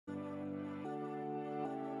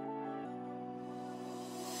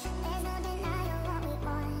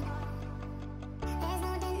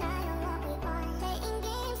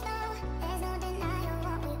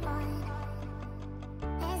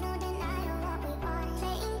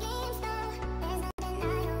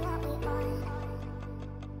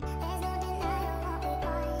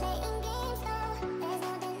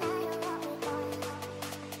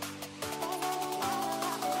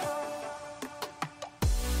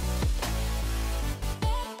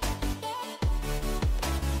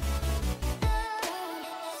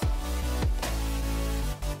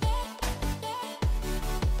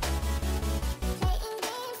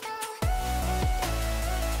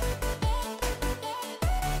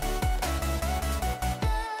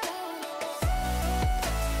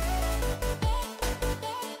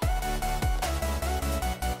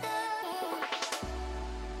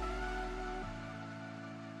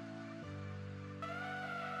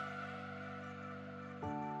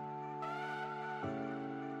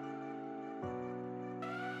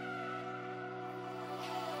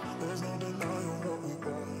There's no denying what we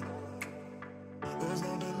want. There's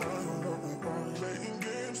no denying what we want. Playing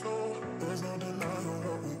games, no. There's no denying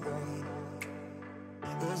what we want.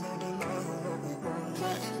 There's no denying what we want.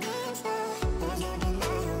 Playing games, no. There's no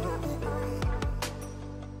denying what we want.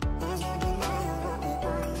 There's no denying what we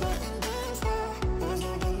want. Playing games, no. There's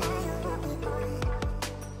no denying what we want.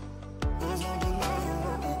 There's no denying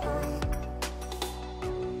what we want.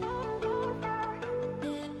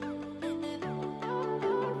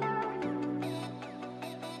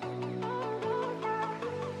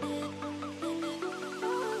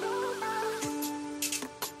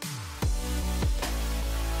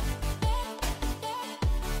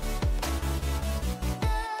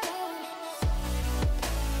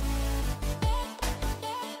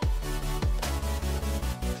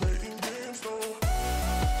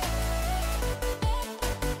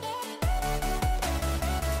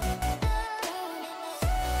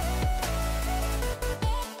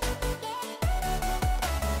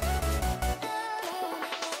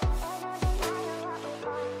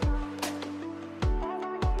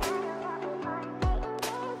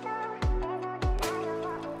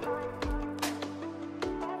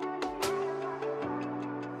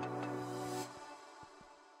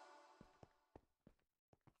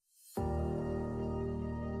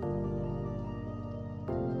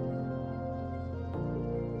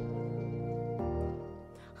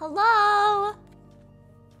 Hello?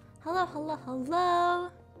 Hello, hello, hello.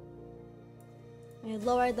 Let me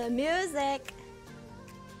lower the music.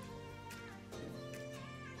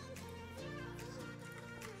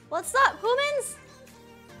 What's up, humans?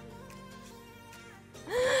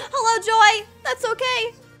 Hello, Joy. That's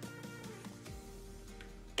okay.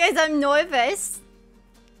 Guys, I'm nervous.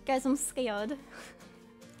 Guys, I'm scared.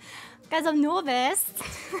 Guys, I'm nervous.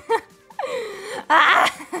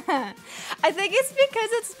 I think it's because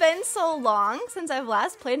it's been so long since I've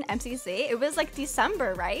last played an MCC. It was like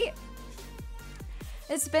December, right?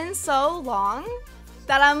 It's been so long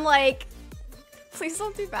that I'm like, please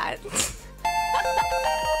don't do that.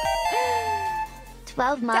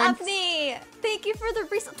 12 months. Daphne, thank you for the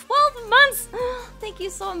recent 12 months. Thank you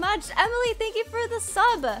so much. Emily, thank you for the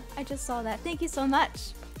sub. I just saw that. Thank you so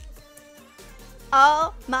much.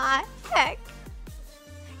 Oh my heck.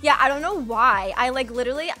 Yeah, I don't know why. I like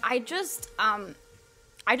literally, I just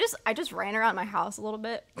ran around my house a little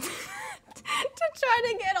bit to try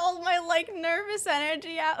to get all my like nervous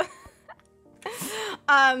energy out.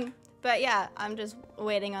 But yeah, I'm just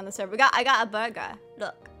waiting on the server. I got a burger.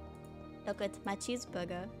 Look at my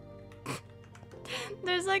cheeseburger.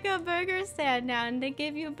 There's like a burger stand now, and they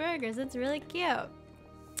give you burgers. It's really cute.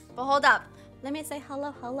 But hold up, let me say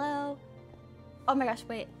hello, hello. Oh my gosh,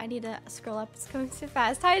 wait, I need to scroll up. It's going too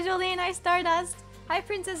fast. Hi, Jolene. Hi, Stardust. Hi,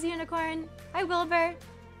 Princess Unicorn. Hi, Wilbur.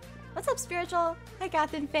 What's up, Spiritual? Hi,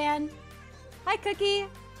 Katherine Fan. Hi, Cookie.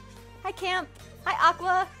 Hi, Camp. Hi,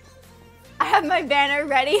 Aqua. I have my banner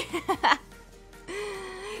ready.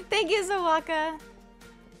 Thank you, Zawaka.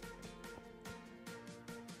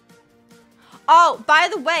 Oh, by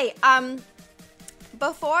the way,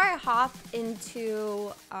 before I hop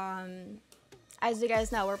into, as you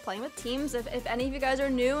guys know, we're playing with teams. If any of you guys are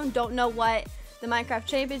new and don't know what the Minecraft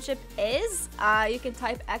Championship is, you can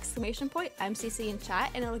type !MCC in chat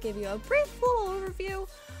and it'll give you a brief little overview.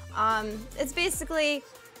 It's basically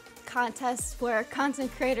contests where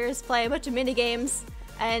content creators play a bunch of mini games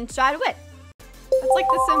and try to win. That's like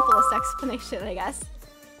the simplest explanation, I guess.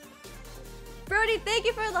 Brody, thank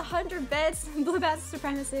you for the 100 bits. Blue Bat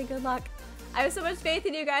Supremacy, good luck. I have so much faith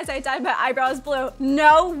in you guys, I dyed my eyebrows blue.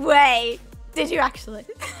 No way! Did you actually?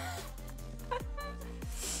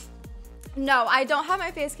 No, I don't have my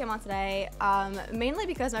face cam on today, mainly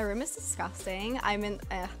because my room is disgusting. I'm in,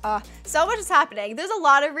 so much is happening. There's a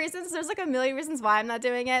lot of reasons. There's like a million reasons why I'm not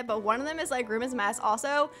doing it, but one of them is like room is a mess.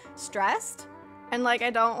 Also, stressed, and like I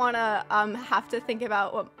don't want to have to think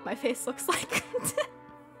about what my face looks like.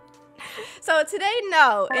 So today,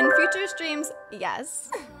 no. In future streams, yes.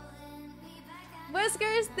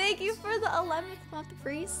 Whiskers, thank you for the 11th month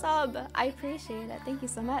free sub. I appreciate it. Thank you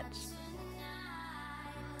so much.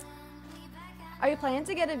 Are you planning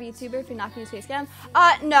to get a VTuber if you're not gonna use face cam?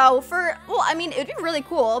 No, well, I mean, it'd be really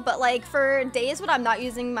cool, but like for days when I'm not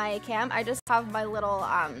using my cam, I just have my little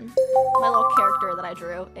character that I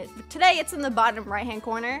drew. Today it's in the bottom right-hand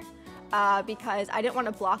corner, because I didn't want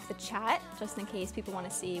to block the chat, just in case people want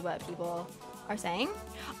to see what people are saying.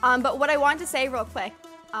 But what I wanted to say real quick,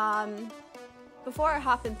 before I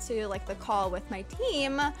hop into like the call with my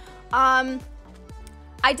team,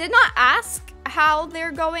 I did not ask how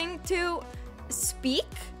they're going to speak,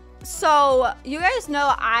 so you guys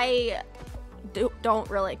know I don't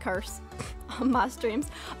really curse on my streams,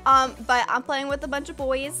 but I'm playing with a bunch of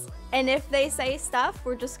boys, and if they say stuff,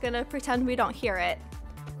 we're just gonna pretend we don't hear it,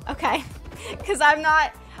 okay? Because I'm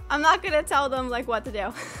not gonna tell them like what to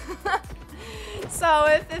do. So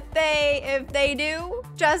if they do,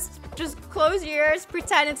 just close your ears,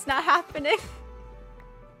 pretend it's not happening.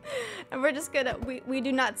 And we're just gonna, we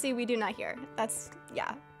do not see, we do not hear. That's,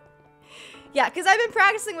 yeah. Yeah, because I've been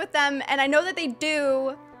practicing with them, and I know that they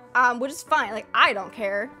do, which is fine. Like, I don't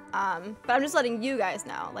care, but I'm just letting you guys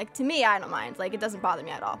know. Like, to me, I don't mind. Like, it doesn't bother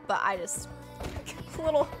me at all, but I just, a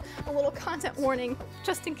little content warning,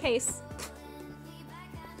 just in case.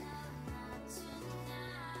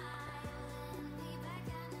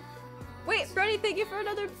 Wait, Brody, thank you for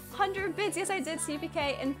another 100 bits. Yes, I did.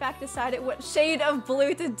 CPK, in fact, decided what shade of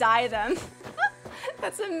blue to dye them.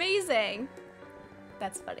 That's amazing.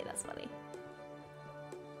 That's funny, that's funny.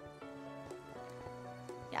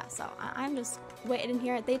 Yeah, so I'm just waiting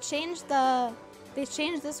here. They changed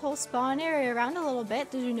this whole spawn area around a little bit.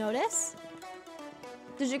 Did you notice?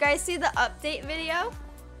 Did you guys see the update video?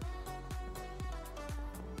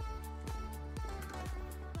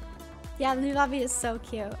 Yeah, the new lobby is so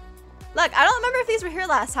cute. Look, I don't remember if these were here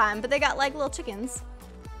last time, but they got like little chickens.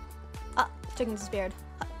 Oh, chicken disappeared.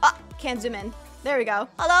 Oh, can't zoom in. There we go.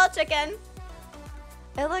 Hello, chicken.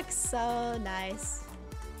 It looks so nice.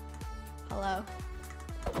 Hello.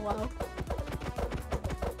 Hello.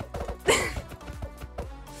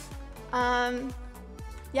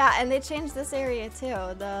 Yeah, and they changed this area too.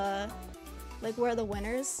 Like where the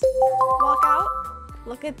winners walk out.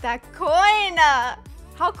 Look at that coin!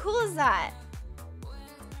 How cool is that?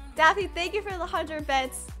 Daffy, thank you for the 100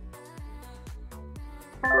 bits.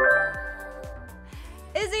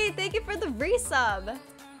 Izzy, thank you for the resub.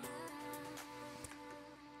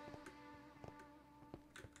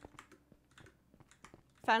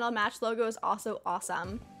 Final match logo is also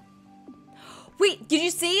awesome. Wait, did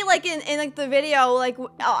you see like in like the video, like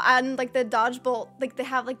on like the dodgeball, like they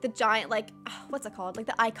have like the giant, like what's it called, like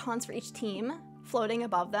the icons for each team floating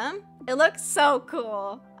above them? It looks so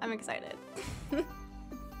cool. I'm excited.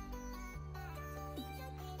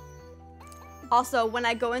 Also, when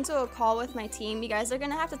I go into a call with my team, you guys are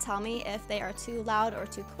gonna have to tell me if they are too loud or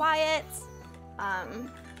too quiet,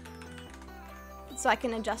 so I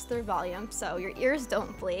can adjust their volume so your ears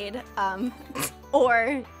don't bleed,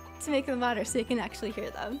 or to make them louder so you can actually hear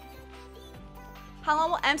them. How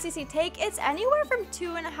long will MCC take? It's anywhere from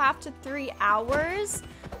 2.5 to 3 hours.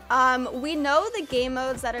 We know the game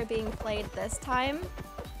modes that are being played this time.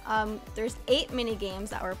 There's 8 mini games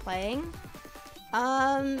that we're playing.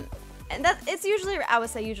 And it's usually, I would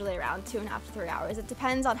say usually around 2.5 to 3 hours. It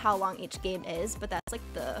depends on how long each game is, but that's like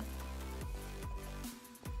the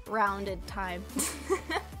rounded time.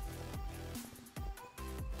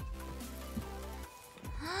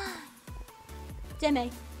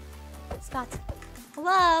 Jimmy. Scott.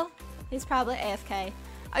 Hello. He's probably AFK.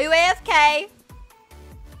 Are you AFK?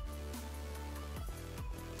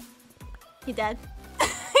 He dead?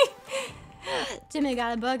 Jimmy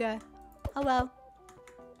got a booger. Hello.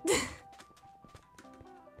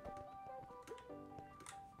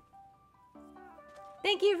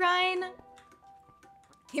 Thank you, Ryan.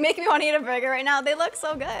 You make me want to eat a burger right now. They look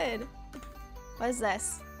so good. What is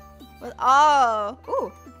this? What? Oh,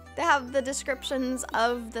 ooh. They have the descriptions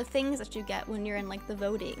of the things that you get when you're in like the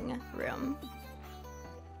voting room.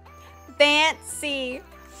 Fancy.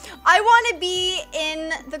 I want to be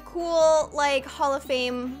in the cool like Hall of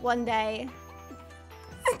Fame one day.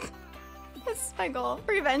 That's my goal.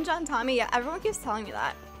 Revenge on Tommy. Yeah, everyone keeps telling me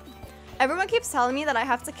that. Everyone keeps telling me that I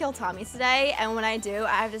have to kill Tommy today, and when I do,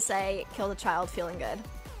 I have to say, kill the child feeling good.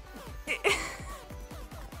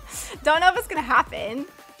 Don't know if it's gonna happen,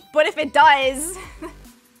 but if it does,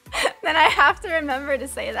 then I have to remember to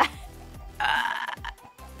say that.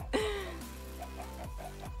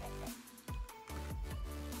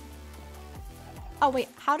 Oh wait,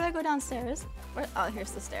 how do I go downstairs? Oh,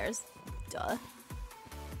 here's the stairs. Duh.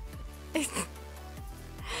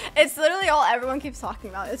 It's literally all everyone keeps talking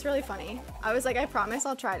about. It's really funny. I was like, I promise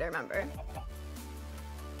I'll try to remember.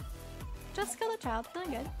 Jessica the Child,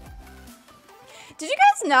 feeling good. Did you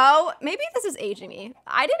guys know, maybe this is aging me,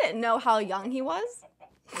 I didn't know how young he was.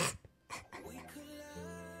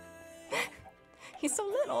 He's so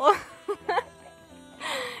little.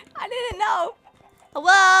 I didn't know.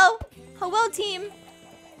 Hello? Hello, team.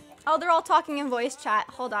 Oh, they're all talking in voice chat.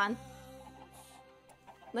 Hold on.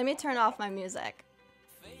 Let me turn off my music.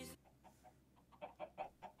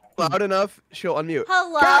 Loud enough, she'll unmute.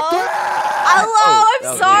 Hello? Katherine! Hello, Oh,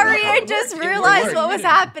 I'm sorry. I just It realized worked. what was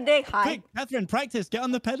happening. Hi. Quick, Catherine, practice. Get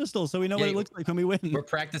on the pedestal so we know what it looks like when we win. We're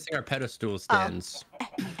practicing our pedestal stands.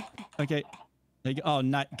 Okay. There you go. Oh,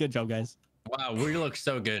 not good job, guys. Wow, we look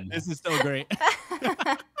so good. This is so great.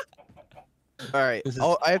 All right.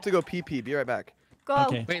 I have to go pee. Be right back. Go.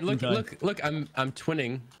 Okay. Wait, look, enjoy. look! I'm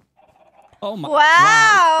twinning. Oh my!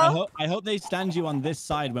 Wow. I hope they stand you on this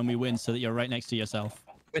side when we win, so that you're right next to yourself.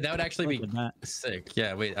 Wait, that would actually be Look at that. sick.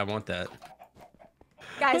 Yeah, wait, I want that.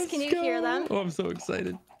 Guys, can you hear them? Oh, I'm so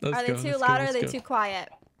excited. Let's Are they go, too let's go, loud or are let's they go. too quiet?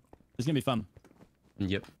 It's gonna be fun.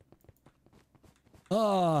 Yep.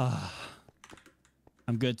 Oh,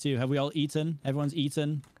 I'm good too. Have we all eaten? Everyone's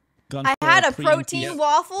eaten. Gone I for had a pre-MC protein Yep.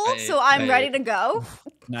 waffle, so I'm ready to go.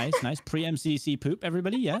 Nice, nice. Pre-MCC poop,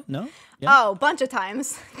 everybody. Yeah, no. Yeah. Oh, bunch of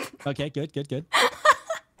times. Okay, good.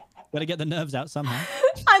 Gotta get the nerves out somehow.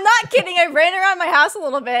 I'm not kidding. I ran around my house a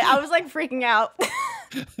little bit. I was like freaking out.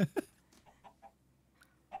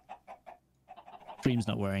 Dream's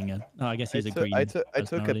not wearing it. Oh, I guess he's a green. I took a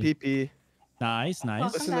personality. pee. Nice. Welcome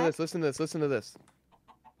Listen to back. this. Listen to this.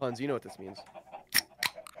 Hans, you know what this means.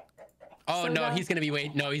 Oh no, Soda. he's gonna be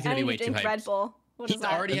way. No, he's gonna be And way you too drink hyped. Red Bull. What is He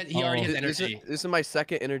that? already has energy. This is my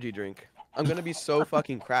second energy drink. I'm gonna be so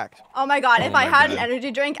fucking cracked. Oh my god, if Oh I my had an God.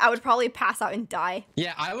 energy drink, I would probably pass out and die.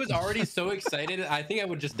 Yeah, I was already so excited. I think I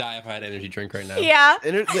would just die if I had energy drink right now. Yeah.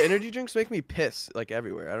 The energy drinks make me piss like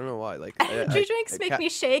everywhere. I don't know why. Like Energy drinks make Kat- me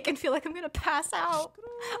shake and feel like I'm gonna pass out.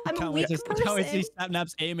 I'm a Can't weak wait to see person.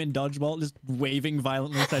 Sapnap's aim in dodgeball, just waving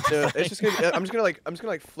violently. Dude, it's just gonna, I'm just gonna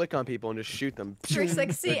like flick on people and just shoot them.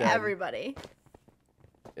 360 They're dead. everybody.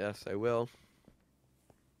 Yes, I will.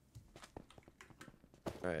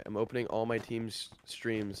 All right, I'm opening all my team's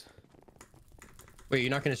streams. Wait,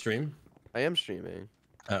 you're not gonna stream? I am streaming.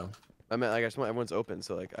 Oh. I mean, like, I just want everyone's open,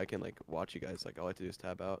 so like I can like watch you guys. Like all I have to do is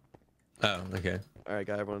tab out. Oh, okay. All right,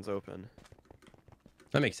 guys, everyone's open.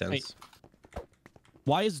 That makes sense. Wait.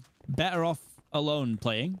 Why is Better Off Alone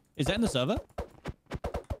playing? Is that in the server?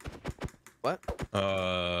 What?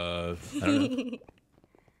 I don't know.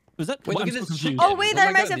 Was that? Wait, what, look I'm at so this confused. Oh wait, Oh that my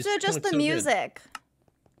reminds God, me this of just looks the so good. music.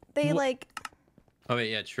 They Wha- like. Oh wait,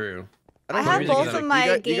 yeah, true. I I don't know have music both is of like- my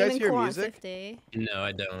you game guys and hear core on music? 50. No,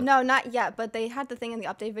 I don't. No, not yet, but they had the thing in the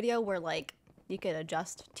update video where like you could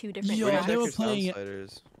adjust two different Yo, tracks. they were Check your sound playing it.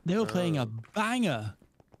 sliders. They were playing a Oh. banger.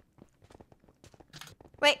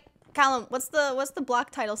 Wait, Callum, what's the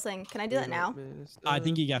block title thing? Can I do that now? I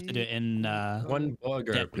think you have to do it in. One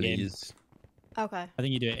bugger, Get the game. please. Okay. I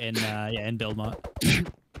think you do it in. Yeah, in build mode.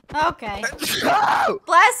 Okay. Oh!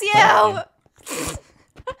 Bless you. Yeah.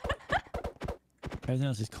 Everything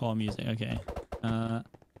else is core music. Okay.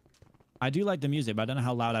 I do like the music, but I don't know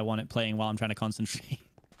how loud I want it playing while I'm trying to concentrate.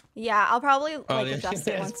 Yeah, I'll probably like there's- adjust it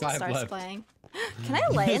there's once it 5 starts left. playing. Can I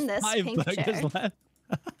lay in this Five pink burgers chair?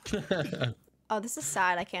 left. Oh, this is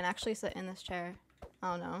sad. I can't actually sit in this chair.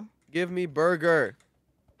 Oh no. Give me burger.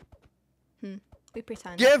 We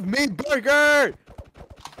pretend. Give me burger.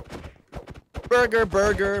 Burger,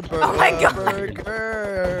 burger, burger. Oh my God.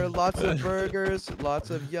 Burger. Lots of burgers. Lots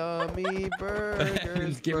of yummy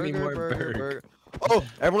burgers. Give me more burger, burger. Oh,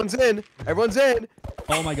 everyone's in. Everyone's in.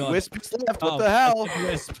 Oh my god. Wisp is left. What Oh, the hell?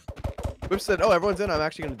 Wisp. Wisp said, "Oh, everyone's in. I'm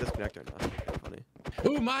actually gonna disconnect right now." Funny.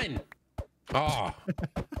 Ooh, mine. Oh.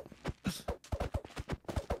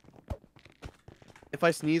 If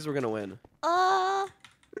I sneeze, we're gonna win. Oh,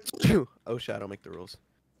 shit! I don't make the rules.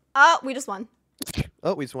 we just won.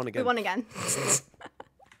 Oh, we just won We again. won again.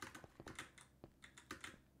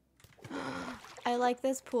 I like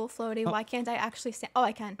this pool floaty. Why can't I actually stand? Oh,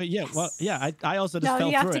 I can. But yeah, well, yeah. I also just No, fell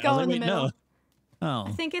you have through to it. I was go like, in the wait, middle. no. I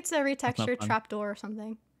Oh, think it's a retextured fun. trapdoor or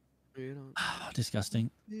something. disgusting.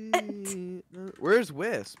 Where's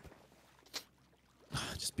Wisp?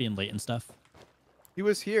 Just being late and stuff. He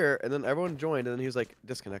was here, and then everyone joined, and then he was like,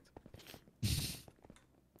 disconnect.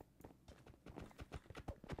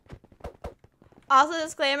 Also,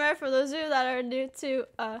 disclaimer for those of you that are new to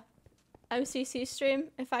MCC stream,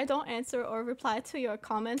 if I don't answer or reply to your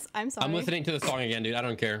comments, I'm sorry. I'm listening to the song again, dude. I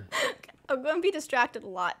don't care. I'm going to be distracted a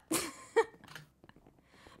lot.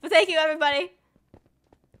 But thank you, everybody,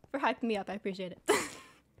 for hyping me up. I appreciate it. I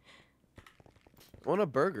want a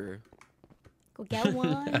burger. Go get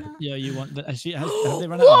one. Yeah, you want the, have they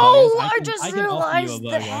run out of burgers? Whoa! I can- just I can offer you a realized the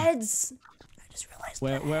burger. heads. I just realized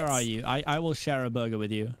Where are you? I will share a burger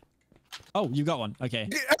with you. Oh, you got one. Okay.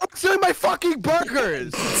 I'm selling my fucking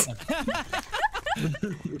burgers!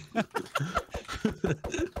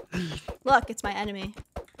 Look, it's my enemy.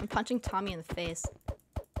 I'm punching Tommy in the face.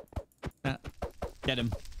 Get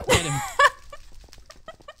him. Get him.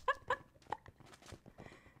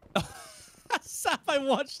 Sap, I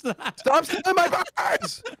watched that. Stop selling my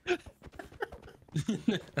burgers!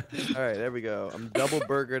 Alright, there we go. I'm double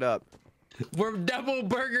burgered up. We're double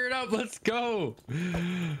burgered up. Let's go.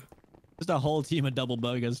 Just a whole team of double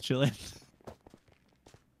burgers chilling.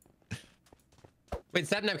 Wait,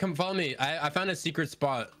 Sapnap, come follow me. I found a secret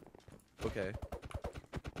spot. Okay.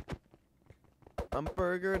 I'm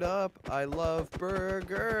burgered up. I love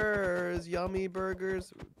burgers. Yummy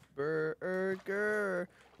burgers. Burger.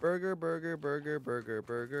 Burger, burger, burger, burger,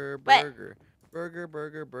 burger, Wait. burger. Burger,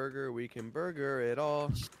 burger, burger. We can burger it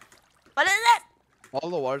all. What is it?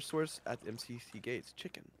 Follow the water source at MCC Gates.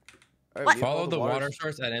 Chicken. All What? we Follow the water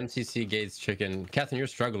source at MCC Gates Chicken. Catherine, you're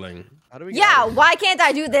struggling. How do we get Yeah, out of here? why can't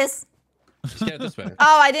I do this? Just get it this way.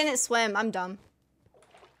 Oh, I didn't swim. I'm dumb.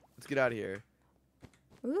 Let's get out of here.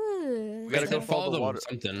 Ooh. We gotta Wait, go then follow the the water.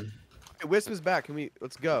 something. Hey, Wisp is back.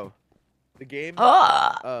 Let's go. The game.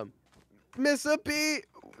 Oh. Mississippi.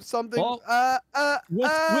 Something. Oh.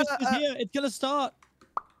 Wisp is here. It's gonna start.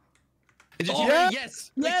 Is it Oh. you ready?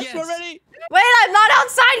 Yes. Yes, we're ready. Wait, I'm not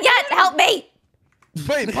outside yet. Help me.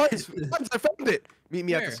 Wait, Puns, I found it. Meet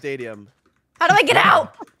me at Where? the stadium. How do I get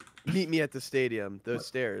out? Meet me at the stadium. Those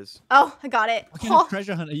stairs. Oh, I got it. What kind of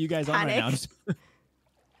treasure hunt are you guys on right now? Panic.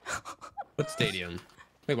 What stadium?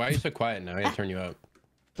 Wait, why are you so quiet now? I gotta turn you up.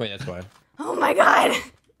 Wait, that's why. Oh my god.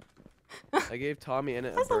 I gave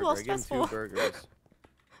Tommyinnit a That's a burger. little I gave him 2 stressful. burgers.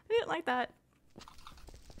 I didn't like that.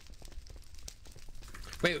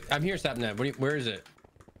 Wait, I'm here, Sapnap. Where is it?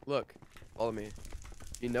 Look, follow me.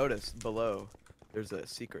 You notice below, there's a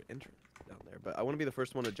secret entrance down there. But I want to be the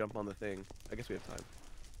first one to jump on the thing. I guess we have time.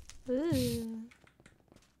 Ooh.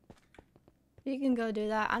 You can go do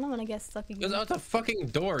that. I don't want to get stuck again. It's a fucking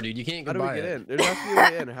door, dude. You can't go How do we by get it. in? There has to be a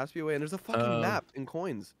way in. There has to be a way in. There's a fucking Um, map and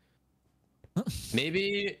coins.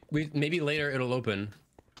 Maybe later it'll open.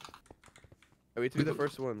 We have to be the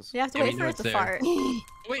first ones. You have to Yeah, we wait know for it it's to there. fart.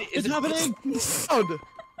 Wait, It's is it happening. Sound.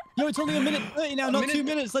 Yo, it's only a minute 30 now, not minute- 2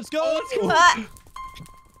 minutes. Let's go. Ah,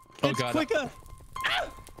 Oh It's god. quicker. 1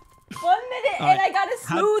 minute Alright, and I got a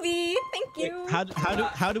how- smoothie. Thank you. How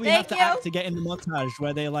do we have Thank to act you. to get in the montage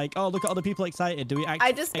where they like, oh, look at other people excited? Do we act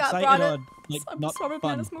I just got excited brought or up. like I'm not strawberry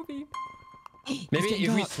fun? banana smoothie. Maybe getting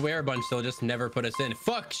if we dark. swear a bunch, they'll just never put us in.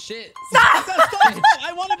 Fuck shit. Stop,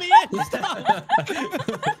 I want to be in. Stop.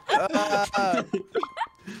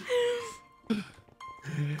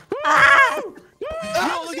 Ah! Yo,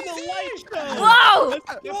 look at the light show. Whoa!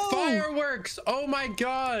 Let's go. Fireworks! Oh my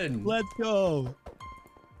god! Let's go.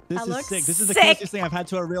 This That is looks sick. This is the sick. closest thing I've had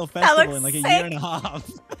to a real festival looks in like a sick. year and a half.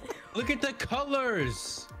 Look at the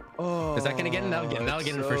colors! Oh, Is that gonna get in? That'll it's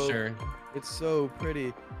get in for so- sure. It's so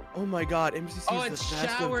pretty. Oh my god, MCC Oh, is it's the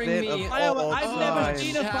best showering event me. of Firework- all I've never time.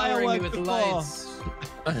 seen a showering me firework with before. lights.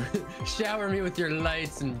 Shower me with your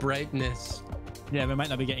lights and brightness. Yeah, we might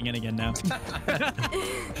not be getting in again now.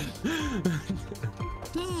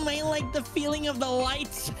 I like the feeling of the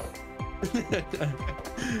lights.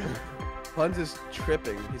 Puns is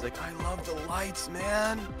tripping. He's like, I love the lights,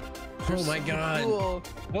 man. They're Oh my so god. cool."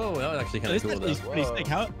 Whoa, that was actually kind This of cool is though. pretty sick.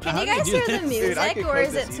 How Can you do guys do hear the this? Dude, I music could or code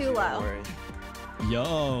is this it easy, too don't low? worry.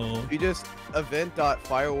 Yo. You just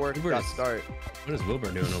event.firework.start. What is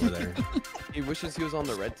Wilbur doing over there? He wishes he was on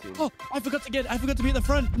the red team. Oh, I forgot to be at the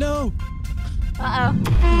front. No. Uh-oh.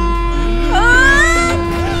 Run.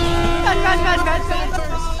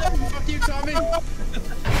 Fuck you, Tommy!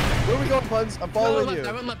 Where are we going, Puns? I'm following you.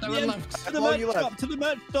 I went left, I went left. To the follow merch you left. shop. To the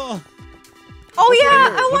merch store. Oh What's yeah, over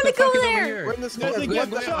here? I What want the to go fuck is over there. here? We're in the store. There's a What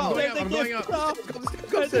gift the- shop. I'm There's a going up, gift I'm shop.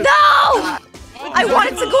 Go upstairs. No! Oh, I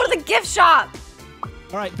wanted to go to the gift shop.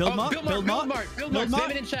 All right, build Oh, mart. Build Mart.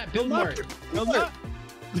 Save it in chat. Build Mart. Build mart.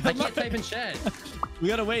 I can't type in chat. We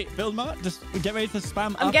gotta wait. Build mart. Just get ready to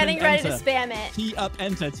spam. I'm up getting and ready to enter. spam it. T up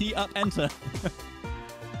enter. T up enter.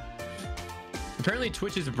 Apparently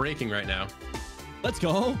Twitch is breaking right now. Let's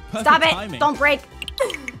go. Perfect Stop it! timing. Don't break.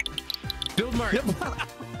 Build Mart.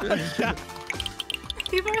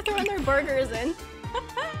 People are throwing their burgers in.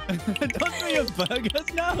 Don't throw your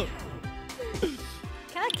burgers, no.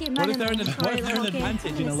 Can I keep What mine if in they're my an inventory the whole game?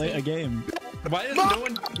 advantage in a Let me later see. game? Why is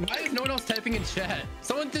no one else typing in chat?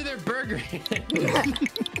 Someone threw their burger in.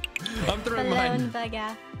 I'm throwing Hello, mine.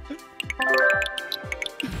 Vega.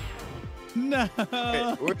 No.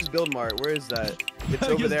 Okay, where's Build Mart? Where is that? It's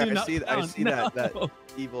Burgers over there. do I not see count. that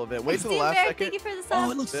evil event. Wait till the Steve last Bear, second. thank you for the Oh,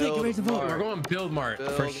 sub. it looks sick. Get ready to vote. We're going Build Mart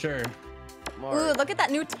for Build sure. Mart. Ooh, look at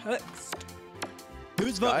that new text.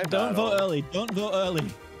 Who's Sky voting? Don't Battle. vote early. Don't vote early.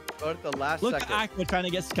 Vote at the last Look second. at Aqua trying to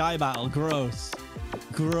get Sky Battle. Gross.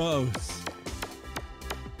 Gross.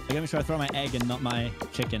 I'm gonna try to throw my egg and not my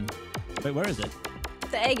chicken. Wait, where is it?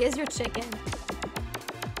 The egg is your chicken.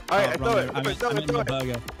 All right, I throw wrong. it. I Throw meant it. my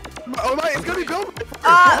burger. Oh my! It's gonna be Build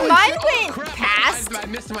Mart. Mine went Crap, past. I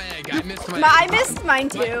missed my egg. I missed my I egg. missed mine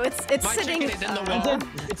too. It's my sitting. chicken is in the It's wall. in.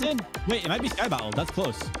 It's in. Wait, it might be Sky Battle. That's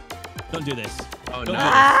close. Don't do this. Oh Don't no.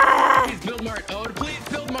 Ah! Please Build Mart. Oh, please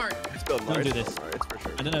Build Mart. It's Build Mart. Don't do It's this. Build Mart, It's for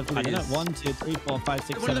sure. I don't know. I don't know. Please. 1, 2, 3, 4, 5,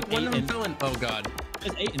 6, One 7, of them 8 in. filling. Oh god.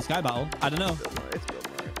 There's 8 in Sky Battle. I don't know. Build Mart. It's Build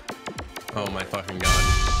Mart. Oh my fucking god.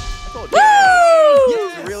 I told you.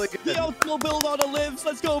 Woo! It's really good. The ultimate build order lives.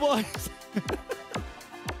 Let's go, boys.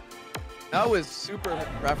 That was super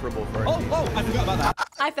preferable for our Oh, team. oh, I forgot about that.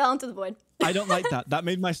 I fell into the void. I don't like that. That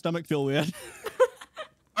made my stomach feel weird.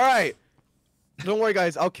 All right. Don't worry,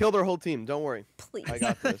 guys. I'll kill their whole team. Don't worry. Please. I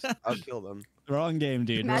got this. I'll kill them. Wrong game,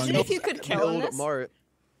 dude. Wrong Imagine game. if you could kill in Build this. Mart.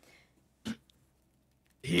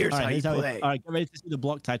 Here's All how right, you here's how we, play. all right, get ready to see the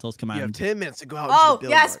block titles You have command. 10 minutes to go out. Oh, into the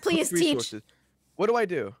Build yes, Mart. please Quick teach. resources. What do I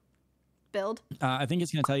do? Build. I think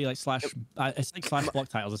it's gonna tell you like slash. It's like slash block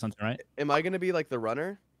titles or something, right? Am I gonna be like the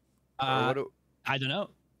runner? Or what do- I don't know.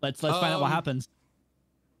 Let's find out what happens.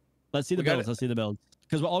 Let's see the We got builds. it. Let's see the builds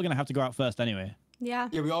because we're all gonna have to go out first anyway. Yeah.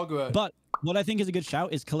 Yeah, we all go out. But what I think is a good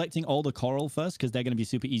shout is collecting all the coral first because they're gonna be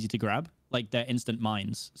super easy to grab. Like they're instant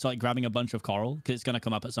mines. So like grabbing a bunch of coral because it's gonna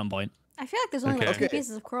come up at some point. I feel like there's only like Okay. 2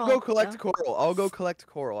 pieces of coral. Go collect so. coral. I'll go collect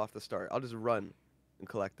coral off the start. I'll just run and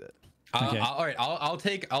collect it. Okay. All right, I'll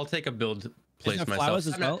take a build place there myself. flowers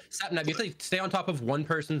as well? Sapnap, you have to stay on top of one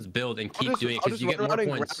person's build and keep I'll just, doing it I'll because just you run get more around and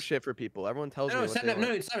grab points. shit for people. Everyone tells No, me what they Sapnap, no,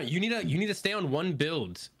 want. Sapnap, you need to stay on one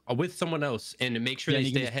build with someone else and make sure Yeah, they and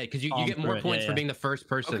you stay can ahead because you farm get through more it, points yeah, for yeah. being the first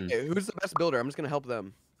person. Okay, who's the best builder? I'm just gonna help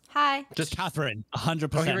them. Hi. Just Catherine, oh,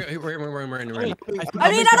 100%. here, we're in. Wait,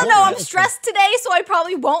 I mean, I don't know. I'm stressed today, so I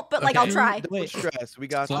probably won't, but like, I'll Okay. try. Don't Wait. stress. We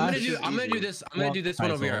got. Slash- this. I'm gonna do easy. this. I'm gonna do this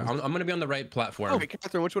one over here. I'm gonna be on the right platform. Okay,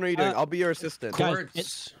 Catherine, which one are you doing? I'll be your assistant. Guys, Quartz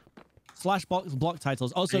it's- Slash block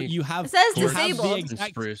titles. Also, Green. you have It says you have the disabled. and exact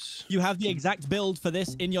spruce. you have the exact build for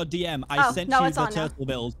this in your DM. I Oh, sent no, you it's the on now. turtle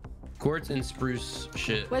build. Quartz and spruce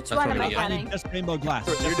shit. Which That's one what am I'm I gonna I get. getting? need just rainbow glass.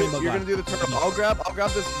 So Just you're, rainbow you're glass. gonna do the turtle. I'll grab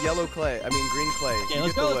this yellow clay. I mean green clay. Okay, You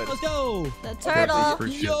let's get the go. wood. Let's go. The grab turtle.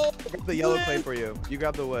 these for- Yo, I'll grab the yellow clay for you. You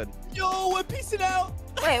grab the wood. yo, we're piecing out.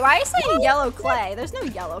 Wait, why are you saying yellow clay? There's no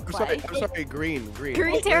yellow I'm clay. sorry, green. Green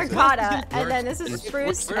What is it? terracotta, and Quartz then this is and- spruce,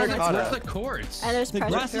 Where's and the, then terracotta? where's the quartz? and there's The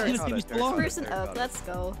pressure. grass is gonna see me still on. Spruce and oak. Let's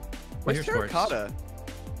go. Where's Here's quartz. terracotta?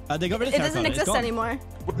 They got rid of It doesn't terracotta. It's exist gone. anymore.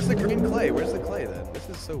 Where's the green clay? Where's the clay then? This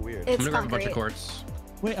is so weird. It's I'm gonna grab a bunch of concrete. quartz.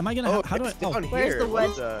 Wait, am I gonna? Oh, How do I? it's down Where's here. the What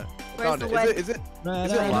wood? is, Where's found the it. wood? Is it? No,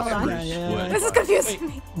 Is it no, lava? no, Spruce yeah, wood. This is Wait, confusing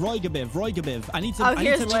me. Roigabiv. I need to. Oh, I need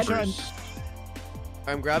here's to wood. make sure I'm.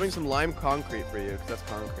 I'm grabbing some lime concrete for you, because that's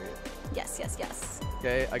concrete. Yes, yes, yes.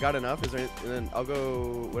 Okay, I got enough. Is there? And then I'll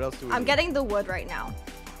go. What else do we? I'm need? getting the wood right now.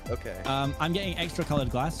 Okay. I'm getting extra colored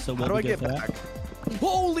glass, so How we'll do I be get good for back? that.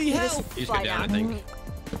 Holy You hell! just You just fly go down, I down. think.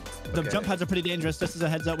 The Okay. jump pads are pretty dangerous. Just as a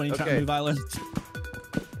heads up when you try to Okay. move islands.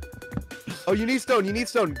 Oh, you need stone. You need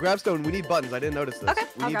stone. Grab stone. We need buttons. I didn't notice this. Okay,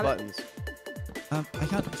 we I'll need grab it. buttons. I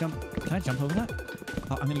can't jump. Can I jump over that?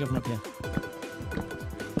 Oh, I'm gonna go from up here.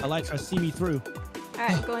 Elytra, see me through.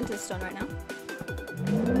 Alright, go into the stone right now.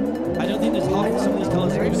 I don't think there's half some of these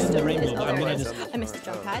colors are even in the Stone rainbow, is- but oh, I'm there gonna it is. just. I missed the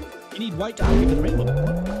jump pad. You need white to activate the rainbow.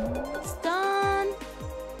 Stone.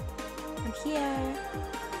 I'm here.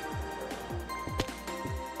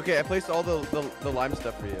 Okay, I placed all the lime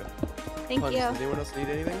stuff for you. Thank Puns, you. does anyone else need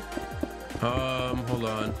anything? Hold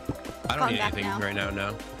on. I don't Come need back anything now. right now.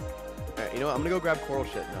 No. Alright, you know what? I'm gonna go grab coral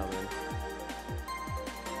shit now then.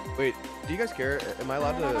 Wait, do you guys care? Am I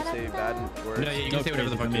allowed to say bad words? No, yeah, you Go can say whatever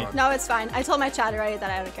the crazy fuck for you me. want. No, it's fine. I told my chat already that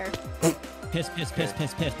I don't care. Piss.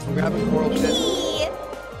 I'm grabbing coral shit.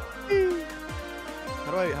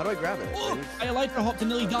 How do I grab it? I need- I Elytra hopped and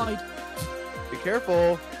nearly died. Be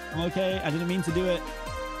careful. Okay, I didn't mean to do it.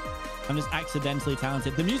 I'm just accidentally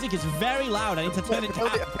talented. The music is very loud. I need to turn it down.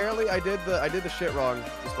 Apparently, I did the shit wrong.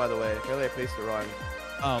 Just by the way, apparently I placed it wrong.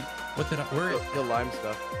 Oh, What did I? Where? The lime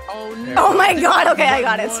stuff. Oh no! Oh my god. Okay, I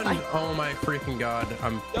got it. It's fine. Oh my freaking god!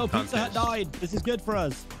 I'm. yo, I'm Pizza Hut pissed. died. This is good for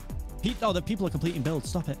us. Oh, the people are completing builds.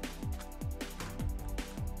 Stop it.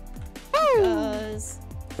 Goes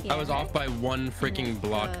I was here. off by one freaking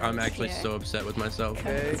block. I'm actually Here. so upset with myself.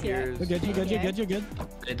 Okay, Yeah. here's. You're good. You're good. You're good. You're good.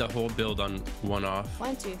 I did the whole build on one off.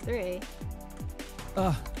 1, 2, 3.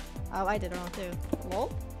 Ugh. Oh, I did it wrong too.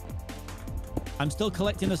 Lol. I'm still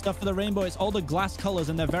collecting the stuff for the rainbow. It's all the glass colors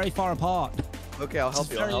and they're very far apart. Okay, I'll It's help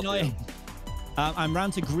you. very I'll help annoying. I'm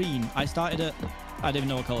round to green. I started at. I don't even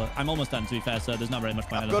know what color. I'm almost done, to be fair, so there's not very much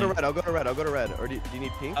point. you. I'll go to red. I'll go to red. I'll go to red. Or do you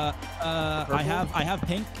need pink? I have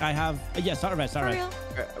pink. I have. Yeah, start with red. For Start with real?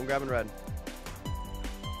 red. Okay, I'm grabbing red.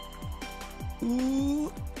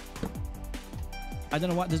 Ooh. I don't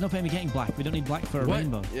know what. There's no point in me getting black. We don't need black for a What?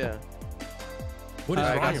 rainbow. Yeah. What is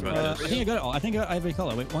I wrong got some about I this? think I got it all. I think I got every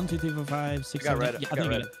color. Wait, 1, 2, 3, 4, 5, 6, I got 7, 8. red. Yeah, I I got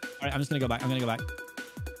think I red. got it. All right, I'm just gonna go back. I'm gonna go back.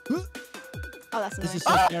 Oh, that's This annoying. is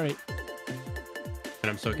so scary. And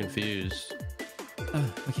I'm so confused. Okay.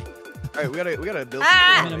 All right, we gotta build.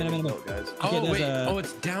 Ah! some Minute. build, guys. Okay, Oh there's wait. a- Oh,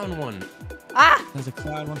 it's down one. Ah! There's a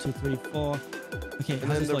cloud. 1, 2, 3, 4. Okay. And how's then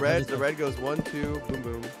this the look? How's red, this the look? red goes 1, 2, boom,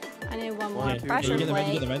 boom. I need one more Okay, two, pressure you get the red, you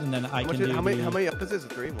plate. get the red, and then I How can much- do. how many the- up is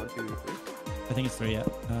it? 3, 1, 2, 3. I think it's 3. Yeah.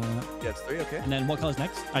 Yeah, it's 3. Okay. And then what color's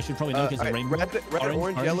next? I should probably know because all it's right, rainbow. red,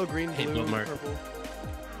 orange, yellow, green, Hey, blue, Blood Mark. purple.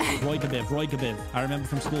 Roy Gabiv. I remember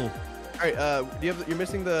from school. All right. Do you have? You're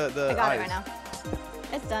missing the I got eyes. it right now.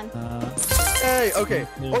 It's done. Hey. Okay.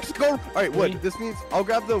 Blue. Oh, let's go. All right. Three. What? This means I'll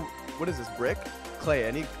grab the. What is this? Brick? Clay.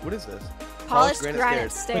 I need. What is this? Polished granite granite Wait,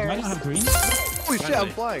 do I stairs. not have green? Holy shit! I'm Finally.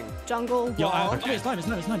 flying. Jungle Yo, wall. oh, it's fine.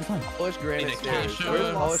 Polished granite Hey, stairs. Keisha. Where's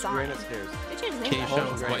Wall polished sign. granite stairs? They changed the name Keisha. of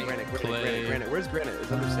that. Polished white, clay. granite. Where's granite? Is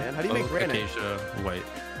it under sand? How do you make granite? Acacia, white.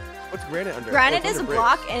 What's granite under? Granite Oh, it's is a under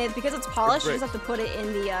block, bricks. and it's because it's polished, you just bricks. have to put it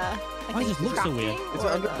in the, I Why think, does this look so weird? crafting Is or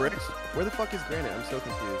it under the- bricks? Where the fuck is granite? I'm so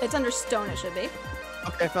confused. It's under stone, it should be.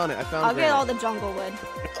 Okay, I found it. I found I'll granite. get all the jungle wood.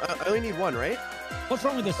 I only need one, right? What's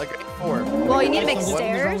wrong with this? Like I need 4. Well, you need to make What was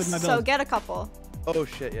wrong with my stairs, so build? get a couple. Oh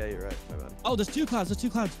shit! Yeah, you're right. My bad. Oh, there's 2 clouds. I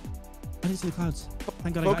didn't see the clouds.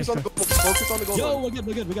 Thank God I got Focus on the extra. gold. Focus on the gold Yo, one. we're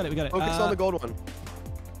good. We got it. Focus on the gold one. All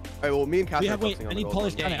right. Well, me and We Katherine are have, wait, focusing I on the need gold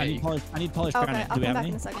polished one. granite. I need polished Okay, granite. I'll Do we come have back in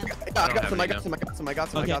any? a second. Yeah, I got some. I got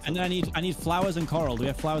some. Okay, and then I need flowers and coral. Do we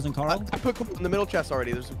have flowers and coral? I put coral in the middle chest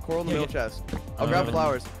already. There's coral in the Yeah, middle yeah. chest. I'll grab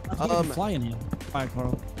flowers. I think you can fly in here. Fire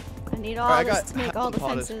coral. I need All all right, I this got to make all the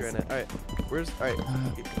polished fences. granite. All right. Where's? All right.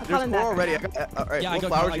 There's coming back coral already. I right got. All right. Yeah, I What got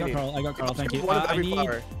flowers coral. do you need? I got coral. Thank you. One of I every need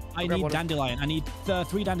flower. I grab need one of- dandelion. I need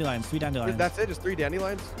 3 dandelions. 3 dandelions. That's it. Just 3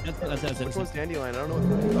 dandelions. That's it. Which one's dandelion? I don't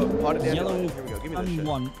know. Oh, potted dandelion. Yellow Here we go. Give me this shit.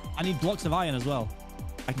 one. I need blocks of iron as well.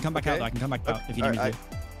 I can come back out. Okay. Though. I can come back out if you need me Alright,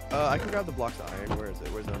 to. I can grab the blocks of iron. Where is it?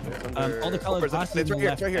 Where's it under? It's under all the colored where's it? glasses It's on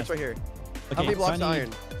right the here. left, It's right here. yeah. It's right here. Okay, How many blocks so of I iron?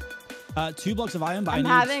 need 2 blocks of iron, but I'm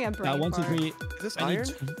I having need a brain 1, 2, fart. 3. Is this I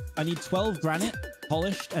iron? need 12 granite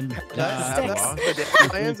polished and Have that? Sticks. The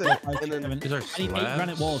dandelions and then These are I need 8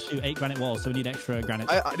 granite slabs? walls too. 8 granite walls, so we need extra granite.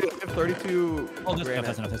 I have 32 Oh, that's enough, granite,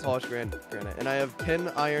 that's enough. polished granite, and I have 10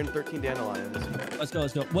 iron, 13 dandelions. Let's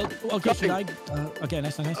go. Well, okay, should I? Okay,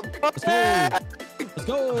 nice. Let's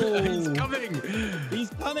go. Let's He's go. coming. He's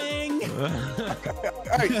coming.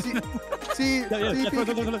 All right, see, Yeah, see, go.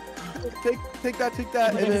 take that,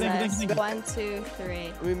 and Thank you, then thank you. 1, 2,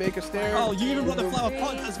 3. let me make a stair. Oh, you even brought the flower Three.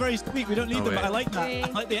 pot. That's very sweet. We don't need Oh, them, but wait. I like that. I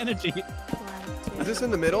Three. like the energy. 1, 2, Is this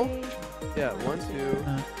in the middle? 3, Yeah, 1, 2,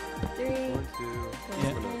 3. 1, 2. Yeah.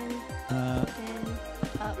 In,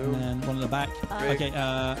 up. And then one at the back. Great.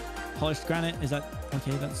 Okay, polished granite. Is that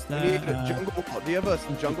okay? That's We there. need a jungle. Do you have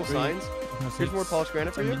some jungle three. signs? Here's more polished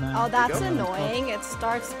granite for you. Oh, that's There you go. annoying. It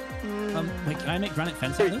starts. Wait, can I make granite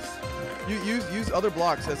fence out of this? You use other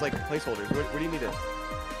blocks as like placeholders. Where do you need it?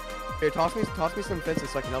 Here, toss me some fences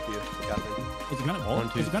so I can help you, Katherine. It's a granite wall. 1,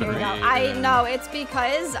 2, It's a granite 3. wall. No, I and- no. It's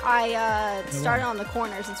because I started on the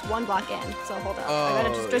corners. It's 1 block in. So hold up. I gotta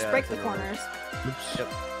Oh, just yeah, break it's the annoying. corners. Oops. Yep.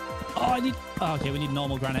 Oh, I need. Oh, okay, we need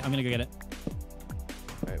normal granite. I'm gonna go get it.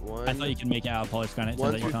 All right, 1. I thought you could make it out of polished granite. So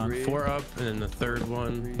 1, that you 2, can't. 3. 4 up, and then the third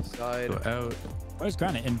one. 3 side, Go out. Where's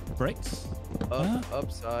granite? In bricks? up,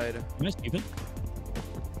 upside, Am I stupid?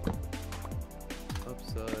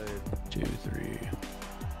 upside. 2, 3.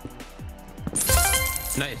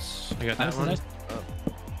 Nice. I got that Nice, one. nice.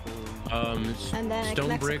 Boom, And then it stone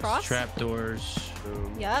connects bricks, across. trapdoors.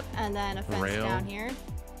 boom. Yep, and then a fence Rail. down here.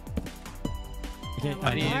 Okay, And I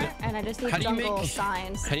one need- more, and I just need how do you jungle make-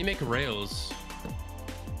 signs. How do you make rails?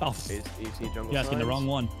 Oh, Okay, you see jungle you're asking the signs? wrong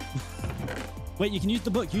one. Wait, you can use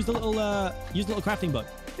the book. Use the little crafting book.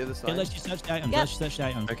 You have the Okay, sign? let's just search the items. Yep. Let's search the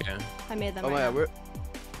items. Okay. I made them Oh right my now. god,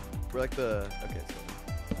 we're like the okay.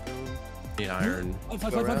 So boom, Need iron.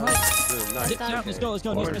 Fight. go around. Boom, nice. Zip down, let's go.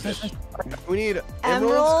 Orange. Nice. We need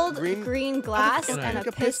Emerald, emeralds, green glass, How the fuck and make a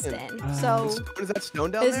a piston? piston. So, Is that stone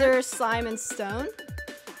down is there? there slime and stone?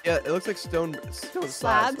 Yeah, it looks like stone slabs.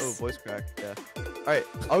 Slabs? Oh, voice crack. Yeah. All right,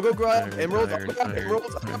 I'll go grab Iron, emeralds. iron, I'll grab iron, emeralds.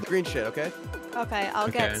 I'll iron. grab the green shit. Okay. Okay, I'll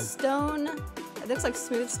get Okay. stone. It looks like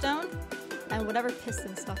smooth stone, and whatever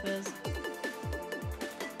piston stuff is.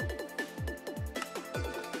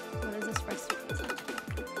 What is this recipe?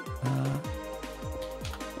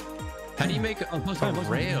 How do you make a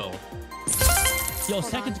rail? Yo,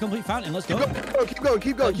 second to complete fountain. Let's go. Keep going.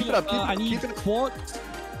 Keep it up. I need keep it. quartz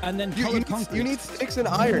and then colored concrete. You need sticks and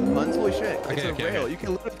iron, Buns. Holy shit. It's Okay, a okay, rail. okay. You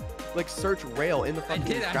can literally like search rail in the I fucking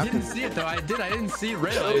did. I crafting didn't see it though. I didn't see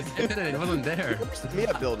rail. I did it. It wasn't there. Me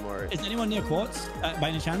at build more. Is anyone near quartz by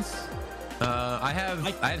any chance? I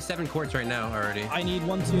have 7 quartz right now already. I need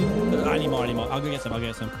 1, 2. I need more. I'll go get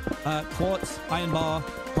some. Quartz, iron bar,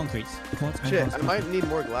 concrete. Quartz, iron Shit, bar, I might need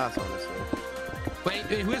more glass, honestly. Wait,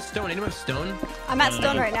 who has stone? Anyone have stone? I'm at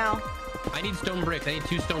stone right now. I need stone bricks. I need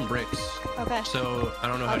 2 stone bricks. Okay. So I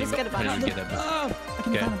don't know how just get a how do you bunch. get that. Oh, back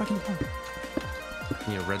in the Okay. corner, back in the corner.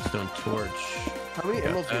 Need a redstone torch. How many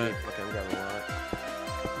emeralds do you uh, need? Okay, I'm grabbing a lot.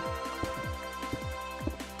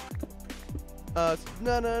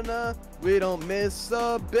 No. We don't miss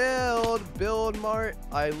a build. Build Mart.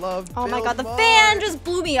 I love Oh my Build god, the Mart. fan just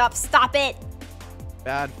blew me up. Stop it.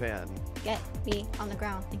 Bad fan. Get me on the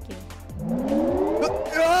ground. Thank you.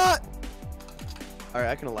 Ah! Alright,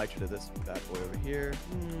 I can electrocute this bad boy over here.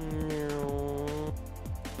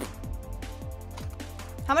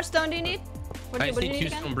 How much stone do you need? What I do just you need need 2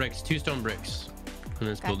 again? stone bricks. 2 stone bricks. And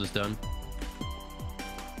this Okay. build is done.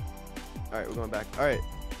 Alright, we're going back. Alright.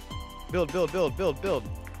 Build. Can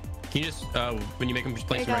you just when you make them, just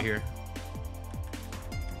place There them you right here?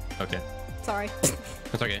 Okay. Sorry.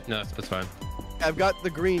 That's okay. No, that's fine. I've got the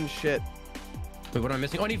green shit. Wait, what am I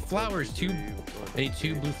missing? Oh, I need flowers. 2. Three, I need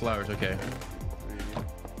 2 blue flowers. Okay.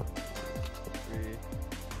 three.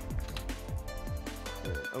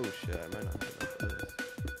 Oh shit, I might not have enough for this.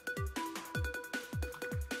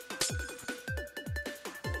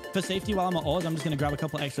 For safety, while I'm at ores, I'm just gonna grab a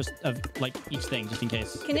couple extras of like each thing, just in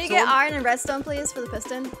case. Can you get iron and redstone, please, for the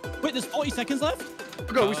piston? Wait, there's 40 seconds left.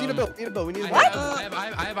 Go, we need a build. We need a I build.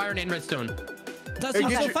 have iron and redstone. That's Hey, not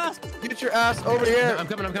get so your- fast. Get your ass over here. I'm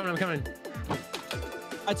coming.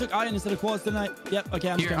 I took iron instead of quartz, didn't I? Yep. Okay,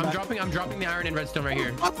 I'm just Here, going I'm back. dropping the iron and redstone right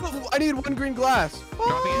here. I need 1 green glass.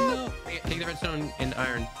 Dropping it. Take the redstone and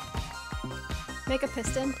iron. Make a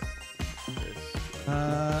piston.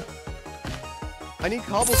 I need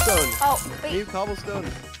cobblestone. Oh, I wait. need cobblestone.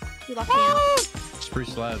 You locked me out.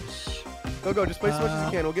 Spruce slabs. Go. Just place as much as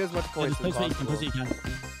you can. We'll get as much Yeah, points just as place what you can, possible. place what you can.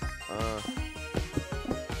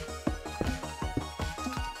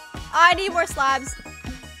 I need more slabs.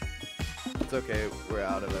 It's okay. We're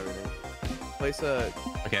out of everything. Place a.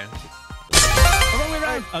 Okay. Wrong way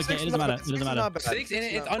around. Okay, Six it is doesn't not- matter. It six doesn't is matter. not bad. 6 and Six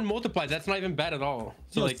is it's not- unmultiplied. That's not even bad at all.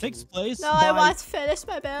 So So like, sixth place. No, I by- want to finish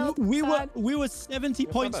my build. We Sad. were 70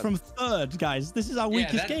 points bad. from third, guys. This is our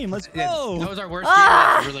weakest that- game. Let's yeah, go. that was our worst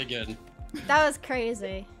Ah! game. That's really good. That was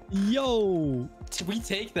crazy. Yo. We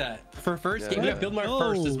take that for first Yeah. game. We have Build Mart No.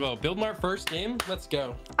 first as well. Build Mart first game. Let's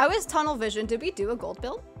go. I was tunnel vision. Did we do a gold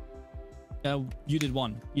build? You did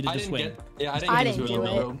one. You did I the didn't swing. get. Yeah, I get didn't into do on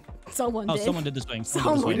the it. road. Someone Oh, did. someone did the swing.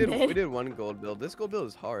 Someone We did. did 1 gold build. This gold build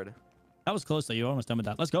is hard. That was close though. You were almost done with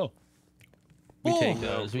that. Let's go. We Oh. take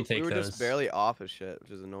those. We take were those. just barely off of shit,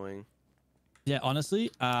 which is annoying. Yeah, honestly,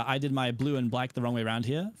 I did my blue and black the wrong way around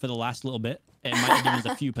here for the last little bit. It might have given us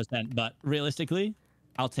a few percent, but realistically,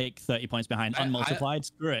 I'll take 30 points behind unmultiplied.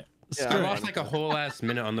 Screw it. Yeah, I Screw lost like a whole ass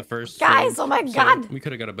minute on the first. Guys, swing, oh my so God. We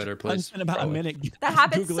could have got a better I place. spent about probably. a minute. That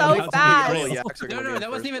happened Googling so how to make fast. rails. Yaks are gonna be No, in that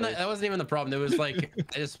wasn't first even place. that wasn't even the problem. It was like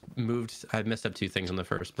I just moved. I messed up 2 things on the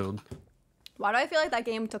first build. Why do I feel like that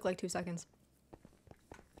game took like 2 seconds?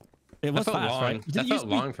 It was felt fast, long. right? Did That it felt used to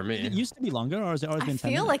be- long for me. Did it used to be longer, or has it always I been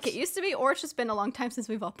 10 feel minutes? like it used to be, or it's just been a long time since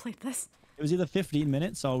we've all played this. It was either 15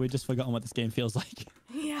 minutes, or we've just forgotten what this game feels like.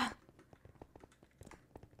 Yeah.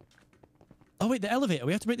 Oh wait, the elevator.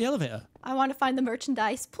 We have to break the elevator. I want to find the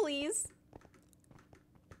merchandise, please.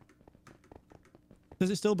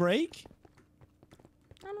 Does it still break?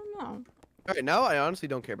 I don't know. All right, now I honestly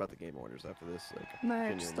don't care about the game orders after this. Like,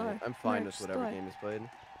 Merch genuinely. store, I'm fine merch with whatever store. game is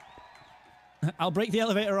played. I'll break the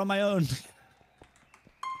elevator on my own.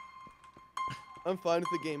 I'm fine with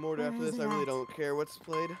the game order Where after is this. it I really at? don't care what's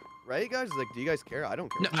played right, guys? Like, do you guys care? I don't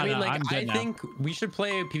care. No, I mean, no, I'm like, good I now. think we should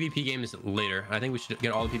play PvP games later. I think we should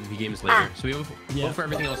get all the PvP games later. So we vote for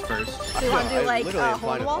everything else first. Do you want to do like literally am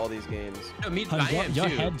hold fine the with all wall? these games. No, me, Hun, I am your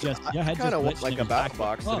too. head just Kinda want glitched like and a it was battle back.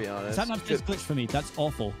 box, to Oh, be honest. Sapnap just glitched for me. That's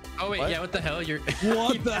awful. Oh wait, What? yeah. What the hell? Your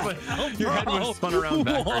What the hell, your head bro? was spun around What?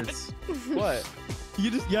 backwards. What?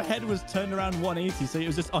 Your head was turned around 180, so it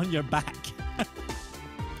was just on your back.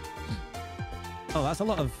 Oh, that's a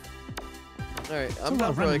lot of. All right, a I'm lot down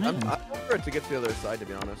of for like random I'm for it to get to the other side, to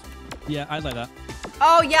be honest. Yeah, I like that.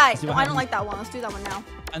 Oh yeah, See what I don't happens? like that one. Let's do that one now.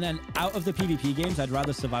 And then out of the PvP games, I'd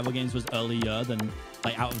rather survival games was earlier than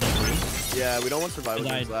like out of the three. Yeah, we don't want survival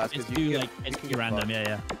games last It's because too you like can it's get too random. fucked.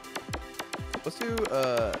 Yeah. Let's do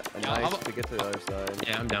a Yeah, nice to get to the other side.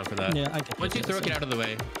 Yeah, I'm down for that. Yeah, I get Once you this, throw so- it out of the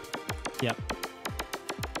way. Yep.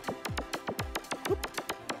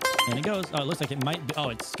 And it goes. Oh, it looks like it might be. Oh,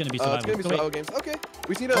 it's gonna be Oh, survival. it's gonna be So wait. survival games. Okay,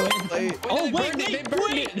 we just need to Oh, wait, play. Oh they wait, burned it, wait, they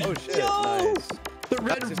burned wait! it. Oh shit! Yo! Nice. The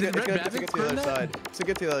red, It's the good. red It's good to rabbits get to the burned other that? side. To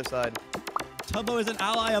get to the other side. Tubbo is an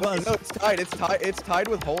ally of us. No, it's tied. It's tied. It's tied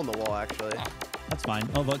with hole in the wall, actually. That's fine.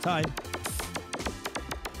 I'll vote tied.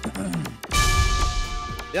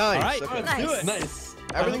 Nice. All right, Okay. let's do it. Nice.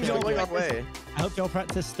 Everything's I hope going y'all our way. I hope y'all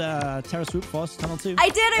practiced Terra Swoop Force Tunnel 2. I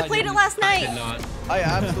did. I played it didn't. last I night. did not. I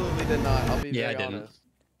absolutely did not. I'll be Yeah, I very didn't. honest.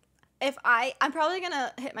 If I'm probably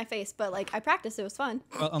gonna hit my face, but like I practiced. It was fun.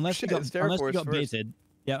 Well, unless Shit, we got it's Terra Force first. baited.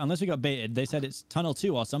 Yeah, unless we got baited. They said it's Tunnel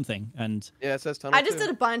 2 or something, and Yeah, it says tunnel. I just too. did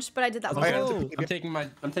a bunch, but I did that one. Okay. Oh.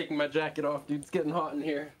 I'm taking my jacket off, dude. It's getting hot in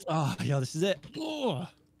here. oh yeah, this is it. Oh.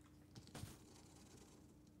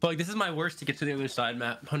 But like, this is my worst to get to the other side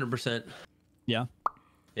map. 100%. Yeah.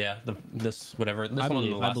 Yeah. This whatever. This I one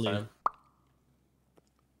believe, the I last believe. time.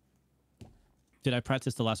 Did I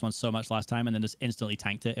practice the last one so much last time and then just instantly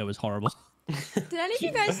tanked it? It was horrible. Did any of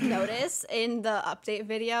you guys notice in the update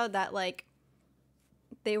video that like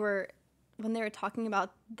they were when they were talking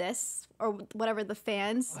about this or whatever the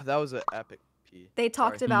fans That was an epic pee. they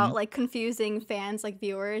talked Sorry. about like confusing fans like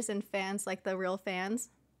viewers and fans like the real fans.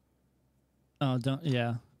 Oh, don't.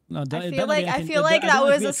 Yeah. No, don't, I it feel better like- be I anything- feel it like don't- that I don't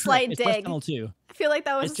want it was to be a slight trick. It's just dig. Tunnel 2. I feel like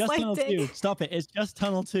that was It's a just slight Tunnel dig. 2. Stop it. It's just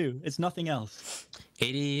Tunnel 2. It's nothing else.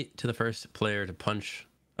 80 to the first player to punch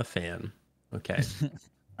a fan. Okay. All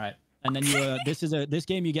right. And then this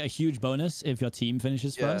game you get a huge bonus if your team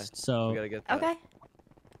finishes Yeah, first. So We gotta get that. Okay.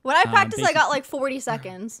 When I practiced, I got basic- like 40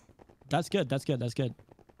 seconds. that's good. That's good. That's good.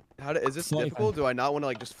 Is this 45. difficult? Do I not want to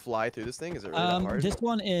like just fly through this thing? Is it really that hard? This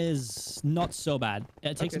one is not so bad.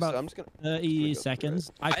 It takes Okay, so about I'm just gonna. 30 go through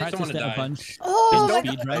seconds. I just don't practiced wanna it a die. bunch. Oh, in my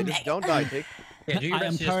speed God. run. Just don't die. Take. Yeah, do your I am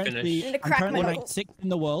best to just currently, finish. Need to I'm crack currently my ranked nose. 6th in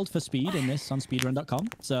the world for speed in this on speedrun.com.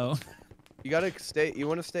 So You gotta stay. You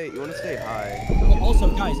wanna stay. You wanna stay high. also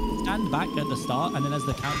guys, stand back at the start and then as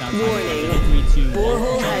the countdown Warning. 3, 2, 1,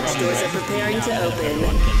 Borehole jump hatch on doors the are preparing down to and open.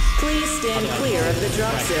 everyone can- Please stand clear of the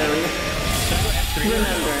drop zone.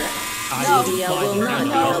 Remember, No. CDL will not be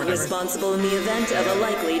held responsible in the event of a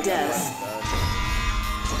likely death.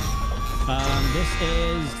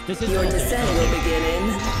 This is Your Tunnel 2. descent will begin in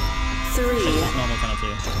 3, Normal Tunnel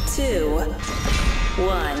 2. 2,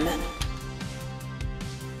 1.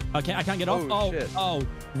 Okay, I can't get off. Oh, shit. Oh,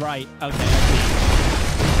 right. Okay.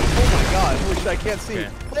 Oh my god! Holy shit! I can't see. Okay.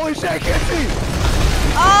 Holy shit! I can't see.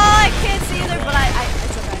 Oh, I can't see either, but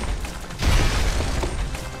it's okay.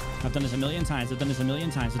 I've done this a million times. I've done this a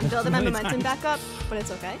million times. I'm building my momentum back up, but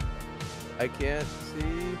it's okay. I can't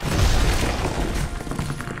see.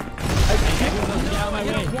 Get out of my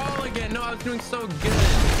Hit way. a wall again. No, I was doing so good.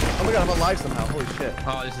 Oh my god! I'm alive somehow. Holy shit!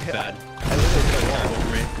 Oh, this is bad. I literally hit a wall. Terrible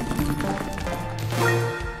for me.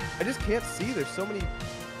 I just can't see. There's so many,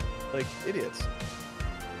 like, idiots.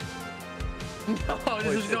 Oh,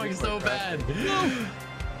 this is shit, going these so are bad. No!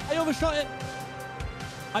 I overshot it.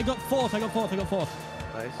 I got fourth. Nice.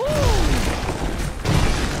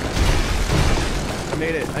 I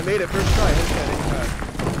made it. First try. Holy shit! I didn't crash.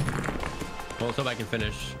 Well, let's hope I can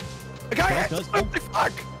finish. I got it. Let's go. What the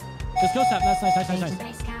fuck? Let's go, Sap. Nice.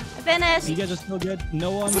 I finished. You guys are still good.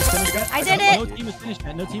 No one is finished yet. I did No it. team is finished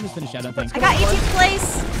yet. No team is finished yet, I don't think. I got 18th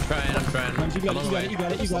place. I'm trying. Punch, you got I'm it, on the way. you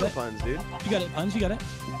got it. Just no puns, dude. You got it, Punch, you got it.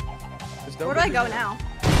 Just don't Where do I get go me- now?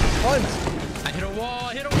 Puns. I hit a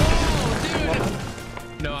wall, dude.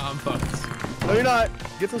 No, I'm fucked. No, you're not.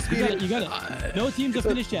 Get some speed. You got it. No teams are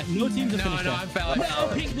finished yet. No teams are No, finished no, yet. I'm fell. No,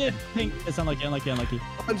 Pink did. Pink. It's unlucky.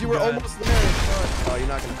 Puns, you were God. almost there. Fuck. Oh, you're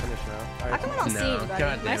not gonna finish now. All How right. come I don't see No, anybody? God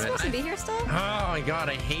Am I damn it. supposed to be here still? Oh my god,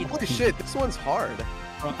 I hate Holy shit! This one's hard.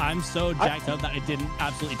 Bro, I'm so jacked up that I didn't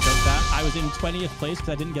absolutely choke that. I was in 20th place because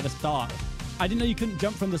I didn't get a start. I didn't know you couldn't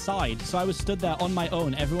jump from the side, so I was stood there on my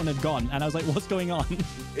own. Everyone had gone, and I was like, "What's going on?"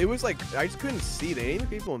 It was like I just couldn't see. They made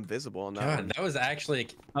people invisible on that God, one. that was actually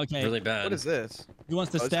Okay. really bad. What is this? Who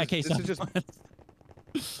wants the staircase? This is just.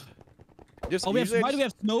 Just Oh, usually I why do we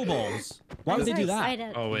have snowballs? Why would they do that?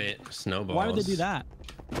 Excited. Oh wait, snowballs. Why would they do that?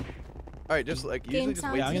 All right, just like Game usually just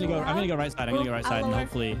sounds wait. Yeah, I'm gonna go right side. I'm gonna go right side, and lower.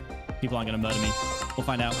 hopefully people aren't gonna murder me. We'll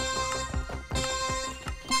find out. I'll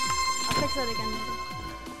fix it again later.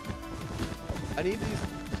 I need these.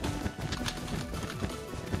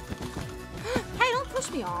 Hey, don't push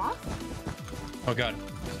me off. Oh god.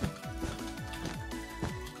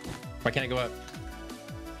 Why can't I go up?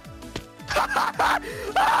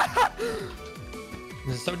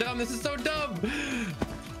 This is so dumb. This is so dumb.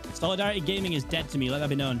 Solidarity Gaming is dead to me. Let that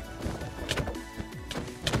be known.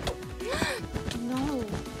 No.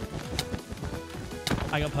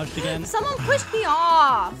 I got pushed again. Someone pushed me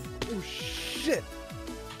off. Oh shit.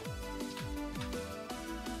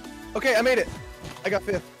 Okay, I made it. I got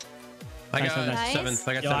 5th. I Nice, got nice. 7th.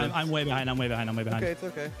 I got Yo, 7th. I'm way behind. I'm way behind. Okay, it's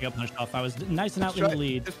okay. I got punched off. I was nice and out in Try, the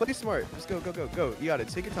lead. just play smart. Just go. You got it.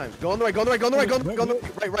 Take your time. Go on the right. Go on the right. Go on the right. Go on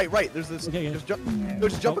the right. Right. There's this. Okay, Just jump. No,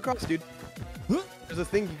 just jump across, dude. There's a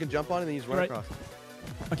thing you can jump on and then you just run Right. across.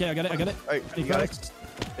 Okay, I got it. All right, you got it.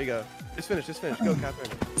 There you go. Just finish. Go, Catherine.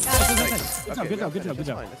 Nice. Good Okay, job. Good job. It's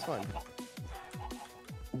fine. It's fine.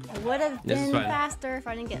 I would have This is been fine. faster if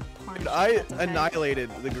I didn't get punched. Dude, I That's okay. annihilated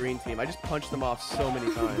the green team. I just punched them off so many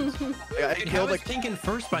times. Like, I Dude, how killed is like. Tinkin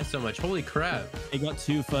first by so much? Holy crap. They got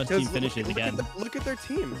 2 first team finishes again. Look at their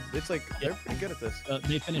team. It's like they're pretty good at this.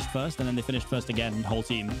 They finished first, and then they finished first again, whole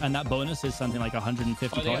team. And that bonus is something like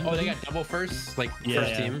 150 points. They got double first? Like yeah,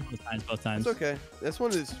 first yeah. team? Both times. It's okay. This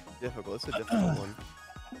one is difficult. It's a difficult one.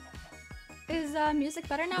 Is music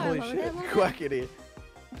better now? Holy I lowered it a shit. little bit. Quackity.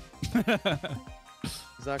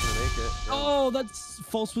 He's not gonna make it. No. Oh, that's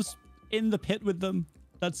False was in the pit with them.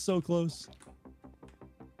 That's so close.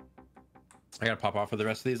 I gotta pop off for the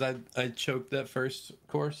rest of these. I choked that first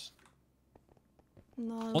course.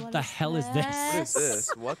 No, What the hell is this? What is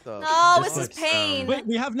this? What the? No, This this is looks, pain. Wait,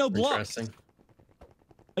 we have no blocks. Interesting.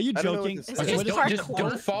 Are you I don't know what joking? this Is is. it Okay, just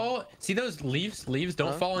don't parkour? fall. See those leaves?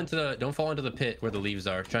 Don't Huh? fall into the pit where the leaves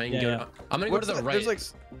are. Try and Yeah, go. yeah. I'm gonna What's go to the that? right. There's like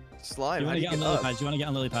slime. You How want do to you get on get lily up? pads? You want to get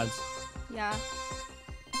on lily pads? Yeah.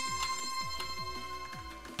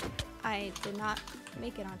 I did not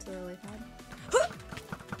make it onto the lily pad.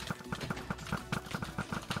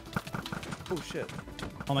 Oh shit.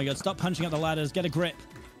 Oh my god! Stop punching at the ladders. Get a grip.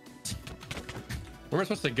 Where am I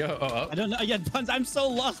supposed to go? Oh, up. I don't know. Yeah, I'm so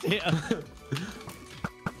lost here.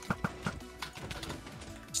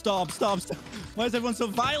 Stop. Why is everyone so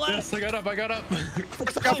violent? Yes, I got up. I got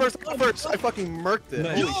first. I fucking murked it.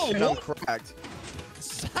 Nice. Holy Yo, shit, I'm what? cracked.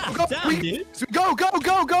 Damn, dude. Go!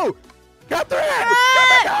 Catherine! Yeah,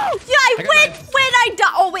 I I got win mine. when I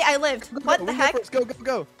die. Oh wait, I lived. What We the go heck? first.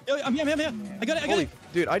 Go! Yo, I'm here. I got it. Holy,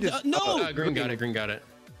 dude, I just. no! Green got it. Green got it.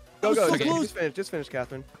 Go! so Okay, close. just finish,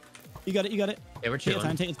 Catherine. You got it. Yeah, we're Take your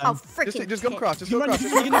time. chilling. Oh freaking! Just go kid. across. Just You go run, across.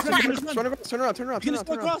 you can run, Turn around. You can just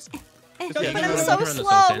go across. But Yeah, I'm you so run the slow.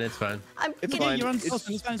 Sultan, It's fine. I'm It's getting fine. You're on It's-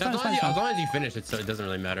 Sultan. It's fine. As long as you finish it, so it doesn't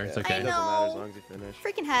really matter. It's It okay. I doesn't know. matter as long as you finish.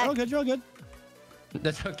 freaking You're heck. all good. You're all good.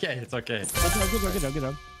 That's okay. It's okay. Good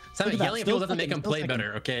job. Simon, Look at that, yelling at people still doesn't make them second, play still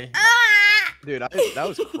better, okay? Dude, that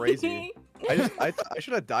was crazy. I thought I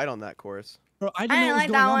should have died on that course. Bro, I I didn't know didn't what was like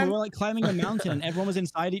going that on. one. We were like climbing a mountain and everyone was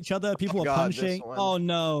inside each other. People were God, this punching. one. Oh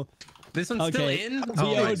no. This one's still Okay. in? Oh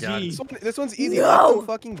my VOD. god. This one's easy. No. Let them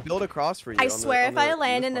fucking build across for you. I on swear, if I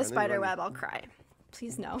land in the this part, and then spider you run. web, I'll cry.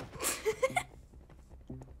 Please no.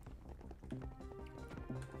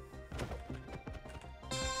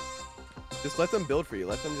 Just let them build for you.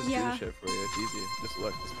 Let them just do Yeah. the shit for you. It's easy. Just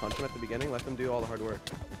look. Just punch them at the beginning. Let them do all the hard work.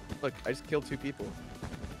 Look, I just killed 2 people.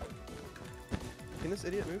 Can this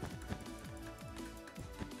idiot move?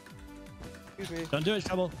 Excuse me. Don't do it,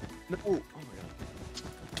 Shovel. No. Oh my god.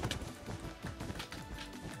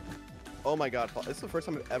 Oh my god. This is the first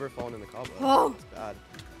time I've ever fallen in the cobweb. Oh. It's bad.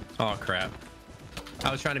 Oh crap.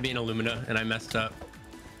 I was trying to be an Illumina and I messed up.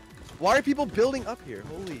 Why are people building up here?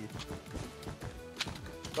 Holy.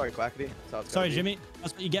 Sorry, Quackity. That's how it's Sorry, gotta be. Jimmy.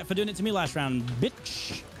 That's what you get for doing it to me last round,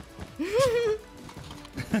 bitch.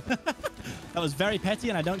 That was very petty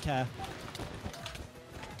and I don't care.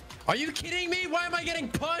 Are you kidding me? Why am I getting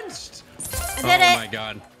punched? I did Oh it. my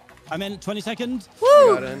god. I'm in 20 seconds. You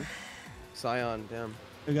got Woo! in. Scion, damn.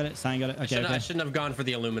 We got it. Sign got it. Okay, I okay. shouldn't have gone for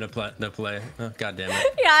the Illumina play. Oh, god damn it.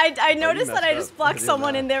 Yeah, I noticed that messed I just up. blocked You did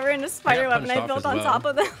someone that. and they were in a spider web and punched I off built as on well. top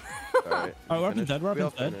of them. Alright. All right, we're up in third. We're up We in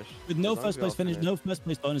all third. finished. With no As long first as we all place finish, finish. no first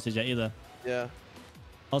place bonuses yet either. Yeah.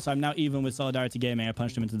 Also, I'm now even with Solidarity Gaming. I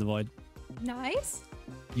punched him into the void. Nice.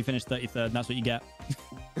 You finished 33rd, and that's what you get.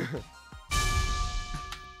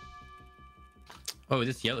 Oh,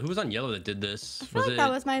 this yellow. Who was on yellow that did this? I feel like that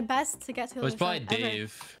was my best to get to. It was probably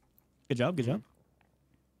Dave. Good job, good job.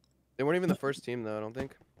 They weren't even the first team though. I don't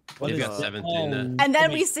think. They've got 7th in that. And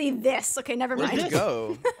then we see this. Okay, never Where'd mind. you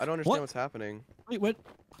go? I don't understand what's happening. Wait, what?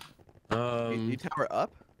 You tower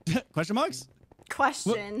up? Question marks?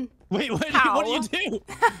 Question. Wait, what do you do?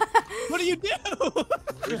 What do you do?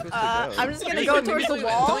 I'm just gonna go towards the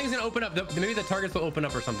wall. Something's gonna open up. Maybe the targets will open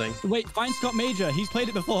up or something. Wait, find Scott Major. He's played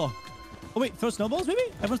it before. Oh wait, throw snowballs maybe?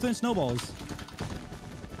 Everyone's throwing snowballs.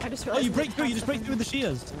 I just Oh, realized. you break through. You just break through with the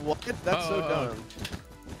shears. What? That's so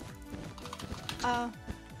dumb.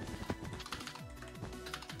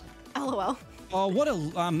 LOL. Oh, what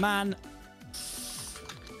a man.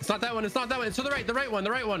 It's not that one. It's not that one. It's to the right. The right one.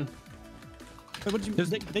 The right one. Wait, what did you?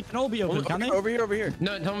 They can all be open, can't they? Over here, over here.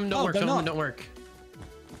 No, tell them don't work. they're Tell them not. don't work.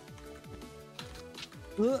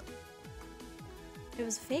 It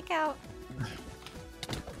was fake out.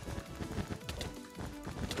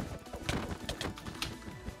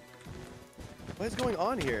 What is going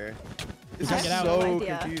on here? This Can't is get out. so No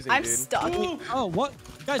idea. confusing, I'm dude. stuck. Oh, what?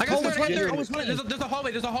 Guys, I got Cole was started right right there. there. Cole was right there. There's a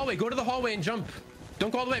hallway. There's a hallway. Go to the hallway and jump.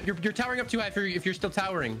 Don't go all the way up. You're towering up too high if you're still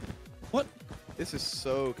towering. What? This is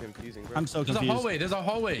so confusing, bro. I'm so There's confused. a hallway. There's a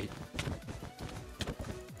hallway.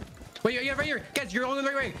 Wait, yeah, right here. Guys, you're all in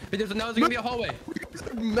the right way. Now there's gonna be a hallway.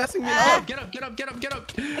 You're messing me Oh, up. get up, get up, get up, get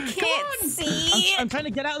up. I can't see. I'm trying to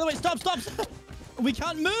get out of the way. Stop, stop, stop. We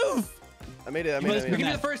can't move. I made it. I made We it. can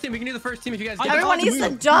do the first team. We can do the first team if you guys get Everyone can't needs to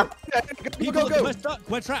move. jump. Go, go, go. We're stuck.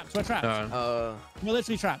 We're trapped. We're trapped. We're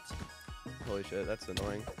literally trapped. Holy shit, that's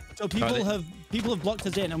annoying. So people have blocked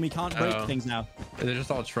us in, and we can't break things now. They're just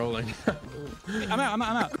all trolling. I'm out. I'm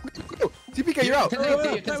out. Go. TPK, you're out. 10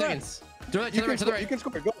 seconds. 10 seconds. To the right, to the right, to the You right. can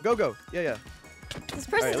score. Go, go, go. Yeah, yeah. This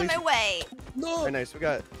person's Alright, in at my way. No. Very nice. We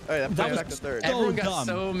got. All right, That was back to third. so Everyone got dumb.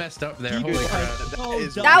 so messed up there. You Holy guys crap. are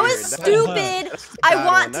is so That dumb. was That's stupid. That's a I bad want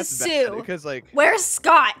one. to That's bad, sue. because like Where's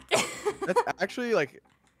Scott? that's actually like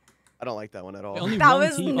I don't like that one at all. Only That one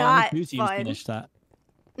was team, only not 2 teams fun. finished that.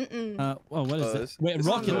 Mm-mm. Well, what is Oh, this? this- Wait, this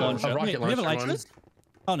is rocket a launcher. rocket Wait, we have a launcher light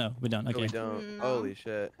Oh no, we don't. No, Okay. we don't. No. Holy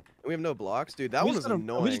shit. And we have no blocks, dude. That We one just was gotta-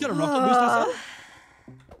 annoying. We just got a rocket boost ourselves.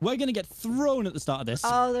 We're gonna get thrown at the start of this.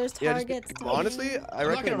 Oh, there's Yeah, targets. honestly, I I'm not gonna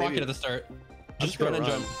recommend rocket maybe at the start. I'm Just just run gonna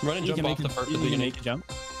and run. jump. Run and you jump can off make the first you can beginning. make a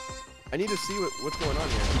jump. I need to see what's going on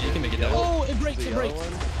here. Yeah, you can make it Yellow- down. Oh, it breaks. the It yellow breaks.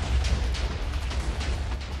 one.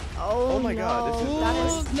 Oh, my God, this is- no. That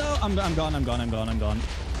is. No, I'm gone. I'm gone. I'm gone. I'm gone.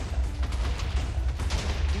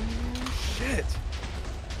 Shit.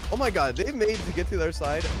 Oh my god, they made to get to their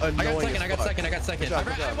side annoying. I got second. as I got fuck. second. I got second. Good job, I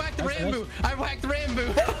good job. whacked the Nice, nice. Rambo. I whacked the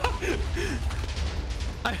Rambo.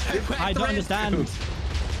 I don't understand.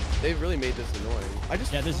 They really made this annoying. I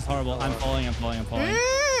just Yeah, this is horrible. I'm falling. I'm falling. I'm falling.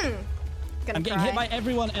 Gonna I'm getting cry. hit by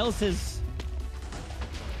everyone else's.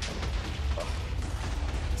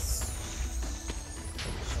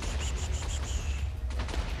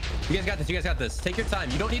 You guys got this. You guys got this. Take your time.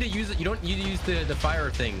 You don't need to use it. You don't need to use the fire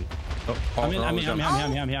thing. Oh, I'm here.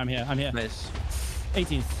 I'm here. I'm here. Nice.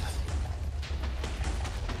 18th.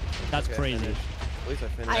 That's Okay, I crazy. finished. At least I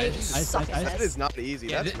finished. I Nice, suck nice, at nice. That this. is not easy.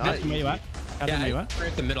 Yeah, That's th- not th- Where you easy. at? Katherine, where you Yeah, at? I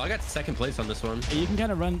in the middle. I got second place on this one. You can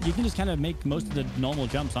kind of run. You can just kind of make most of the normal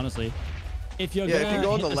jumps, honestly. If you're Yeah, if gonna you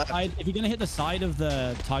go on hit the left. side, if you're gonna hit the side of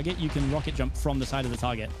the target, you can rocket jump from the side of the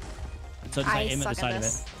target. So just I like aim at the suck at side of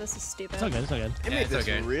this. it. This is stupid. It's all good. It's all good. They Yeah, made it's this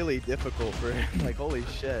okay. really difficult for like holy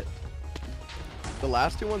shit. The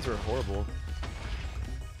last two ones are horrible.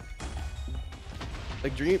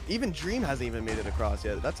 Like even Dream hasn't even made it across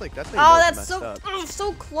yet. That's like Oh, messed that's so up.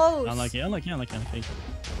 so close. Unlucky.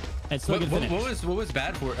 It's still a good finish. What was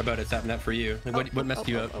bad about it, Sapnap, for you? Like, what messed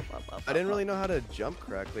you up? I didn't really know how to jump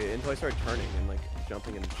correctly until I started turning and like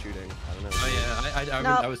jumping and shooting. I don't know. Oh yeah,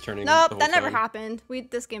 Nope. I was turning. Nope, the whole that never time. happened.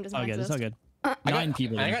 This game doesn't It's all good. It's exist. all good. 9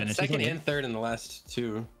 people I didn't got finish. second It's all and good. third in the last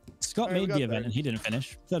two. Scott Alright, we made got the event third. and he didn't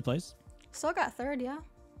finish. Third place. Still got third, yeah.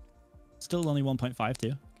 Still only 1.5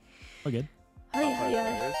 too. We're good. Oh yeah,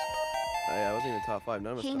 yeah. Yeah, I wasn't even top 5.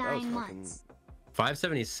 None of us. That was K9 fucking months.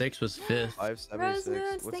 576 was fifth. 576.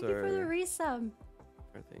 Rosenuts, What's thank you for the our resub.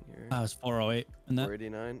 thing here? That was 408. And that.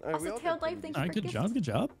 489. All right, Also, we all Tailed did Life, pretty thank All you right. for Good gifting. job. Good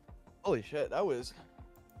job. Holy shit, that was.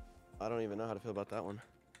 I don't even know how to feel about that one.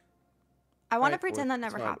 I want to Alright, pretend fourth. that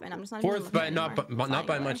never It's fine. happened. I'm just not Fourth, even but looking not anymore. not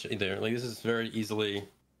by Fine, much either. Like this is very easily.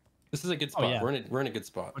 This is a good spot. yeah. We're in a good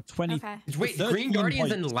spot. We're 20. Okay. Wait, 13 Green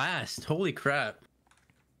Guardians in points. last. Holy crap.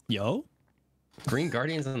 Yo. Green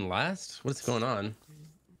Guardians in last? What's going on?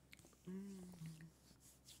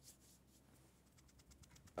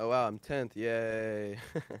 Oh wow, I'm 10th. Yay.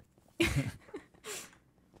 That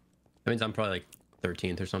means I'm probably like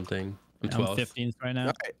 13th or something. I'm I'm 12th. 15th right now.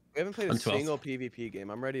 All right, we haven't played a I'm 12th. single PvP game.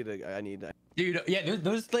 I'm ready to. I need that. Dude, yeah,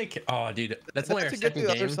 those like, oh, dude, that's only our to get to second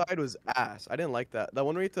the game. other side was ass. I didn't like that. That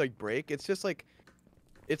one where you have to like break. It's just like,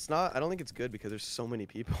 it's not. I don't think it's good because there's so many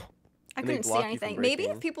people. I and they couldn't see block you from anything. Maybe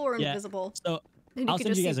breaking. if people were Yeah. invisible, So then I'll you could send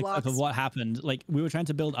just you guys see a clip of blocks. what happened. Like we were trying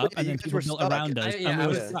to build up, Yeah, and you then guys people were built stuck. around us, Yeah, and we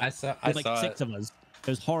were I stuck saw with like it. 6 of us. It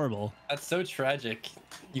was horrible. That's so tragic.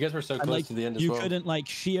 You guys were so And, close like, to the end as you well. couldn't like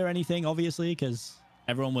shear anything, obviously, because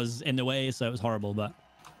everyone was in the way, so it was horrible. But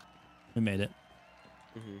we made it.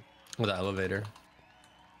 With the elevator.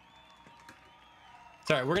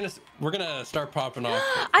 Sorry, we're gonna start popping off.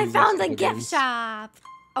 I these found next the couple gift games. shop.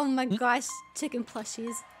 Oh my gosh, chicken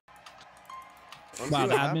plushies. Let's Wow, see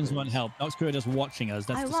the what admins happens. won't help. Nox Crew are just watching us.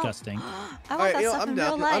 That's I won't. disgusting. I want Alright, that you know, stuff I'm in real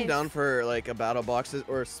down. life. I'm down for like a battle boxes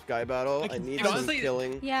or a sky battle. I need Dude, some honestly,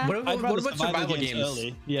 killing. Yeah. What I'd about, rather what about survival games?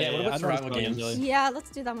 early. Yeah, what about I'd rather survival games? early. Yeah, let's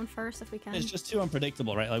do that one first if we can. It's just too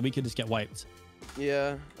unpredictable, right? Like we could just get wiped.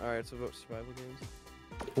 Yeah. All right. So about survival games.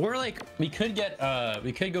 Or like we could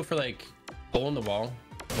go for like hole in the wall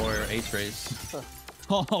or ace race.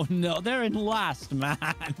 Oh no, they're in last, man.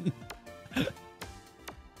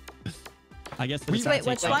 I guess the Wait,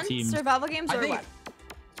 which one? Survival games I or think- what?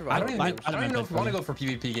 I Survival don't games. even, I don't even know if we want to go for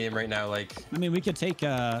PvP game right now. Like, I mean, we could take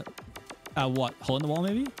what, hole in the wall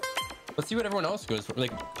maybe? let's see what everyone else goes for.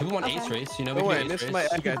 Like, people want ace Okay. race, you know? Oh we wait, I can do ace missed my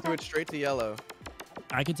race. egg. I threw it straight to yellow.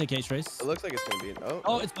 I could take ace race. It looks like it's gonna be.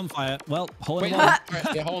 Oh, it's on fire. Well, hole in Wait, the no. wall.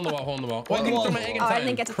 Alright, yeah, hole in the wall, hole in the wall. Oh, I Hole in didn't the throw my wall. egg in Oh, I time.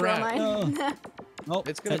 didn't get to throw Crap. mine. No. Oh,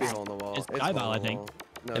 It's gonna be hole in the wall. it's hole Sky in the Battle, I think. wall.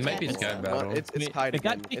 No, It it's might not be hole in Sky the wall. Battle. It's I mean, tied if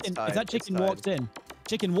that again. chicken, It's tied. if that It's chicken tied. walks in,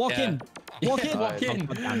 chicken walk Yeah. in, walk in, Walk in.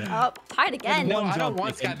 Oh, damn it. Oh, tied again. No, One I don't job,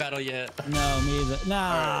 want chicken. Sky Battle yet. No, me either.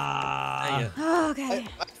 Nah. Dang it. Oh, okay.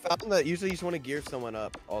 I found that usually you just want to gear someone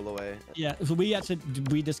up all the way. Yeah, so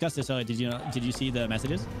we discussed this earlier. Did you see the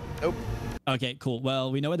messages? Nope. Okay, cool.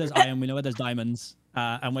 Well, we know where there's iron, we know where there's diamonds,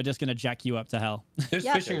 and we're just gonna jack you up to hell. There's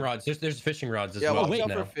Yep. fishing rods. There's fishing rods as Yeah, well. watch wait, out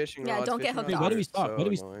now. for fishing Yeah, rods. don't get Fishing hooked Wait, up. where do we rods are start? so Where do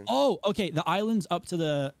we? annoying. Oh, okay. The islands up to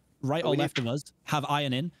the right Oh, or we need- left of us have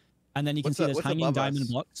iron in, and then you can What's see that- there's what's hanging above diamond us?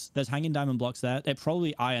 blocks. There's hanging diamond blocks there. They're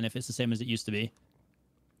probably iron if it's the same as it used to be.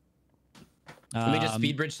 Let me just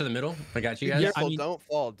speed bridge to the middle. I got you guys. Yeah, Careful, I mean- don't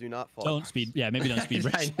fall. Do not fall. Don't speed. Yeah, maybe don't speed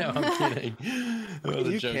bridge. I know, I'm kidding. That was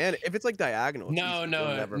a You joke. can if it's like diagonal. No, you'll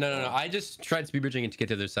no, never no. fall. I just tried speed bridging it to get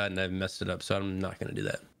to the other side and I messed it up, so I'm not gonna do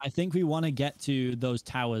that. I think we want to get to those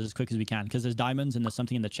towers as quick as we can because there's diamonds and there's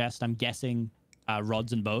something in the chest. I'm guessing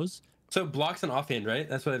rods and bows. So blocks and offhand, right?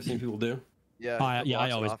 That's what I've seen people do. Yeah. I- put yeah, I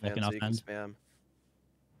blocks always offhand block an so you can spam.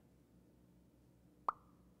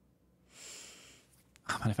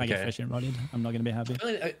 Oh, man, if I get Okay. fishing rodded, I'm not gonna be happy.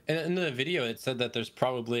 In the video, it said that there's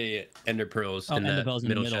probably ender pearls Oh, in ender that pearls in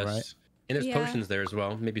the middle middle, chest. right? And there's Yeah. potions there as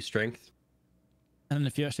well. Maybe strength. And then a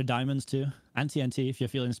few extra diamonds too. And TNT if you're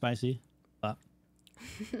feeling spicy. But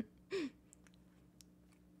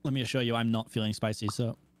let me assure you, I'm not feeling spicy.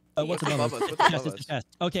 So, what's What's above above us? us? The What's chest above is the us? chest.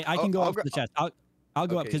 Okay, I can go I'll up to gra- the chest. I'll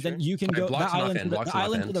go up Okay, because then sure. you can Alright, go. blocks That and island, offhand, the blocks and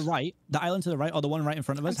island to the offhand. right, the island to the right, or the one right in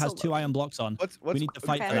front of us I'm has so 2 low. iron blocks on. What's We need to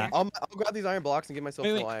fight okay. for that. I'll grab these iron blocks and give myself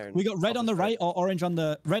Wait, full wait. iron. We got red I'll on the just right or orange on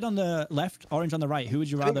the red on the left, orange on the right. Who would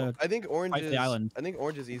you rather? I think orange fight for is. the island? I think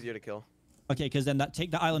orange is easier to kill. Okay, because then take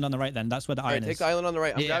the island on the right. Then that's where the All right, iron take is. the island on the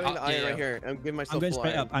right. I'm Yeah, grabbing the iron yeah. right here. I'm giving myself I'm going full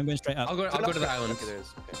straight iron. up. I'm going straight up. I'll go to the island. Okay, there it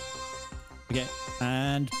is. Okay. Okay,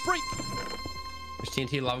 and break. There's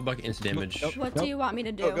TNT, lava bucket, instant damage. Nope. What do you want me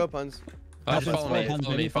to do? Go puns. Just Puns, follow me. puns,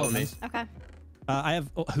 Follow baby, me. Follow me. Okay. I have.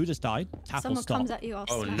 Oh, who just died? Tackle Someone stop. comes at you. I'll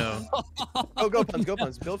Oh smack no. you. Go puns. Go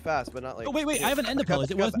puns. Build fast, but not like. Oh wait! I have an ender pearl. Is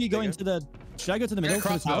it worth me going to the? Should I go to the middle to the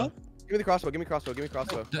crossbow. tower? Give me the crossbow. Give me crossbow. Give me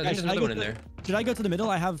crossbow. There's Guys, should I another go one in to- there. Should I go to the middle?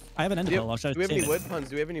 I have an ender Do pearl. I'll show we have save any it. wood puns?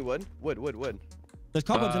 Do we have any wood? Wood. There's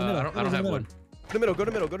cobwebs in the middle. I don't Cobwebs in have the wood. middle. Go to middle. Go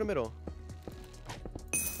to middle. Go to middle.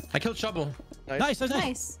 I killed shovel. Nice.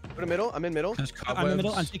 Nice. Go to middle. I'm in middle. There's I'm in the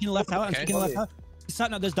middle. I'm cobwebs. taking the left tower. I'm Okay. taking the left tower.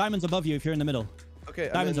 Sapnap, there's diamonds above you if you're in the middle. Okay,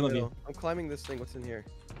 I'm Diamonds in the above you. middle. I'm climbing this thing. What's in here?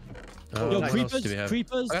 Oh, Yo, nice. what else creepers, do we have?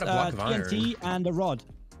 creepers, I got a block of TNT, and a rod.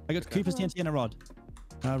 I got Okay. creepers, TNT, and a rod.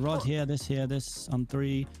 Rod here, this on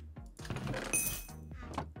 3.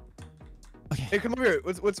 Okay. Hey, come over here.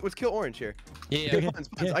 Let's kill orange here. Yeah, Okay. yeah. Puns.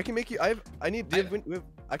 Yeah. I can make you. I need. I can. I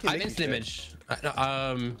make have you instant shit. image.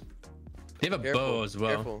 They have a Careful, bow as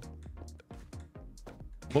well. Careful.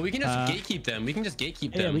 Well, we can just Uh, gatekeep them. We can just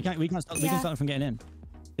gatekeep Yeah, them. we can't stop them from getting in.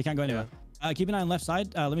 They can't go anywhere. Keep an eye on left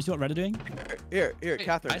side. Let me see what red are doing. Here, Hey,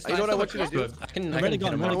 Catherine. I You know what I want you to do? I can Ready, hit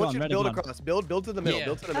gone, them ready, I all. want you to ready, build gone. across. Build to the middle. Yeah.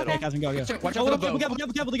 Build to the middle. Okay. Catherine, go. Watch Oh, out for the bow.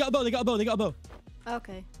 careful, they got a bow, they got a bow.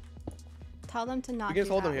 Okay. Tell them to not can do just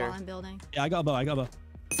hold that them here. while I'm building. Yeah, I got a bow.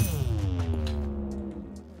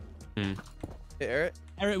 Hmm. Hey, Eric.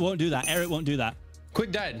 Eric won't do that.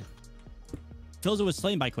 Quick died. Filzer was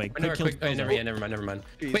slain by Quig. Never, Quig quick. killed Oh, Filzer. never mind.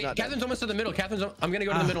 He's Wait, not Catherine's dead. almost to the middle. I'm gonna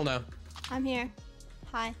go to the middle now. I'm here.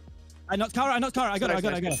 Hi. I knocked Kara. I knocked Kara. I got her.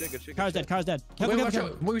 Good Kara's shit. dead. Kara's dead. Wait, Careful, watch careful.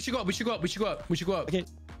 out. Wait, we should go up. Okay.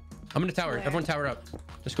 I'm in the tower. Where? Everyone tower up.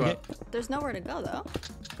 Just go Okay. up. There's nowhere to go though.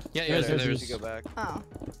 Yeah, There's- there's. You go back. Oh.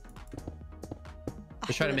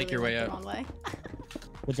 Just try to I make your literally way went up. the wrong way.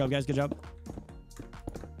 Good job, guys. Good job.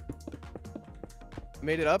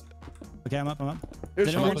 Made it up. Okay, I'm up. There's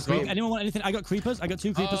Anyone want, let's go. anyone want anything? I got creepers. I got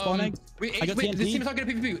 2 creepers spawn eggs. Wait, I got wait, this TNT. team's not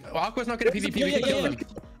gonna PvP. Aqua's not gonna PvP. Yeah, We can kill yeah. him.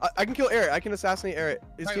 I can kill Eric. I can assassinate Eric.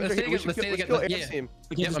 His Alright, team's let's right here. stay Let's together, kill yeah. Eric's team.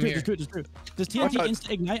 Okay, Yep, just I'm do here. it, just do it, just do it. Does TNT out. insta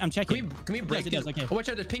ignite? I'm checking. Can we break Yes, it does, these? okay. Oh, watch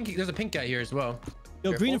out, there's a pink guy here as well.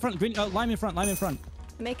 Yo, green in Careful. front, green, lime in front.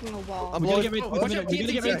 Making a wall. I'm We gotta blowing. get ready. Oh, We watch gotta out,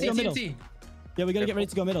 get ready to go middle. TNT. Yeah, we gotta get ready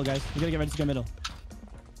to go middle, guys. We gotta get ready to go middle.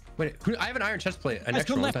 Wait, I have an iron chest plate. An Guys,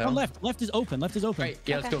 extra come one. left, What the come hell? left. Left is open. Left is open. Right,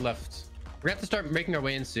 yeah, let's Okay. go left. We're gonna have to start making our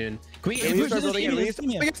way in soon. Can we? Yeah, we need to start Where's building in. this We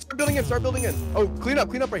need to team here? start building in. Start building in. Oh, clean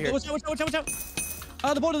up right here. Watch out.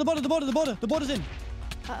 The border. The border's in.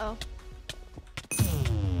 Uh oh.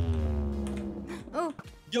 Oh.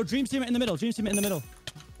 Yo, Dream team in the middle. No.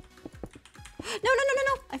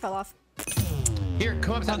 I fell off. Here,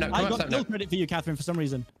 come up, Sapnap. I Come up, got no Sapnap. credit for you, Catherine, for some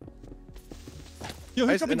reason. Yo,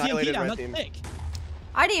 I who's just dropping TNT annihilated down? red That's team. sick.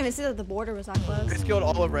 I didn't even see that the border was that I close. just killed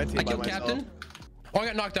all of red team I by killed myself. Captain. Oh, I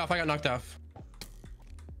got knocked off.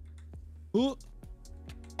 Ooh.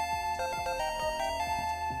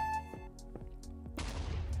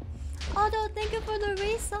 Although, thank you for the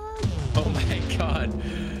resub. Oh my god.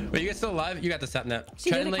 Wait, you guys still alive? You got the Sapnap. She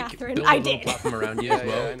Try did and it, like Catherine. build I a little did. platform around you as Yeah,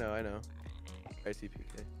 well. yeah, I know.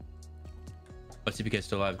 ICPK. Oh, CPK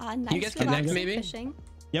still alive. Nice. Can you guys relaxing connect maybe? Fishing.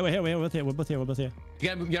 Yeah, we're here. We're both here.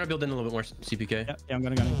 You gotta build in a little bit more CPK. Yeah, I'm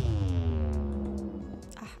gonna.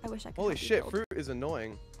 I wish I could. Holy help you shit, build. fruit is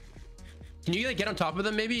annoying. Can you like get on top of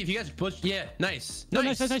them maybe? If you guys push, yeah, nice. No,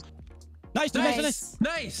 nice.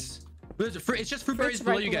 But it's just fruit berries Fruit's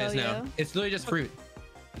below right you guys below now. you. It's literally just fruit.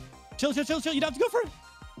 Chill. You don't have to go for it.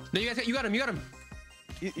 No, you got him.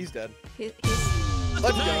 He's dead. He's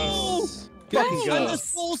Let's No! go. Good Fucking And go. the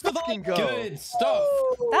soul Fucking survived. go. Good stuff.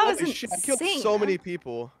 That was Holy shit, I killed insane. so many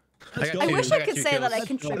people. got I two- wish I got could two say that kills. I I think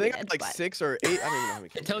contributed. I had like but 6 or 8. I don't even know how many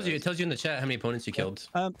kills. It tells you in the chat how many opponents you killed.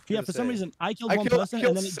 Yeah, for some reason, I killed I one killed person,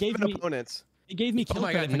 and then it gave 7 me opponents. kill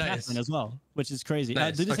my credit God, for nice. Catherine as well, which is crazy.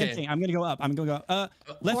 Nice, Do the same okay. thing. I'm gonna go up.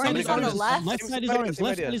 Left Orange side is is on the orange. left? Left side is Same orange.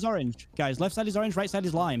 Left idea. side is orange. Guys, left side is orange. Right side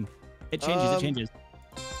is lime. It changes.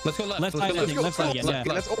 Let's go left. Left Let's side, go I think, left side again, yeah.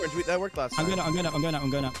 That's orange. That worked last time.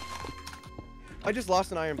 I'm going up. I just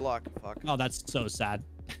lost an iron block. Fuck. Oh, that's so sad.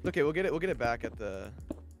 Okay, we'll get it back at the.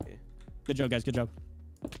 Good job, guys. Good job.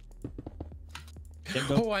 Yeah,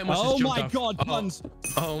 go. Oh, I almost Oh just jumped my off. God, puns.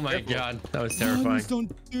 Oh my Careful. god, that was terrifying. Puns,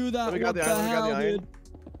 don't do that. We got What the the iron, we got the hell, iron. dude?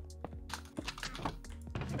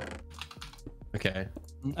 Okay.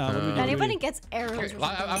 What do we do? if anybody gets arrows, Here, or something,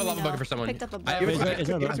 I have a let me lava know. bucket for someone. Picked up a I have bow. a bucket. Is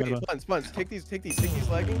there a bucket? Spuns. Take these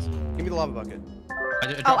leggings. Give me the lava bucket.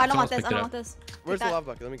 Oh, I don't want this. I don't want this. Where's Take the that. lava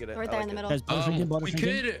bucket? Let me get it. Right I there like in the it. middle. Guys, bottle shrinking, bottle We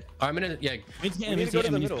shrinking. could. I'm gonna. Yeah. We need to get in. We need to go to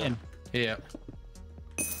the we need to middle. get in. Yeah.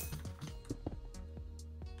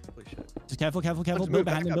 Holy shit. Just careful. Puns, Build move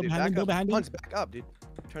behind him. back up, Build dude, behind him. back Build up. behind him. Puns, back up, dude.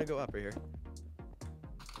 I'm trying to go up right here.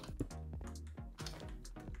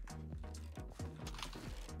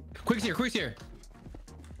 Quick's here.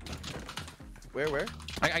 Where?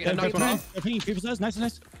 I knocked one off. They're pinging creepers. Nice.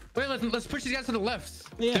 Wait, let's push these guys to the left.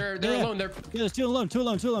 Yeah, They're yeah. alone. They're. Yeah, there's two alone.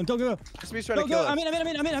 Go. This beast trying Go. to kill us. I'm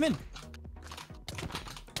in.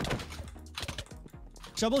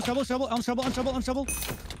 Shovel. On shovel.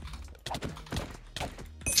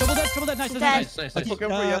 Shovel dead. Nice. Dead. Nice. Okay, Look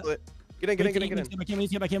over yellow it. Get in. We need to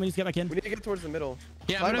get back in. We need to get towards the middle.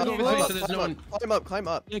 Yeah, I'm gonna go over there so there's no one. Climb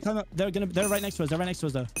up. Yeah, climb up. They're right next to us.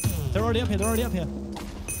 Though. They're already up here.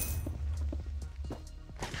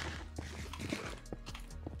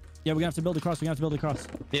 Yeah, we're gonna have to build across.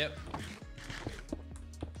 Yep.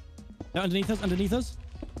 They're underneath us.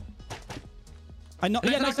 I knocked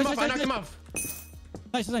him off.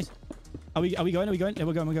 Nice. Are we going? Yeah,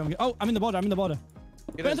 we're going. Oh, I'm in the border.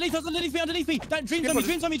 Get Wait, in. underneath me. That dreams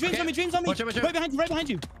on me. Watch out. Right behind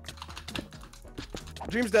you.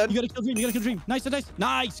 Dream's dead. You gotta kill Dream.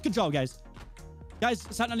 Nice. Good job, guys.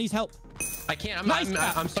 Sapnap needs help. I can't. Nice.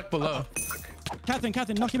 I'm stuck below. Catherine,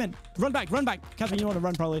 knock him in. Run back. Catherine, you want to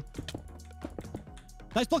run probably.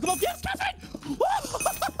 Nice, block him up. Yes, Catherine!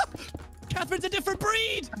 Catherine's a different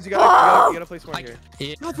breed. You gotta place one here.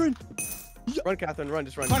 Yeah. Catherine. Run, Catherine. Run.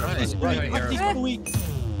 Just run. Right. He's so weak.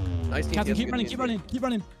 Nice team. Catherine, Yes, keep good running. team. Keep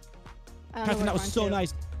running. I don't know Catherine, where that to was run so to.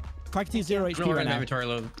 nice. Quackity's 0 HP No, we're right in now. inventory a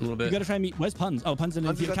little You bit. gotta try and meet. Where's Puns? Oh, Puns in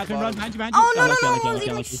Puns is the at the Catherine, run bottom. behind you. Oh no, no, Unlucky, no, unlucky, no, unlucky,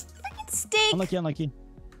 no, unlucky. freaking steak. Unlucky.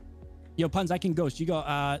 Yo, Puns, I can ghost. You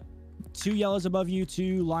got 2 yellows above you,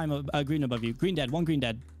 2 lime, green above you. Green dead, 1 green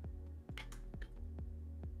dead.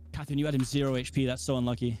 Catherine, you had him 0 HP. That's so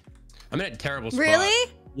unlucky. I'm in a terrible spot.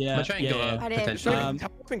 Really? Yeah. I'm gonna try and go up I didn't. potentially.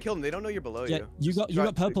 Tap up and kill them. They don't know you're below Yeah, you. you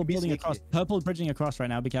got purple be building sneaky. across. Purple bridging across right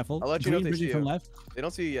now. Be careful. I'll let you know Green if they bridging see from you. left. They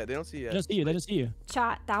don't see you yet. They don't see you yet. They don't see you. They don't see you.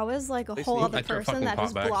 Chat, that was like a They whole sneak. other I threw a person fucking that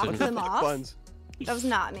just pot by blocked accident. them off. Buns. That was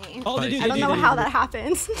not me. Oh, they do. I don't they know do, how they that do.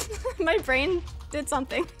 happens. My brain did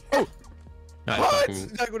something. I What? fucking-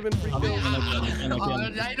 That would have been free kills.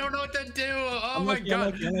 I don't know what to do. Oh my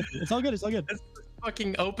god. It's all good. It's all good.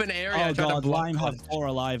 Fucking open area. Oh I tried to god, block Lime one. have 4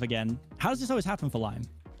 alive again. How does this always happen for Lime?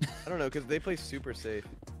 I don't know, because they play super safe.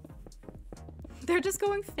 They're just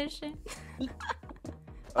going fishing. Oh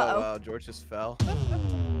Uh-oh. wow, George just fell.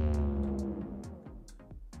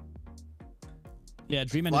 Yeah,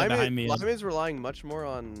 Dream ended behind me. Lime is relying much more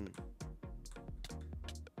on.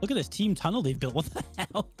 Look at this team tunnel they've built. What the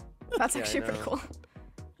hell? That's Yeah, I actually pretty know. cool.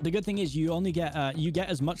 The good thing is you only get you get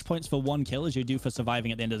as much points for 1 kill as you do for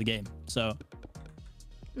surviving at the end of the game. So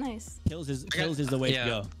Nice. kills is the way to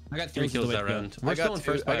go. I got 3 Kills is the kills way that to go. round. We're still in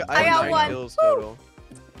first by. I got 9 one. kills total.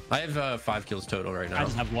 I have 5 kills total right I now.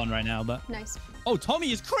 just have 1 right now, but Nice. oh,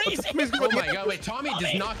 Tommy is crazy. Oh my god, wait, Tommy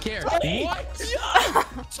does not care. Tommy!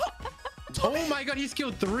 What? Oh my god, he's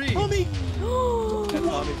killed 3. Tommy.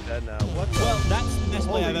 Tommy's dead now. What the? Well, that's the best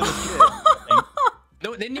play I've Holy ever seen. shit.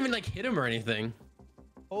 No, they didn't even like hit him or anything.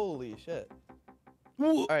 Holy shit.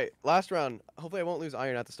 All right, last round. Hopefully I won't lose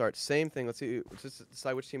iron at the start. Same thing. Let's see. Let's just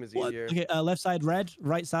decide which team is What? easier. Okay, left side red,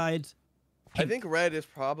 right side. I think red is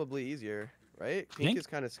probably easier, right? Pink Pink? is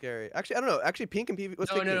kind of scary. Actually, I don't know. Actually, pink and PV.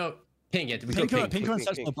 Let's No, take no, pink. no. Pink, yeah, we go Pink, pink. pink runs pink,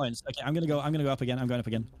 touch pink. points. Okay, I'm gonna go up again. I'm going up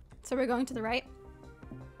again. So we're going to the right?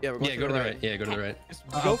 Yeah, we're going Yeah, go to the right. Yeah, go to the right. Just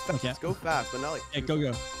Oh, go fast. okay. Go fast, but not like. Yeah, go.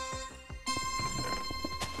 Good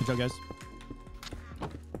job, guys.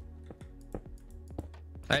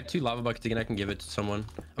 I have 2 lava buckets again. I can give it to someone.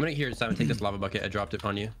 I'm gonna hear Simon take this lava bucket. I dropped it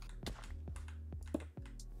on you.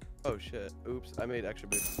 Oh shit. Oops. I made extra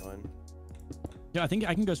boosts fun. Yeah, I think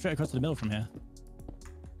I can go straight across to the middle from here.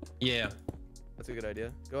 Yeah. That's a good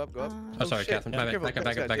idea. Go up. Go up. Oh, sorry, shit. Catherine. Be Back careful, up, back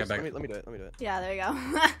guys, up, back guys, up, back Let up. me do it. Let me do it. Yeah, there you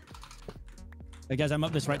go. Hey guys, I'm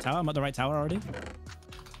up this right tower. I'm at the right tower already.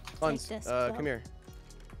 Buns, this, come Bill. here.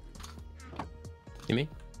 Give me.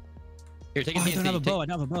 Here, take a Oh, I don't have a TNT. bow. I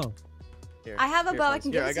don't have a bow. Here. I have a Here, bow, I Buns.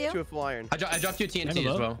 can Here, give I it to got you. you a full iron. I dropped you a I have TNT a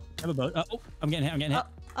as bow. well. I have a bow. Oh, I'm getting hit. I'm getting hit.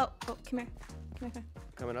 Oh, come here. Come here.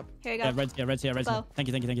 Coming up. Here you go. Yeah, red's here. Red's here. Red's here. Bow. Thank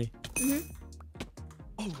you.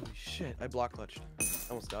 Holy shit! I block clutched. I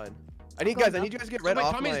almost died. I need guys. I need you guys to get red Wait,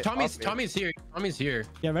 off Tommy's my. Tommy's off me. Tommy's here. Tommy's here.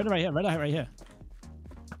 Yeah, red right here. Red right here.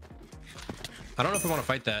 I don't know if we want to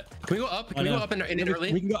fight that. Can we go up? Can we go up in it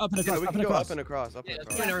early? We can go up and Yeah, across. we Up can and go across. up and across. Up Yeah, and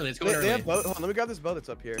let's across. go in early. Let's go in They have early. boat. Hold on, let me grab this boat that's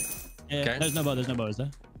up here. Yeah, Okay. There's no bow. There's no bow, is there?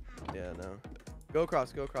 Yeah, no. Go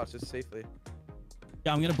across, just safely.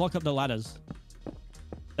 Yeah, I'm gonna block up the ladders.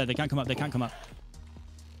 They can't come up. They can't come up.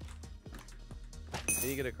 Then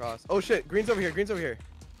you get across. Oh shit! Green's over here. Green's over here.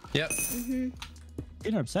 Yep.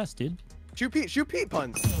 You're obsessed, dude. Shoot Pete. Shoot Pete.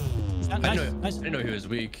 Puns. I Nice. didn't know he was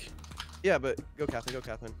weak. Yeah, but go Catherine. Go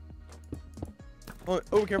Catherine.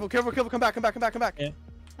 Oh, careful. Come back. Yeah.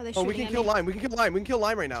 Are they Oh, we shooting can at kill me? Lime. We can kill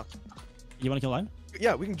Lime right now. You wanna kill Lime?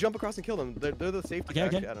 Yeah, we can jump across and kill them. They're the safety. Okay,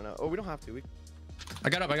 actually. okay. I don't know. Oh, we don't have to. We I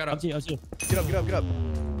got up. Up to you. get up.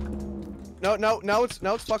 No, now it's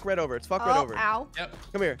fuck red over. It's fuck red Oh, over. ow. Yep.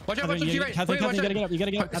 Come here. Watch out! Catherine, Watch out! you You're gotta- right. Catherine, Wait, you watch gotta out. get up. You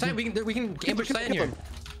gotta get up. Simon, we can ambush Kill Simon here. them.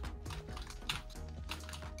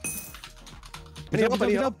 I Good need job, help. good I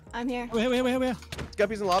need job, help. I'm here. Where?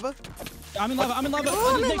 Guppy's in lava. I'm in lava.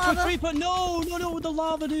 Oh, I'm in Next to a lava. creeper. No, with the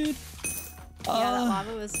lava, dude. Yeah, that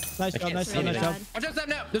lava was Nice I job, can't nice see job, nice anything. job. Watch out,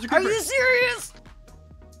 Sapnap! There's a Are creeper. you serious?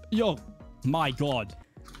 Yo, my god.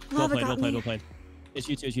 Well Lava played, got well me. played. It's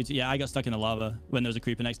you two. Yeah, I got stuck in the lava when there was a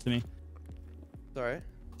creeper next to me. It's alright.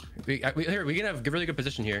 We can have a really good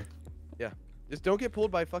position here. Yeah. Just don't get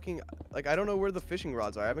pulled by fucking like I don't know where the fishing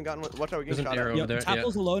rods are. I haven't gotten. Watch out, we're There's getting an shot arrow at. over Yo, there. Yeah.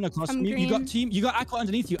 Tapple's alone across I'm me. You got green. you got Aqua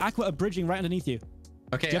underneath you. Aqua bridging right underneath you.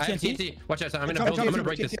 Okay, Do you I have have TNT? TNT. Watch out, I'm Drop gonna TNT,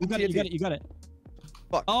 break this. You got it.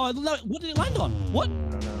 Fuck. Oh, what did it land on? What? I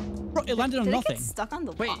don't know. Bro, it landed on Did it nothing. get stuck on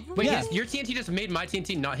the Wait, lava? Yeah. your TNT just made my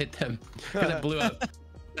TNT not hit them because it blew up.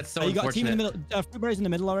 That's so You got a team in the unfortunate. middle. Fruitberry's in the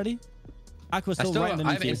middle already. Aqua's I still still right I have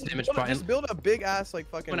underneath you. instant damage Just spot. build a big ass like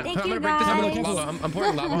fucking. I'm Thank gonna you, break this guys. with lava. I'm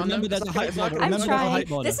pouring lava on them. Remember, there's a height It's not border. gonna- I'm Remember, there's a trying. height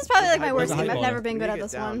border. This is probably like my There's worst a game. height I've never border. been good We at need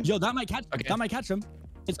this to get one. Yo, that might catch. Okay. That might catch him. It's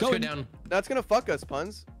Let's go going. down. That's gonna fuck us,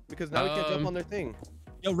 Puns, because now we can't jump on their thing.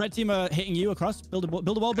 Yo, red team are hitting you across. Build a wall.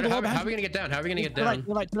 Build a wall. Build a wall. How are we gonna get down? How are we gonna get down? To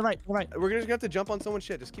the right. To the right. To the right. We're gonna have to jump on someone's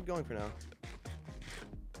shit. Just keep going for now.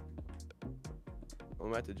 We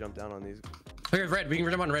might have to jump down on these. Okay, red. We can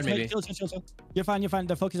jump on red maybe. Chill. You're fine. You're fine.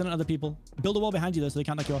 They're focusing on other people. Build a wall behind you though, so they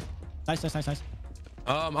can't knock you off. Nice.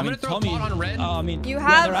 I'm gonna throw a pot on red. I mean, You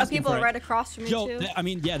yeah, they're have asking people for it. right across from you Yo, too. I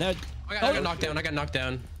mean, yeah, they're. I got knocked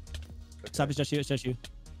down. Sap, it's just you.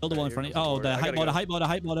 Build a wall in front of you. Oh, the I height gotta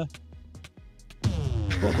border.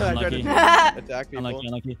 I tried Unlucky. to attack people.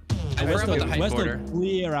 Unlucky. I We're forgot about the height still border.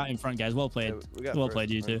 clear out in front, guys. Well played. Yeah, we got Well first, played,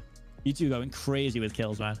 you two. right. You two going crazy with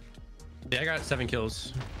kills, man. Yeah, I got 7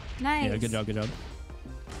 kills. Nice. Yeah, good job.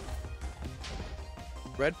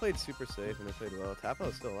 Red played super safe and they played well.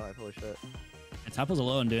 Tapo's still alive. Holy shit. It's Apple's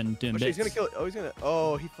alone doing Oh, shit, bits. he's gonna kill it. Oh, he's gonna.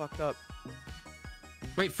 Oh, he fucked up.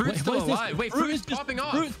 Wait, Fruit's still what is this? alive. Wait, Fruit Fruit's is just popping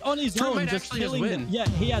off. Fruit on his Fruit own, might just actually just killing them. win. Yeah,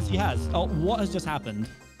 he has. Oh, what has just happened?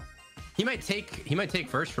 He might take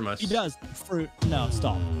first from us. He does. Fruit. No,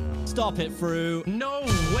 stop. Stop it, Fruit. No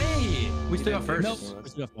way. We still got first. Nope. We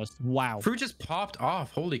still got first. Wow. Fruit just popped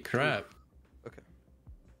off. Holy crap. Okay.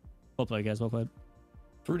 Well played, guys. Well played.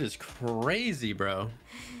 Fruit is crazy, bro.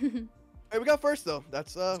 Hey, we got first though.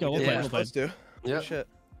 That's go, we did we'll what play, we're we'll supposed to. Yep. Shit.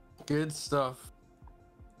 Good stuff.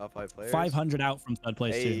 Top 5 players. 500 out from third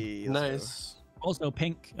place too. Hey, let's go. Nice. Also,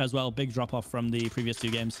 pink as well. Big drop off from the previous 2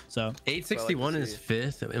 games. So 861 see. is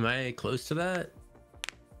 5th. Am I close to that?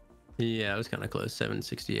 Yeah, I was kind of close.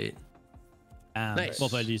 768. Nice. well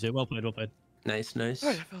played, you two. Well played. Nice. Alright,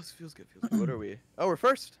 that feels good. What are we? Oh, we're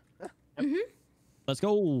first. Let's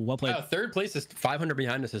go. Well played. Wow, third place is 500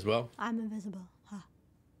 behind us as well. I'm invisible. Huh.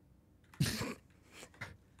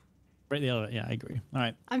 Right the other. Yeah, I agree. All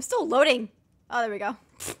right. I'm still loading. Oh, there we go.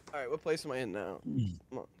 Alright, what place am I in now?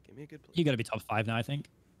 Come on, give me a good place. You got to be top 5 now, I think.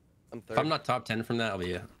 I'm third. If I'm not top 10 from that, I'll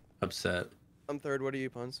be upset. I'm third. What are you,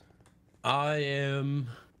 Puns? I am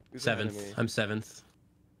Who's ahead of 7th. me? I'm 7th.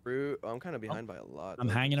 Fruit. Oh, I'm kind of behind by a lot. I'm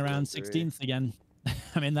though. hanging around 3. 16th again.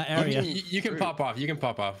 I'm in that area. You can pop off. You can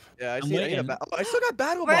pop off. Yeah, I I'm see. I, need a waiting. oh, I still got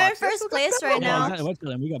battle We're box. in I first still got place battle right now. box. What's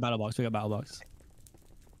the- we got battle box. We got battle box.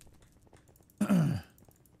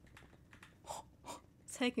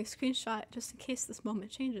 Taking a screenshot just in case this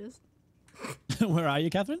moment changes. Where are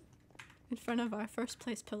you, Catherine? In front of our first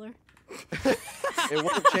place pillar. It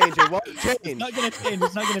won't change. It won't It's change. not gonna change.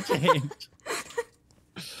 It's not gonna change.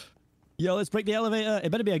 Yo, let's break the elevator.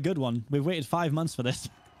 It better be a good one. We've waited 5 months for this.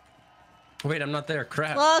 Wait, I'm not there.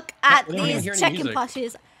 Crap. Look at we don't even these hear any chicken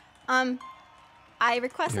music. plushies. I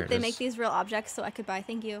request Here that it they make is. these real objects so I could buy.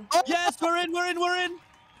 Thank you. Yes, we're in. Oh,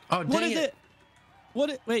 What dang is it?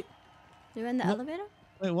 Wait, You're in the elevator?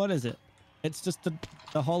 what is it? It's just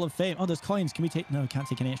the Hall of Fame. Oh, there's coins. Can we take? No, can't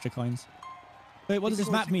take any extra coins. Wait, what does this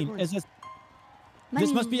map mean? Is this?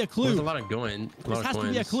 This must be a There's clue. a lot of going. A lot This of has coins.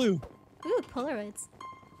 to be a clue. Ooh, Polaroids.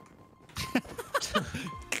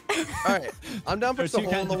 Alright, I'm down for There's the two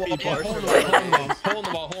hole in the wall kinds of Yeah, part. hole in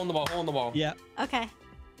the wall. Hole in the wall. Hole in the wall. Yeah. Okay.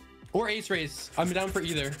 Or ace race. I'm down for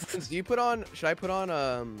either. Do you put on? Should I put on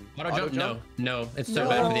Auto jump? No. It's so No.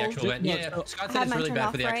 bad for the actual event. No, Yeah, so- Scott I said had it's mine really turned bad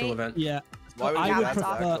off, for the actual right? event. Yeah. Why would I you would have the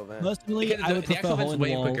prefer, actual event? personally, Because I would the actual prefer hole event's in the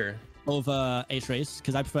way wall quicker. over ace race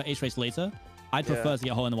because I prefer ace race later. I'd prefer Yeah. to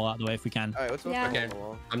get hole in the wall out of the way if we can. Alright, let's go Yeah. for hole Okay. in the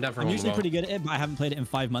wall. I'm down for I'm hole in the usually wall. pretty good at it, but I haven't played it in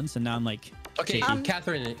 5 months, and now I'm like. Okay, shaky.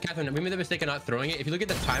 Catherine, we made the mistake of not throwing it. If you look at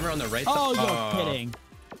the timer on the right Oh, side. you're kidding.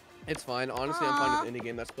 It's fine. Honestly, I'm fine with any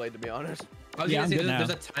game that's played. To be honest, I was Yeah, gonna I'm say good there's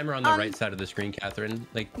now. a timer on the right side of the screen, Catherine.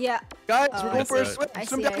 Like, Yeah. guys, Oh. we're going for a That's swim. I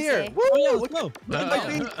Swim see, down I here. see. Woo! Oh, yeah, Look let's go. at my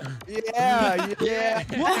feet. Yeah.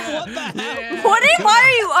 What the hell? Why are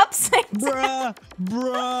you upside down?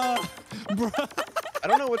 Bruh. I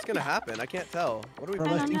don't know what's gonna happen. I can't tell. What are we Bro,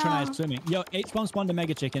 I let's don't synchronize know. swimming. Yo, H-bomb spawned a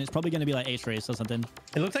mega chicken. It's probably gonna be like ace race or something.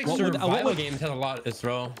 it looks like What would- what survival would- games has a lot as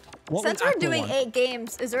well. What Since would we're Aqua doing want? 8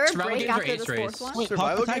 games, is there a Survival break games or after ace the race? fourth one? Wait,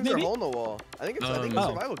 survival Pop Attack, games or maybe? hole in the wall? I think it's Oh.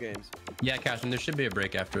 survival games. Yeah, Catherine, there should be a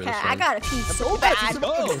break after Okay, this I one. gotta pee so Oh, bad.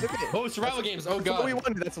 Oh. Oh, survival games. Oh, That's what we God.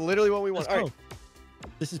 wanted. That's literally what we want. Let's All go.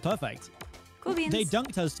 right. This is perfect. Cool beans. They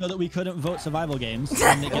dunked us so that we couldn't vote survival games.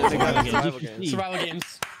 And they get They got survival games. survival You can games. see- Survival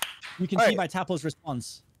games. You can All see right. by Tapple's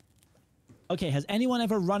response. Okay, has anyone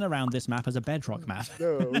ever run around this map as a bedrock map?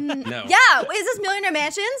 No. No. Yeah, wait, is this Millionaire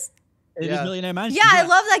Mansions? It is Yeah. Millionaire Mansion. Yeah, I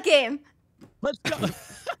love that game. Let's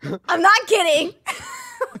go. I'm not kidding.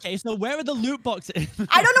 Okay, so where are the loot boxes?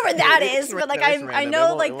 I don't know where that It's is, but like random, I it's know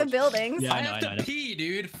random. It like won't- the buildings. Yeah, I I have know. to pee,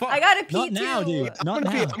 dude. Fuck. I gotta pee Not too. now, dude. Not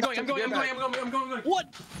gonna now. be- I'm going.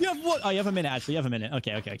 What? You have what? Oh, you have a minute, actually. You have a minute.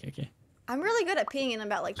 Okay. I'm really good at peeing in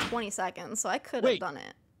about like 20 seconds, so I could have Wait. done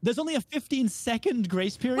it. There's only a 15-second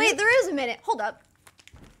grace period? Wait, there is a minute. Hold up.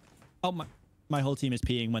 Oh, my whole team is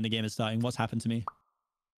peeing when the game is starting. What's happened to me?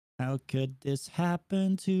 How could this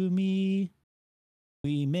happen to me?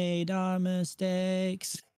 We made our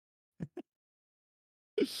mistakes.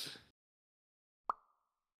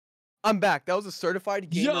 I'm back. That was a certified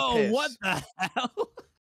gamer Yo, piss. what the hell?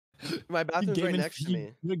 My bathroom's right next to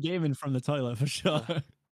me. You're gaming from the toilet for sure.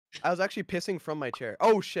 I was actually pissing from my chair.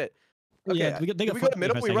 Oh shit. Okay, Yeah, we go to the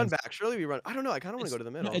middle. We run back. Surely we run. I don't know. I kind of want to go to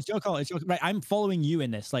the middle. No, it's your call. It's your right. I'm following you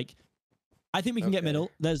in this. Like, I think we can get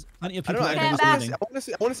middle. There's plenty of I people. don't know. that Okay, are I'm doing back.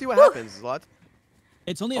 something. I want to see what happens, Zlot.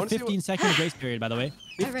 It's only I a wanna see 15-second grace period, by the way.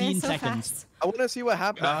 I ran 15 so seconds. fast. I want to see what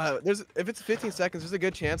happens. If it's 15 seconds, there's a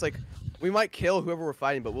good chance like we might kill whoever we're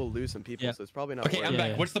fighting, but we'll lose some people. Yeah. So it's probably not. Okay, worth I'm it. back.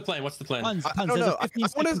 yeah. What's the plan? What's the plan? Tons. I don't There's know. a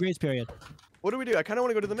 15-second grace period. What do we do? I kind of want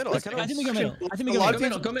to go to the middle. I think we go middle. I think we a go lot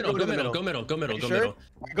middle. of Go teams middle, go to middle, the go middle, go middle, go You middle, sure? go middle.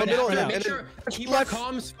 Go middle Yeah, and Make then sure keep our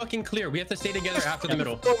comms fucking clear. We have to stay together after the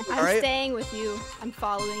middle. I'm All right. staying with you. I'm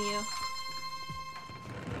following you.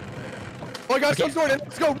 Oh, I got some sword.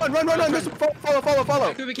 Let's go. Run. This follow.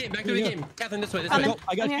 Back to the game. Back to the game. Catherine, this way. This Coming. way.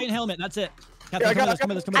 I got I'm chain here. helmet. That's it. I Catherine, got- come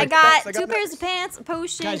with us. I I got got 2 this. pairs of pants, a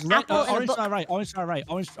potion, Guys, right, apple, and a orange book. star right, orange star right,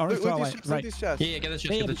 orange star Loot right. these Right. chests. Yeah, get the chest,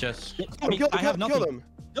 get the chest. Yeah, Kill I have nothing. them.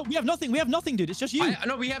 No, we have nothing, dude. It's just you.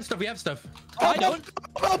 No, we have stuff. I don't.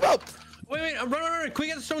 Help. Wait, run. Quick,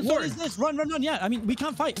 get the stone What sword. is this? Run. Yeah, I mean, we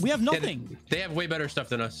can't fight. We have Yeah, nothing. they have way better stuff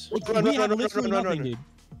than us. Run, We have run, literally run. nothing, dude.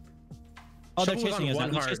 Oh, they're Shovel chasing on us now.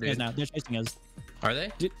 one They're heart, chasing us dude. now. They're chasing us. Are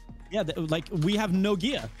they? Dude, yeah, like we have no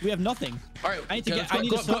gear. We have nothing. All right, I need to yeah, get. let's I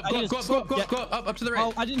need go to sword. I need to sword. Yeah. up to the right.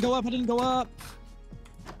 Oh, I didn't go up.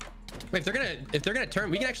 Wait, if they're gonna turn,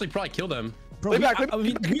 we can actually probably kill them. Bro, Way we, back, I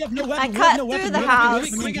mean, we have no weapon. I we cut have no through weapon. the We have no house.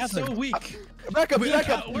 weapon. Quick is Catherine. so weak. Back up. We're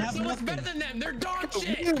have so much nothing. better than them. They're dog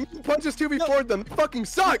shit. Punches 2v4 them. They fucking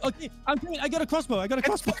suck. Okay, I'm coming. I got a crossbow. I got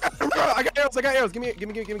arrows. Give me.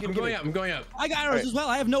 I'm going up. I got arrows as well.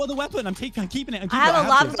 I have no other weapon. I'm keeping it. I have a to.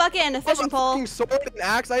 lava bucket and a fishing pole. Fucking sword and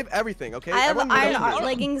axe. I have everything. Okay. I have Everyone iron knows me. art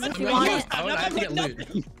leggings if you I'm want gonna it. use- I have to get loot.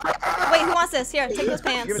 Wait, who wants this? Here, take those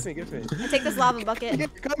Give it pants. to me. Give it to me. And take this lava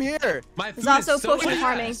bucket. Come here. My food There's also is so potion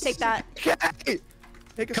farming. fast. Take that. Okay.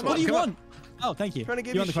 Take a Come What sword. do you come on. want? Oh, thank you. I'm trying to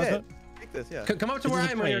give you you want the shit. crossbow? Take this. Yeah. Come up to This where is I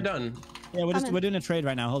a am when you're trade. done. Yeah, Coming. we're doing a trade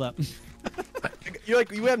right now. Hold up. You're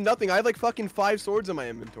like you have nothing. I have like fucking 5 swords in my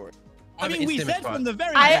inventory. I mean, we said from the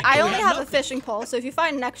very I beginning, only we have a nothing. fishing pole, so if you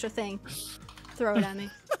find an extra thing, throw it at me.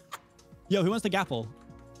 Yo, who wants the gapple?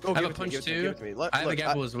 Oh, I have give a it to me, punch give it to me, too. give it to me. I have a Look,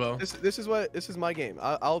 gapple as well. This is my game.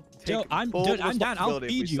 I'll take Yo, I'm full down. I'll responsibility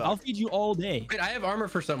if we feed you. suck. I'll feed you all day. Wait, I have armor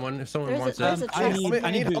for someone if someone There's a- wants there's it. a I chest. need I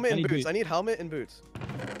need boots, helmet I and need boots. boots. I need helmet and boots.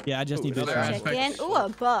 Yeah, I just need Ooh, boots. another Okay. aspect. Chicken. Ooh, a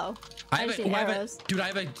bow. I I have just a, need oh, I have a, arrows. dude, I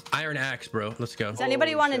have an iron axe, bro. Let's go. Does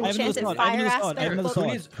anybody want an Holy shit. enchanted I have another fire sword, I have axe? another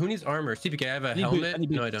sword. Who needs armor? CPK, I have a need boots, helmet. I need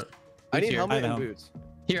No, I boots. don't. I need Here. helmet I have and a boots.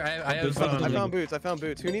 Here, I have. Boots, I Helmet. found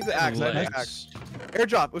boots. Who needs the axe? I have the legs. axe.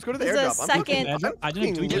 Airdrop. Let's go to the There's a airdrop. I'm second- I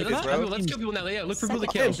didn't do Yeah, that. let's, bro. let's kill people now. Yeah, look for people to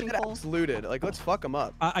Second kill. fishing That pole. axe looted. Like let's fuck them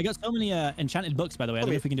up. I got so many enchanted books, by the way. I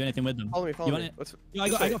don't know if we can do anything with them. Follow me. You Follow want me. it? Let's. Yo,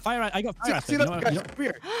 I got fire. I got fire. See aspect. that You know what? guys? You know- Over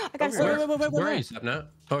here. I got a Over sword. here. Where are you, Sapnap?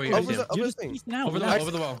 Oh, you're Over here. the- You're this just thing. piecing out. Over the Relax. wall.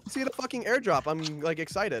 Over the wall. See the fucking airdrop. I'm like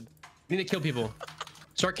excited. We need to kill people.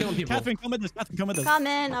 Start killing people. Catherine, come with us. Catherine, come with us. Come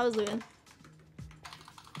in. I was looting.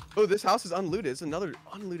 Oh, this house is unlooted. It's another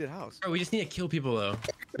unlooted house. Bro, we just need to kill people though.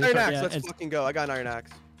 Iron axe. Yeah, Let's it's- fucking go. I got an iron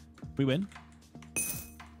axe. We win.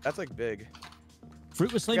 That's like big.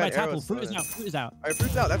 Fruit was slain Got by Tapple. arrows Fruit is on it. out. Fruit is out. All right,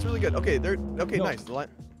 fruit's out. That's really good. Okay, they're okay. Yo. Nice. The line,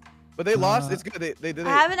 but they lost. It's good. They I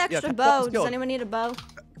have an yeah, extra Tapple bow. was Does killed. anyone need a bow?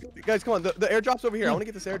 Guys, come on. The airdrop's over here. I want to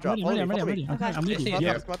get this airdrop. I'm ready. I'm Follow ready. me, I'm follow ready. me. Okay, I'm with you.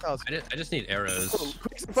 Yeah. Come out the house. I just need arrows.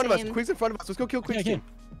 Quick's in front of us. Same. Quick's in front of us. Let's go kill Quick's Okay. team.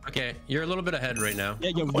 Okay, you're a little bit ahead right now.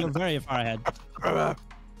 Yeah, you're very far ahead.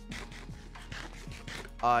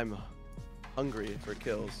 I'm hungry for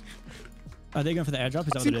kills. Are they going for the airdrop? Is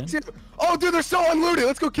that what they're doing? See- Oh, dude, they're so unlooted.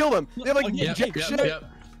 Let's go kill them. They have like Okay. Yep, Jake, yep, shit. yep.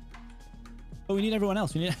 Oh, we need everyone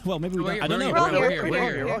else. We need. Well, maybe we We're don't. here, I don't we're know. We're all here, here. we're We're all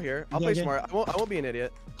here. We're all here. I'll Okay, play okay. smart. I won't be an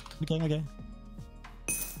idiot. Okay. Okay.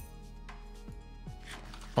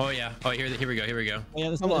 Oh yeah. Oh, here we go. Here we go. Yeah,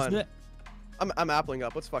 let's Come do it. Let's on. do it. I'm appling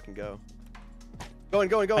up. Let's fucking go.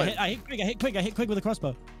 Going. I hit quick. I hit quick with a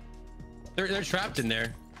crossbow. They're trapped in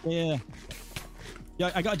there. Yeah.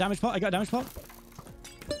 Yeah, I got a damage pot.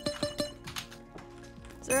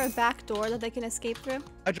 Is there a back door that they can escape through?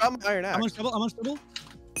 I dropped my iron I'm on axe. trouble.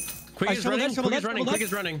 Quick Alright, is trouble running. left, trouble Quick is left, running. trouble Quick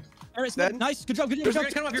is running. Eric's Dead. nice. Good job. Good You're job.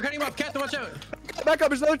 cutting him off. You're cutting him off. Catherine, watch out. Back up.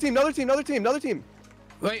 There's another team.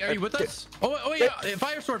 Wait, are you with us? Oh yeah.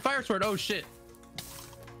 Fire sword. Oh shit.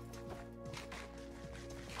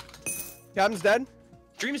 Captain's dead.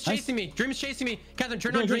 Dream is Nice. chasing me. Catherine,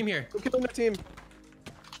 turn Okay, on good. Dream here. We're killing that team.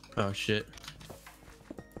 Oh shit.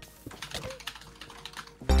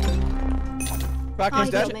 Oh, Cracker's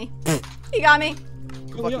he dead. killed me. He got me.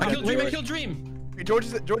 Oh, yeah, I killed wait, Dream. I wait. killed Dream. George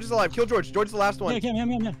is alive. Kill George. George is the last one. Okay, I'm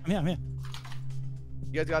here.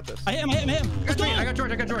 You guys got this. I hit him. Let's go. I got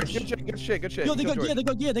George. Good shit. Yo, they Kill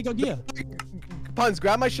go George. gear. Puns,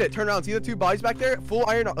 grab my shit. Turn around. See the two bodies back there? Full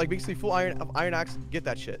iron, like basically full iron axe. Get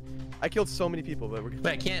that shit. I killed so many people, but we're good.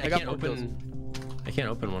 Wait, I can't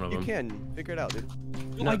open one of them. You can. Figure it out, dude.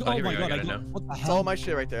 Oh my god, here we go, I got it I now. got what the That's hell? all my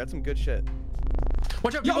shit right there. That's some good shit.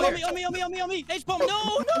 Watch out, Yo, people on me. H-bomb,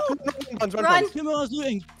 no. Puns, Run. Him I was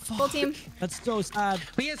looting. Full team. That's so sad.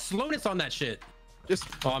 He has slowness on that shit. Just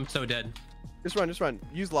Oh, I'm so dead. run.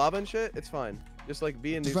 Use lava and shit. It's fine. Just like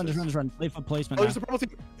be in these. Just run. Play for placement Oh, now. there's a purple team.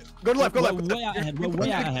 Go to left. Go We're left. way out ahead. We're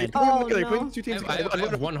way out ahead. Oh, You're no. putting two teams. I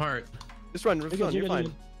have 1 heart. Just run. You're You're fine.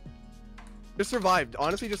 good. Just survived.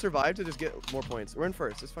 Honestly, just survived to just get more points. We're in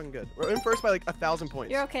first. It's fucking good. We're in first by like 1,000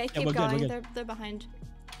 points. You're okay. Yeah, Keep we're good, we're going. good. They're behind.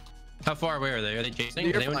 How far away are they? Are they chasing?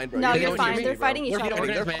 You're Are they fine, bro. No, They you're don't fine. hear me, They're bro. fighting each They're other. fighting,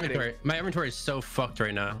 Organize they're my fighting. inventory. My inventory is so fucked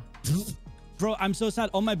right now. Bro, I'm so sad.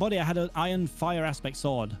 On my body, I had an iron fire aspect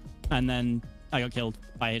sword, and then I got killed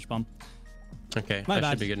by H-bomb. Okay, My that bad.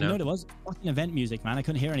 should be good You know now. what it was? Fucking event music, man. I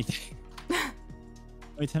couldn't hear anything.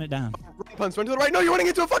 Let me turn it down. Puns, run to the right. No, you're running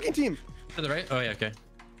into a fucking team. To the right? Oh, yeah, okay.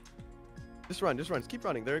 Just run. Just keep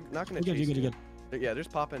running. They're not gonna You're chase good. you. Yeah, they're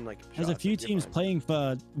just popping like. There's a shots, few like, you're teams fine. playing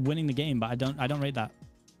for winning the game, but I don't rate that.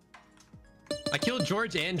 I killed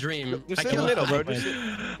George and Dream. Just I sit in the killed, middle, bro. I Just sit-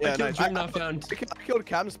 I Yeah, killed nice. Dream, not found. I killed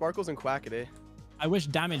Captain Sparkles and Quack today. I wish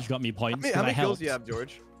damage got me points. How many kills helped. do you have,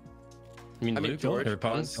 George? You mean I mean, Luke George. or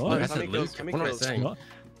Pons? Oh, I how said many kills- Luke. how many What am I kills? saying? What?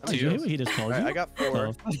 Two. Did you hear what he just told you? Alright, I got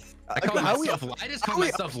 4. I call How we- myself. I just call how we-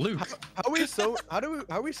 myself Luke. How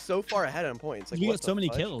are we so far ahead on points? Like, You what got the so many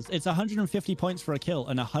fuck? kills. It's 150 points for a kill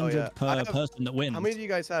and 100 yeah. I per have- person that wins. How many do you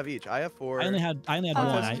guys have each? I have 4. I only had one.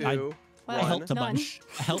 Has I 2. I Well, helped a none. bunch.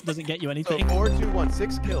 Help doesn't get you So anything. 4, 2, 1,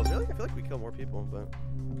 6 kills. Really? I feel like we kill more people, but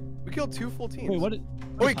we killed 2 full teams. Wait, what?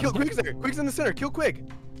 Oh, wait, kill Quig's there. Quig's in the center. Kill Quig.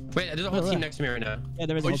 Wait, there's a whole Where? team next to me right now. Yeah,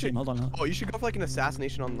 there is Oh, a you whole should- team. Hold on. Oh, you should go for like an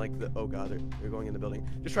assassination on like the. Oh god, they're going in the building.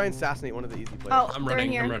 Just try and assassinate one of the easy players. Oh, I'm they're running,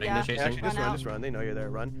 in here. I'm running. Yeah. They're Yeah, chasing. actually, Run out. just run. They know you're there.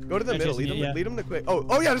 Run. Go to the They're middle. chasing you, yeah. Lead them to Quig.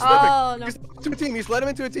 Oh, yeah, this is Oh, perfect. no. Just to a team. You just led them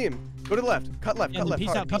into a team. Go to the left. Cut left. Yeah, Cut then left. peace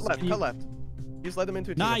hard, out, Cut peace left. out. Cut left. You just led them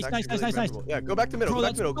into a team. Nice, That's nice, actually nice, really nice. memorable. Yeah, go back to middle. Bro, Go back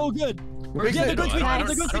that's to middle. so good. Where's Yeah, the they're going middle? to I each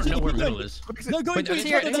other, don't they're know going where to each middle other. is. They're going Wait, to is each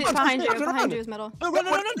he- other. It's They're behind you. Turn Behind around. you is middle. No, What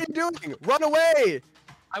no. are you doing? Run away!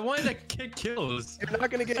 I wanted to kick kills. You're not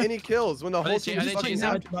gonna get any kills when the Are whole they team cha- are is they fucking chasing?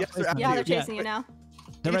 after you. Yes, they're after Yeah, you. they're chasing you now.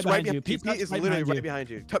 They're right Pete's behind you. Pete Pete's is right literally behind right you. behind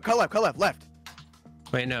you. Cut left.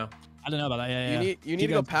 Wait, no. I don't know about that. Yeah. You need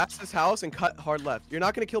to go past this house and cut hard left. You're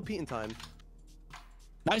not gonna kill Pete in time.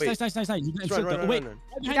 Nice. Wait. You got Just instructor. run. Wait.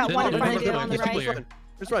 You got one in front of you Run, on the run, right. run.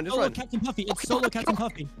 Just run. Solo Captain Puffy. It's solo Captain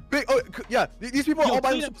Puffy. Big, yeah, these people are Yo, all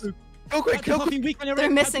by clean up. themselves. Go quick, Captain kill Puffy quick. weak on your They're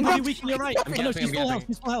right. missing Captain him. Puffy weak on your right. I'm Oh, no, gapping, she's I'm full health. gapping.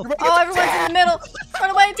 She's full health. Oh, everyone's in the middle. Run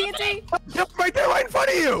away, TNT. Yep, right there, right in front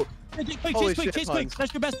of you. Quick, Holy chase quick. shit, Puns.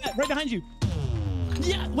 That's your best bet. Right behind you.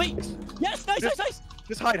 Yeah, wait. Yes, nice.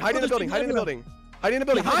 Just hide in the there's building. people Hide in the everywhere. building. Hide in the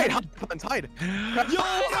building. Yeah, hide, Hide. Puns, hide. Yo,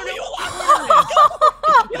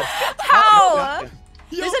 How?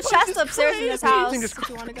 Yo, There's a Puns chest is upstairs in this crazy. house. Just- If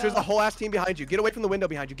you want to There's a go. whole ass team behind you. Get away from the window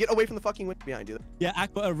behind you. Get away from the fucking window behind you. Yeah,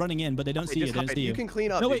 Aqua are running in, but they don't see you. Just They don't hide. see You you. can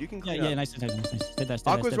clean up, No, dude. wait. You can Yeah, clean up. nice. Stay there.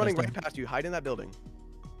 Aqua's running right past you. Hide in that building.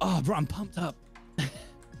 Oh, bro, I'm pumped up.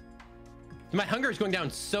 My hunger is going down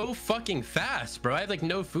so fucking fast, bro. I have like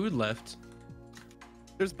no food left.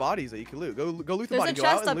 There's bodies that you can loot. Go loot the There's body. a Go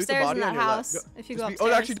out chest and loot the upstairs body in on that your house. left. If you go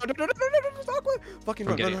Oh, actually, upstairs. no, just Aqua. Fucking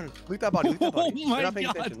run. Okay. Loot that body. Oh You're my not paying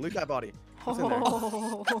God. attention. Loot that body. What's in there?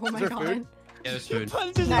 Oh my there god. food? Yeah, there's food.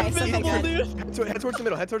 Puns is Nice, okay, unbelievable, good. dude. Head towards the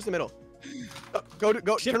middle. Head towards the middle. Go.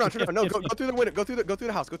 Shift, Turn on. shift, No, shift, go shift. through the window. Go through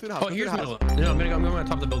the house. Go through the house. Oh, go here's through the middle. house. No, I'm gonna go on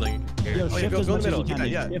top of the building. Here. Yo, yeah, shift go as in the much as middle. you can.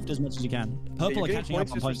 Yeah. Shift as much as you can. Yeah, Purple you're are getting catching up on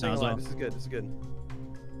just for points now staying as well. alive. This is good.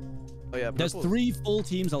 Oh yeah. There's purple- 3 full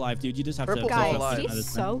teams alive, dude. You just have Purple's to Guys, alive. he's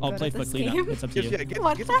so I'll good play at for this cleanup. game. It's up to Just, you. yeah,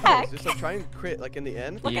 What get the some kills. heck? Just like try and crit like in the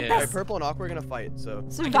end. Look Yeah. at Alright, this. Purple and Aqua are gonna fight. So I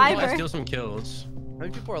Survivor. steal some kills. how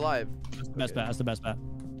many people are alive? That's the best bet. That's the best bet.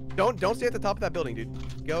 Don't stay at the top of that building,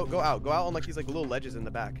 dude. Go out. Go out on like these like little ledges in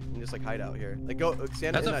the back and just like hide out here. Like go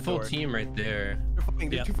stand That's in a that full door. team right there. They're fighting.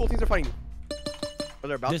 The Yeah. 2 full teams are fighting. Oh,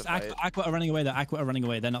 they're about This to fight. Aqua are running away. The Aqua are running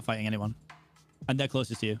away. They're not fighting anyone. And they're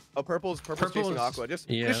closest to you. Oh, purple's chasing Aqua. Just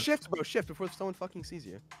yeah. shift, bro. Shift before someone fucking sees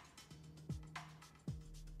you.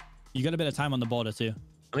 You got a bit of time on the border too.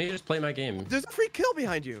 Let me just play my game. There's a free kill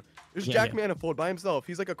behind you. There's Yeah, Jack yeah. Manifold by himself.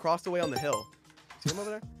 He's like across the way on the hill. See him over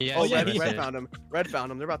there? Yeah, Oh, yeah, Red, he Red is. found him. Red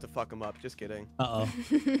found him. They're about to fuck him up. Just kidding. Uh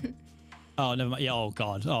oh. Oh, never mind. Yeah. Oh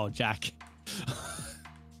God. Oh, Jack.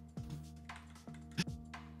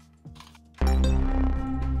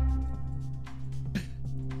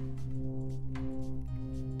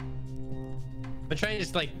 I'm trying to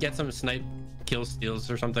just like get some snipe kill steals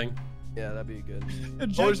or something. Yeah, that'd be good. Oh,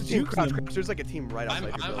 Jack there's a team jukes crouch. him. There's like a team right outside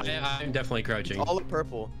your building. I'm definitely crouching. It's all in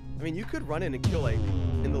purple. I mean, you could run in and kill like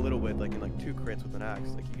in the little wood, like in like 2 crits with an axe.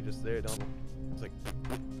 Like you could just there, don't. It's like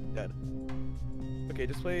dead. Okay,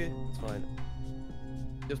 just play. It's fine.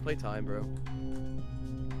 Just play time, bro.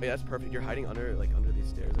 Oh, yeah, that's perfect. You're hiding under under these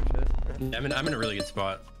stairs and shit. I'm in a really good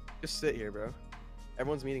spot. Just sit here, bro.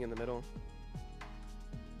 Everyone's meeting in the middle.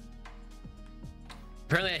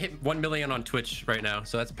 Apparently, I hit 1 million on Twitch right now,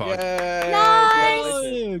 so that's pog. Yay! Nice!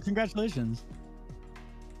 Oh, congratulations.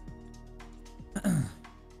 All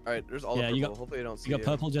right, there's all the purple. you got, Hopefully, they don't see you got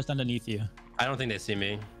purple just underneath you. I don't think they see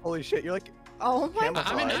me. Holy shit! You're like. Oh my god.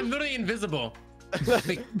 I'm literally invisible. Oh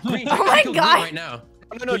my god. Right now.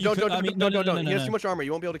 No, But you could- I mean, no, no, don't. no, He has no. too much armor.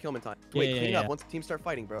 You won't be able to kill him in time. Wait, Yeah, clean yeah, up yeah. once the teams start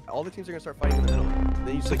fighting, bro. All the teams are gonna start fighting in the middle.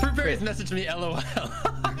 Then you just like Fruit Fairies crit. messaged me, LOL.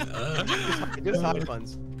 Just hide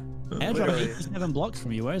funds. Airdrop Literally. 87 blocks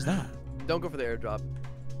from you. Where is that? Don't go for the airdrop.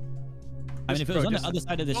 I mean, if it was Bro, on just- the other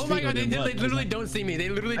side of the Oh street. my it god, they would've worked. literally don't see me. They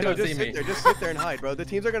literally I know, don't just see sit me. there. Just sit there and hide, bro. The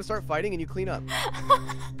teams are gonna start fighting and you clean up.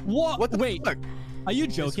 What? What the Wait, fuck? are you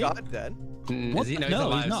Is joking? Scott dead? What Is he? the- No, he's no, he's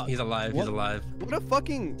alive. not. He's alive. What? He's alive. What a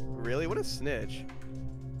fucking really? What a snitch.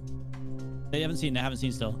 They haven't seen. They haven't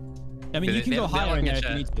seen still. I mean, They- you can they- go they're higher looking in there at if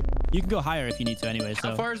you need to. You can go higher if you need to anyway. So.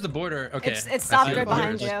 How far is the border? Okay. It's I stopped see right the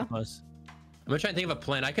behind borders. you. Close. I'm gonna try and think of a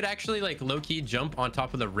plan. I could actually like low-key jump on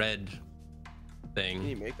top of the red Can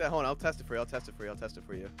you thing. make that? Hold on, I'll test it for you. I'll test it for you.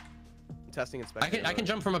 I'm testing inspection. I can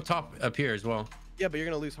jump from up here as well. Yeah, but you're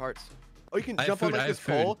gonna lose hearts. Oh, you can I have jump on food, like I this have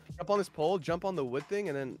food. pole. Jump on this pole. Jump on the wood thing,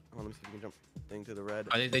 and then let me see if you can jump thing to the red.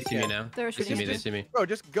 Oh, they see me now. They're They see shooting me. at They you. see me. Bro,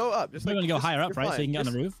 just go up. Just We're like gonna go just- higher up, you're right? So fine. you can get on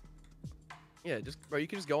Just- the roof. Yeah, just bro, you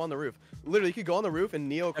can just go on the roof. Literally, you could go on the roof and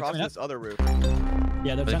Neo across coming up. this other roof.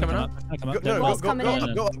 Yeah, they're they trying to coming come up? up. They're trying to come Go, up. no, no, Wall's go coming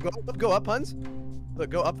in. go up, Huns. Look,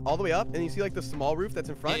 go up all the way up, and you see like the small roof that's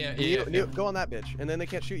in front. Yeah, Neo, go on that bitch, and then they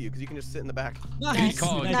can't shoot you because you can just sit in the back. Good Nice.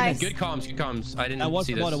 call. Nice. Good comms. Good comms. I I didn't watched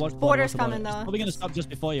see the this. border. Watch the Border's watch the border. coming, It's though. probably gonna stop just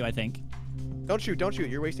before you, I think. Don't shoot.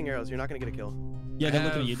 You're wasting arrows. You're not gonna get a kill. Yeah, I they're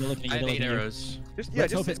looking at have- you. They're looking at I you. have They're 8 looking at you. arrows. Just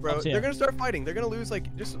Let's just hope sit, it bro. stops here. They're gonna start fighting. They're gonna lose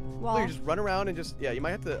like just Wall. literally just run around and just yeah. You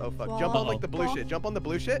might have to. Oh fuck. Jump Wall. on like the blue Wall. shit. Jump on the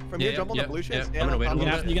blue shit. From Yeah, here, jump on yeah, the blue shit. yeah. Stand I'm gonna on wait top a of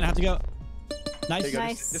little it. You're gonna have to go. There Nice. you go.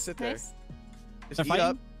 Nice. Just sit there. Nice. Just They're eat fighting?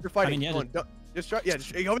 up. You're fighting. I mean, yeah, Hold on, just try. Yeah,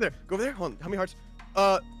 just hey, go over there. Go over there. Hold on. How many hearts?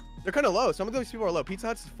 They're kind of low. Some of those people are low. Pizza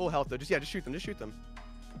Hut's full health though. Just shoot them. Just shoot them.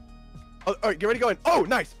 Oh, all right, get ready to go in. Oh,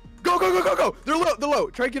 nice. Go. They're low. They're low.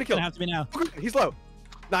 Try to get a It's gonna kill. have to be now. He's low.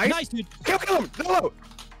 Nice. Nice, dude. Kill him. They're low.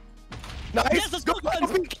 Nice. Yes, let's go, Kill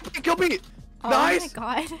Pete. Kill Pete. Oh Nice.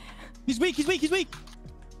 my god. He's weak. He's weak. He's weak.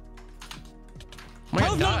 Oh my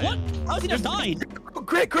How god. what? How's he just died?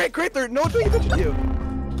 Great. They're no one's paying attention to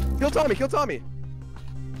you. Kill Tommy.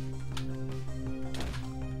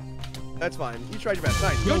 That's fine. You tried your best.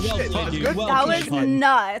 Nice. Yo, Good well shit. played, That's dude. good. Well That played, was Huns.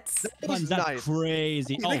 nuts. That was Huns, that's nice.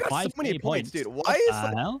 crazy. Dude, Oh, they got so 5K many points, dude. Why is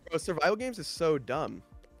What the hell? bro, survival games is so dumb?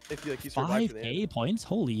 If you survive to the end. 5K points?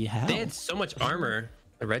 Holy hell. They had so much armor.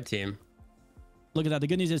 The red team. Look at that. The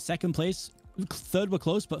good news is second place. Third were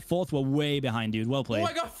close, but fourth were way behind, dude. Well played. Oh,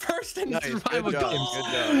 I got first in Nice. survival Good job. games. Good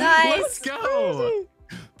job. Nice. Let's go.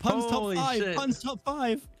 Pun's top Holy 5. shit. Pun's top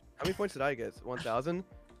 5. How many points did I get? 1,000.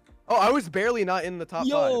 Oh, I was barely not in the top 5.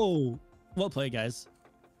 Yo. Well played, guys.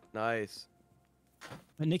 Nice.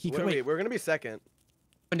 And Nikki, Wait, we're gonna be second.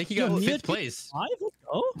 But Nikki Yo, got Nia 5th place. 5? Let's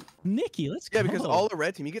go. Nikki, let's go. Yeah, because all the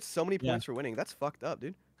red team, you get so many Yeah. points for winning. That's fucked up,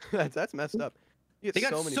 dude. that's messed up. You They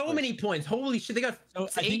get got so many points. Holy shit, they got So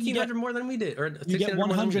I think you 1,800 more than we did. Or You get 1,600 more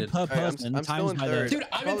than we 100 did. per Alright, I'm person still times in by third. the... Dude,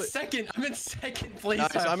 I'm in second. I'm in second place.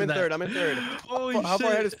 Nice. I'm after in that. third. I'm in third. Holy How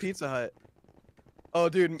far ahead shit. is Pizza Hut? Oh,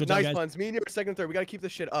 dude, Good job, nice guys. puns. Me and you are second and third. We gotta keep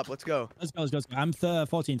this shit up. Let's go. Let's go. I'm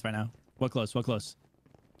 14th right now. We're close.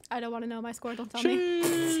 I don't want to know my score. Don't tell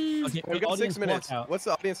me. Okay, We got 6 audience minutes. walkout. What's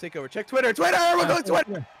the audience takeover? Check Twitter. We're going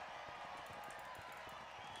Twitter.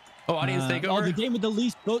 Oh, audience Oh, takeover. the game with the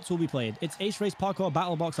least votes will be played. It's Ace Race, Parkour,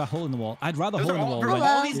 Battle Box, or Hole in the Wall. I'd rather Those Hole are in the all, Wall. bro, win.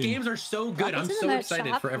 all these Dude. games are so good. I'm Welcome to so the excited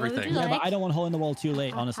shop. for What would you everything. Yeah, but like? I don't want Hole in the Wall too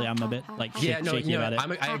late. Honestly, I'm a bit like Yeah, no, shaky about it.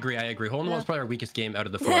 I agree. Hole in the Wall is probably our weakest game out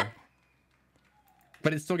of the 4.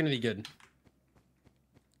 But it's still gonna be good.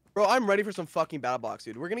 Bro, I'm ready for some fucking Battle Box,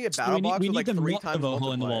 dude. We're gonna get Battle we Box need with like them 3 not to times vote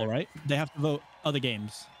Hole in the Wall, multiplier. right? They have to vote other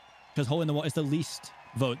games because Hole in the Wall is the least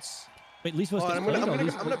votes. Wait, least votes Oh, gets I'm played. gonna, or I'm, gonna,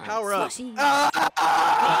 least I'm gonna votes- power up. Slushy.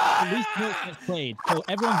 the least votes gets played. So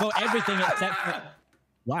everyone vote everything except for.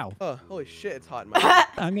 Wow. Oh, holy shit, it's hot in my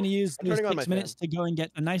I'm gonna use I'm those turning on 6 my minutes to go and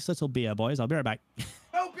get a nice little beer, boys. I'll be right back.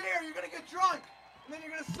 No beer, you're gonna get drunk, and then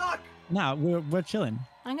you're gonna suck. Nah, we're chilling.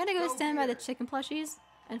 I'm gonna go stand by the chicken plushies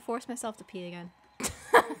and force myself to pee again.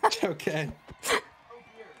 Okay.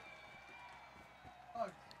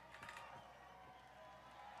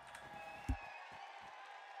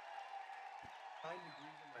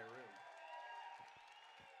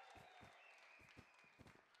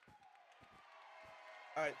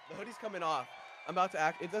 All right, the hoodie's coming off. I'm about to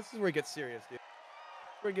act. This is where it gets serious, dude.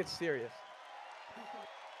 Where it gets serious.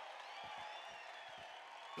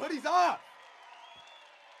 Hoodie's off.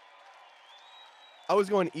 I was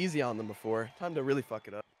going easy on them before. Time to really fuck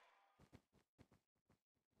it up.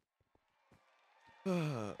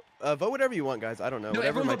 Vote whatever you want, guys. I don't know. No,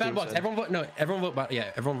 Whatever everyone my vote Battle team Box. said. Everyone vote. No, everyone vote.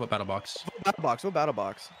 Yeah, everyone vote Battle Box. Battle box. What battle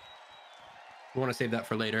box? We want to save that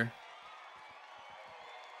for later.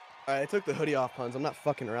 All right, I took the hoodie off, puns. I'm not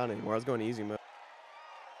fucking around anymore. I was going easy mode.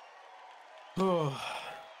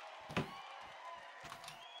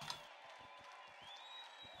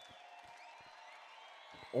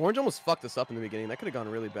 Orange almost fucked us up in the beginning. That could have gone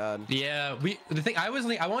really bad. Yeah, the thing I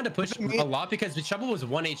wanted to push a lot because the Shovel was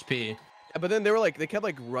 1 HP. Yeah, but then they kept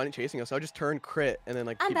like running, chasing us. So I just turned crit and then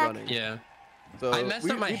like keep running. Yeah. So I messed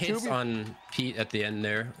up my hits on Pete at the end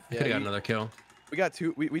there. I could have got another kill. We got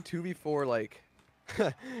we 2v4 like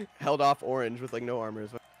held off Orange with like no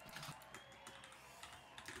armors.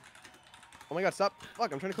 Oh my god, stop.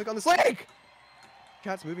 Fuck, I'm trying to click on this link.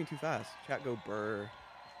 Chat's moving too fast. Chat go burr.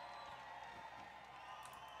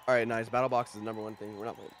 All right, nice. Battle box is the #1 thing. We're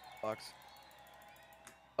not playing box.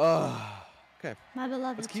 Okay. My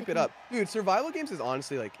beloved. Let's keep it up, dude. Survival games is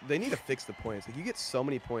honestly like they need to fix the points. Like you get so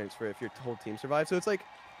many points for if your whole team survives. So it's like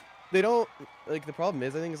they don't like the problem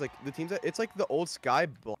is I think is like the teams that it's like the old Sky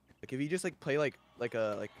Block. Like if you just like play like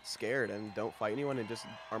scared and don't fight anyone and just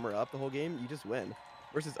armor up the whole game, you just win.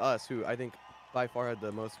 Versus us, who I think by far had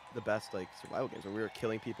the best like survival games where we were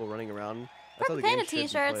killing people, running around. That's how We're the game painted should be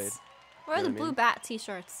t-shirts. played. Where are You the know what I blue mean? bat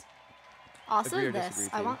t-shirts? Also Agree or this. disagree,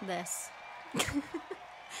 I team? want this.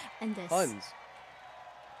 And this. Puns.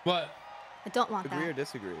 What? I don't want Agree or that.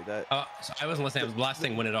 disagree that So I wasn't listening. I was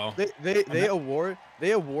blasting win it all. they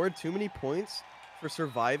award too many points for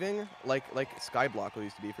surviving like Skyblock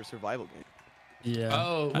used to be for survival games. Yeah.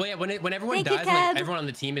 Oh, well, yeah, when everyone Thank you, dies, and, like, Kev. everyone on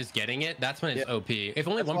the team is getting it, that's when it's Yeah. OP. If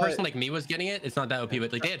only That's one why- person like me was getting it, it's not that OP,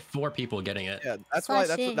 but like they had 4 people getting it. Yeah, that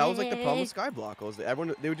was like the problem with Skyblock was that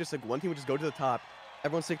they would just like one team would just go to the top,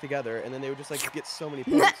 everyone stick together, and then they would just like get so many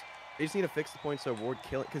points. They just need to fix the points to award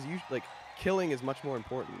killing because killing is much more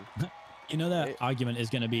important. You know that Right. argument is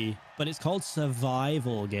going to be, but it's called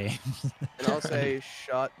survival games. And I'll say,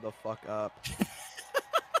 shut the fuck up.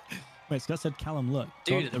 Wait, Scott said, Callum, look.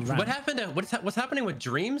 Dude, the what rank. happened to what's happening with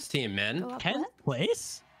Dream's team, man? Go up 10th what?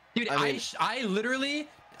 place? Dude, I mean- I literally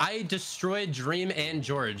destroyed Dream and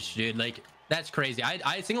George, dude. Like that's crazy.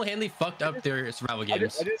 I single-handedly fucked up their survival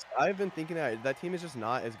games. I've been thinking that team is just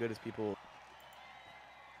not as good as people.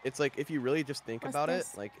 It's like if you really just think What's about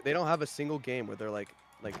this? it, like they don't have a single game where they're like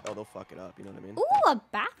oh they'll fuck it up. You know what I mean? Ooh, a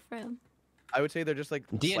bathroom. I would say they're just like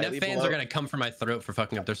DNF slightly fans below. are gonna come for my throat for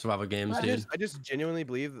fucking up their survival games, dude. I just genuinely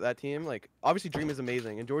believe that team, like, obviously Dream is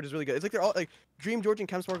amazing and George is really good. It's like they're all like Dream, George, and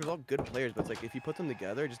Chemspark is all good players, but it's like if you put them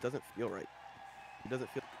together, it just doesn't feel right. It doesn't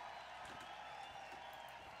feel.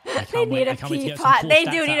 I They can't wait- need I a can't wait to get some peapot. cool They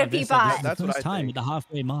stats do out need a of this. peapot. This is That's the what first I time think. at the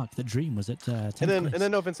halfway mark that Dream was at 10th And then place.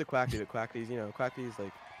 no offense to Quackty, but Quacky's Quacky's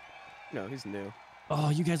like, he's new. Oh,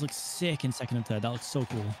 you guys look sick in 2nd and 3rd. That looks so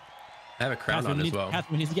cool. I have a crown Catherine, on we as need, well.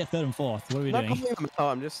 Catherine, we need to get 3rd and 4th. What are we I'm not doing? calling them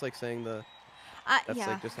out, I'm just like saying that's Yeah.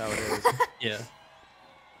 like just how it is. Yeah.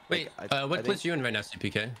 Wait, I what think- place are you in right now,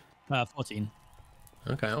 CPK? 14.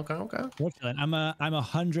 Okay. We're chilling. I'm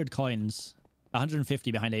 100 coins,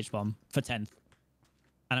 150 behind H-Bomb for 10th.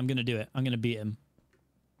 And I'm going to do it. I'm going to beat him.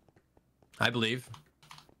 I believe.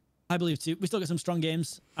 I believe too. We still got some strong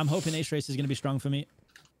games. I'm hoping Ace Race is going to be strong for me.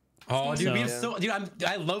 Oh, dude, we have So- dude,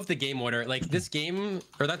 I love the game order. Like this game,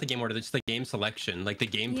 or not the game order, just the game selection. Like the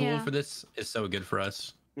game pool Yeah. for this is so good for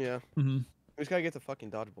us. Yeah. Mm-hmm. We just gotta get the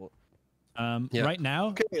fucking dodgebolt. Yeah. Right now,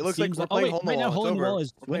 Okay, it looks like seems we're oh playing wait, Hole in the right now Wall. Hole It's in the over. Wall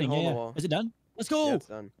is We're playing winning. Hole in the Yeah. Wall. Is it done? Let's go. Yeah, it's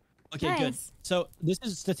done. Okay, good. Nice. So this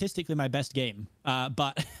is statistically my best game,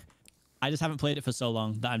 but I just haven't played it for so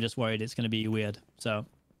long that I'm just worried it's going to be weird. So,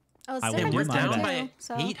 Oh, it's I will different do We're this my time down best.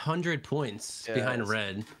 too, by so. 800 points Yeah, behind it's-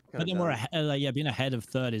 red. but then we're ahead, being ahead of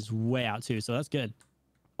 3rd is way out too. So that's good.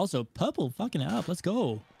 Also, purple fucking it up. Let's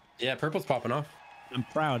go. Yeah, purple's popping off. I'm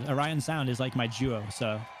proud. Orion Sound is like my duo,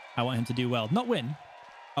 so I want him to do well. Not win.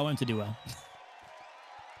 I want him to do well.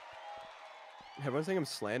 Everyone's saying I'm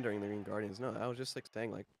slandering the Green Guardians. No, I was just like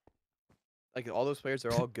saying like all those players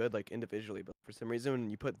are all good like individually, but for some reason when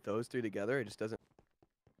you put those 3 together, it just doesn't.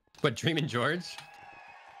 But Dream and George?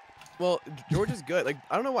 Well, George is good. Like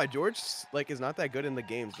I don't know why George like is not that good in the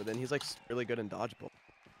games, but then he's like really good in dodgeball.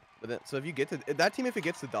 But then so if you get to that team, if it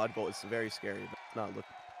gets to dodgeball, it's very scary. But it's not look.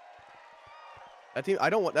 That team, I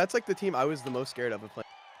don't want. That's like the team I was the most scared of playing. I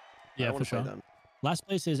Yeah, don't for wanna play sure. them. Last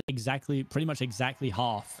place is pretty much exactly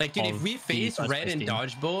half. Like, dude, if of we the face first red place and team.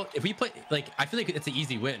 dodgeball, if we play, like, I feel like it's an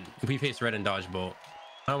easy win if we face red and dodgeball.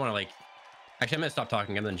 I don't want to like. Actually, I'm gonna stop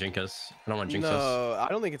talking. I'm gonna jinx us. I don't want to jinx us. No, I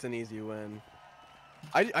don't think it's an easy win.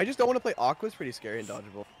 I just don't want to play Aqua's pretty scary and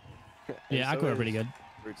dodgeable. Yeah, And Aqua are is pretty good.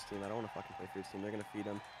 Fruits team. I don't want to fucking play Fruits team. They're gonna feed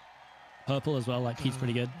him. Purple as well, like he's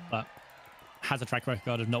pretty good, but has a track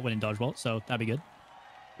record of not winning dodgeball, so that'd be good.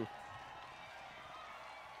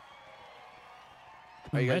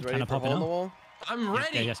 Are you guys Red ready kinda for hole in the wall? I'm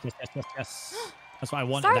ready. Yes. That's what I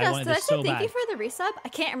wanted. I Stardust, wanted did I this say so thank bad. you for the resub? I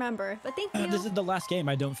can't remember, but thank you. This is the last game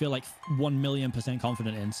I don't feel like 1,000,000%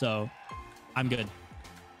 confident in, so I'm good.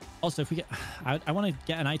 Also, if we get, I want to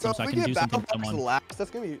get an item Bro, so I if can we do get something Battle with Box someone. last,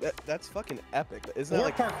 that's gonna be that's fucking epic. Isn't that Or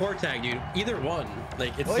like? parkour tag, dude. Either one.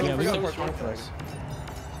 Like it's Oh, so, yeah, we so got much parkour fun. tag.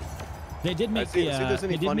 They did make see if there's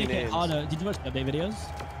any they did funny make it names. harder. Did you watch the update videos?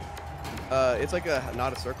 It's like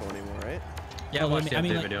not a circle anymore, right? Yeah, I Well, watched the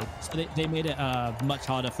update video. So they made it much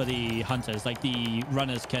harder for the hunters. Like the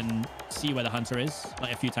runners can see where the hunter is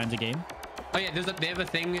like a few times a game. Oh yeah, they have a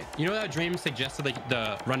thing. You know that Dream suggested like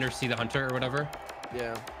the runners see the hunter or whatever.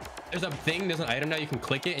 Yeah. There's a thing. There's an item now. You can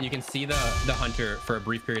click it and you can see the hunter for a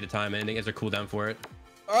brief period of time. And I think there's a cooldown for it.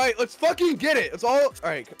 All right, let's fucking get it. It's all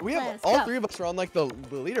right. We have Let's all go. three of us are on like the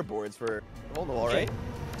leaderboards for hole in the wall, right?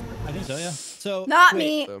 I think so, yeah. So Not wait,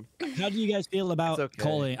 me. So, how do you guys feel about It's okay.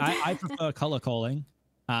 calling? I prefer color calling.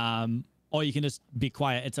 Or you can just be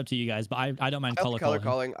quiet. It's up to you guys. But I don't mind I color like color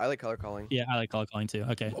calling. calling. I like color calling. Yeah, I like color calling too.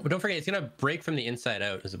 Okay. But don't forget, it's gonna break from the inside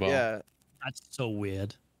out as well. Yeah. That's so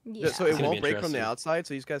weird. Yeah. So It's it gonna won't be break from the interesting. outside.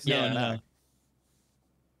 So you guys stay Yeah, on no. back.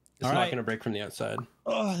 It's All not right. gonna break from the outside.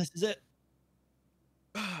 Oh, this is it.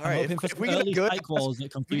 All I'm right. hoping for If some we get a early good spike walls that we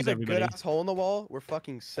confuse get a good everybody. ass hole in the wall, we're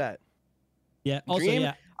fucking set. Yeah. Also, Dream,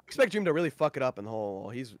 yeah. I expect Dream to really fuck it up in the hole in the wall.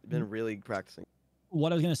 He's been Mm. really practicing.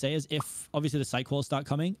 What I was gonna say is, if obviously the psych walls start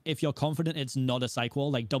coming, if you're confident it's not a psych wall,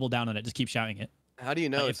 like double down on it. Just keep shouting it. How do you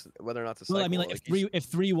know Like, it's whether or not it's a Well, I cycle? mean, like if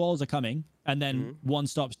three walls are coming and then Mhm. one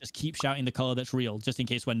stops, just keep shouting the color that's real, just in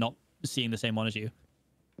case we're not seeing the same one as you.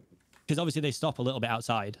 Because obviously they stop a little bit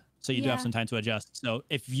outside, so you do have Yeah. some time to adjust. So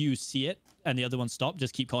if you see it and the other one stopped,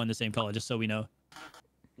 just keep calling the same color, just so we know.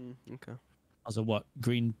 Okay. Also, what?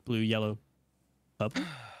 Green, blue, yellow, purple.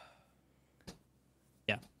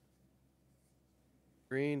 Yeah.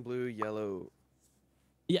 Green, blue, yellow.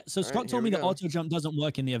 Yeah. So All right, Scott here told we me that go. auto jump doesn't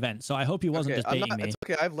work in the event, so I hope he wasn't Okay, just baiting me. It's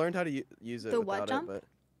okay. I've learned how to use it The what without jump? it,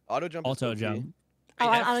 but auto jump. is Auto OP. jump. Oh,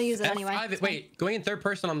 Wait, I don't use it anyway. F5 It's fine. wait, going in third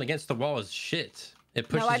person on against the wall is shit. It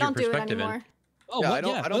pushes No, I don't your do it perspective anymore. in. Oh, Yeah, what? I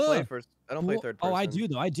don't. Yeah. I don't play ugh. first. I don't play third person. Oh, I do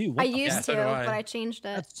though. I do. What I the used fuck? so to, do I. but I changed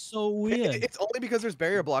it. That's so weird. It's only because there's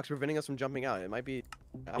barrier blocks preventing us from jumping out. It might be.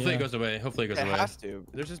 Hopefully Yeah. it goes away. Hopefully it goes It away. has to.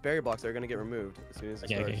 There's just barrier blocks that are gonna get removed as soon as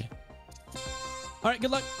it Okay, starts. okay. All right.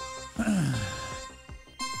 Good luck.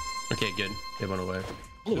 Okay, good. They went away.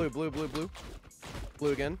 Blue, blue, blue, blue.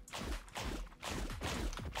 Blue again.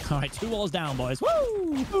 All right. 2 walls down, boys.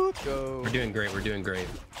 Woo! Let's go. We're doing great. We're doing great.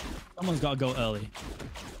 Someone's got to go early.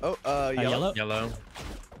 Oh, Yellow. Yellow.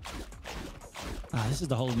 Ah, this is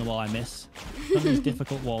the hole in the wall I miss. Some of these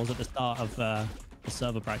difficult walls at the start of the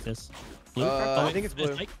server practice. Blue? I wait, think it's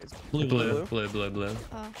blue. like It's blue. Blue. Blue. Blue. Blue.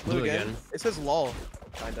 Oh. blue again. It says lol,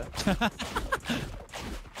 kinda. Just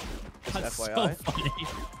That's so FYI. funny.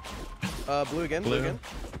 Blue again. Blue Blue. again.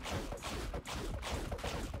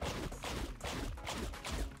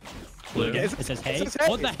 Blue. Yeah, It says hey. says hey.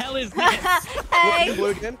 What the hell is this? Hey! Blue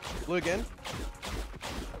again. Blue again.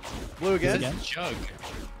 Blue again. again? Chug.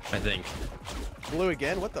 I think. Blue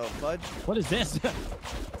again. What the fudge? What is this?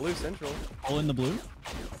 Blue central. All in the blue?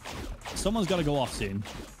 Someone's got to go off soon.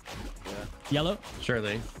 Yeah. Yellow?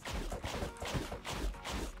 Surely.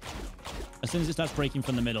 As soon as it starts breaking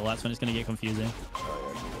from the middle, that's when it's going to get confusing.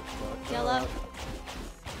 Oh, yeah. Yellow.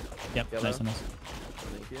 Yep, Yellow. nice.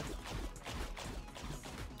 Thank you.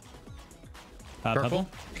 Purple?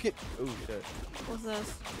 You can- Oh shit. What's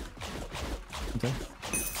this? Okay.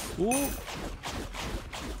 Ooh.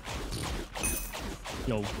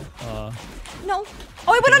 Yo, No.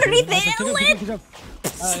 Oh, I went underneath Nice, it. good It job, lit. good job.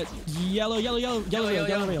 Yellow, yellow, yellow, yellow, Yellow, yellow,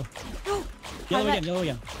 yellow. yellow. No. Yellow Have again, it. yellow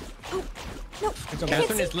again. No. Good job,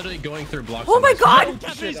 Catherine is literally going through blocks. Oh on my this. god.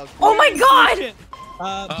 Catherine, Shit, Oh my god. shit.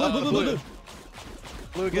 Blue, blue, blue, blue. Blue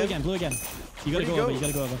Blue again. again, blue again. You gotta Where'd go you over, go? you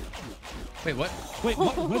gotta go over. Wait, what? Wait,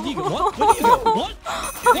 what? Where do you go? What? Where do you go? What?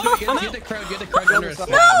 Get the crowd. Get the crowd under us.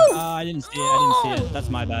 No! I didn't see it, I didn't see it. That's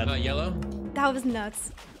my bad. Yellow. That was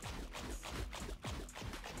nuts.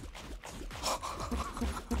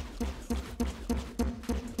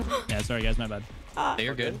 Yeah, sorry guys, my bad. Yeah,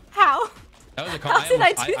 you're good. How? That was a call. How did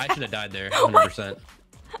I do I that? should have died there, 100%.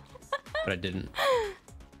 But I didn't.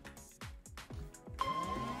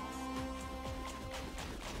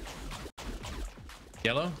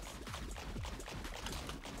 Yellow.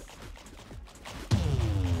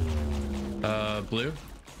 Blue.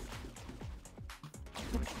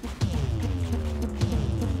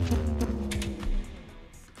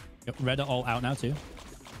 Yep, red are all out now too.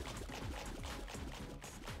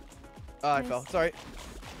 I fell. Sorry.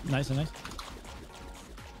 Nice and nice.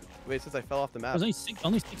 Wait, since I fell off the map. There's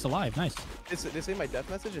only six alive. Nice. They say my death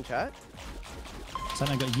message in chat? Then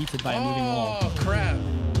I got yeeted by a moving wall. Oh crap!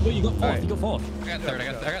 Oh, you got fourth. Alright. You got fourth. I got third. I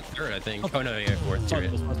got third. I think. Okay. Oh no, yeah, fourth. Fourth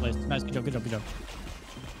Serious. place, fourth place. Nice. Good job. Good job. Good job.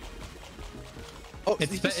 Oh,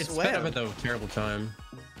 It's he sped just up at swam. the terrible time.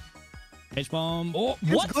 H-bomb. Oh,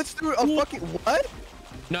 He what? just glitched through a fucking what?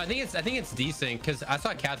 No, I think it's desync because I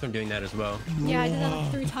saw Catherine doing that as well. Yeah, I did that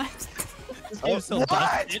like 3 times. This game's so what?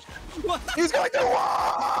 busted. What? He's going through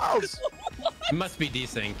walls! It must be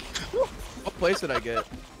desync. What place did I get?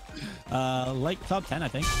 Like top 10, I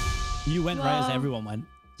think. You went right as Wow. everyone went.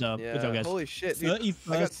 So Yeah. good job, guys. Holy shit, dude.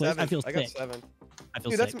 31st I got place. 7th. I feel I got sick. 7th. I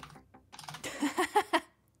feel Dude, sick. that's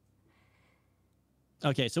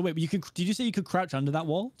Okay, so wait, did you say you could crouch under that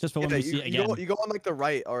wall just for when yeah, we see it again? you go on like the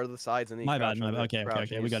right or the sides and then you My bad, crouch my on bad. it, Okay, crouch,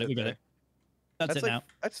 okay, and we you got it, sit we got there. it. That's it like, now.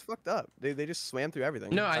 That's fucked up. They just swam through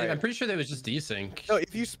everything. No, Alright. I'm pretty sure that was just desync. No,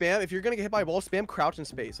 if you're gonna get hit by a wall, spam crouch in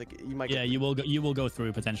space. Like you might. Yeah, Get, you will go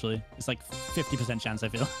through potentially. It's like 50% chance, I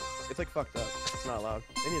feel. It's like fucked up. It's not allowed.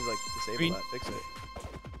 They need to like disable Green. that. Fix it.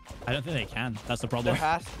 I don't think they can. That's the There problem.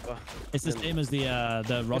 has. It's the same as the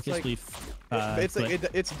rocket like- leaf. It's like glitch.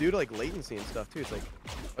 it's due to like latency and stuff too. It's like,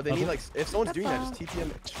 or they need like if someone's doing that, just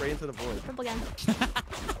TP straight into the void. Purple again.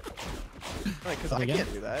 Right, because Purple I again?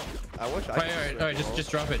 can't do that. I wish I. All right, could all right, swim all right. through walls.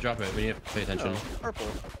 Just drop it, drop it. We need to pay attention. No, purple.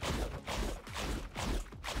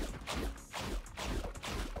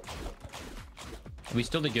 We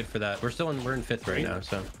still did good for that. We're in 5th right now,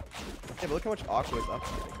 so. Yeah, but look how much Aqua is up.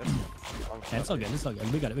 Like, that's wrong Yeah, it's all stuff. good. It's all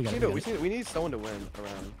good. We got it. We got We it. need, We we, got it. need, we need someone to win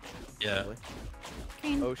around. Yeah. really.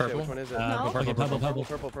 Green. Oh shit, Purple? which one is it? No. Okay, purple, purple.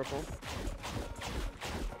 Purple.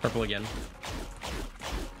 Purple again.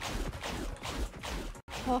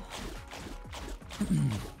 Oh,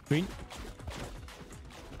 Green.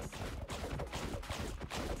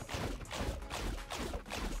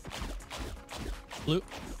 Blue.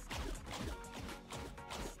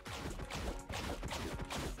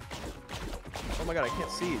 Oh my god, I can't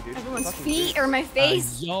see, dude. everyone's Fucking feet dude. or my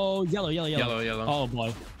face. Yo, yellow. Yellow. Oh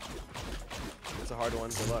boy. It's a hard one.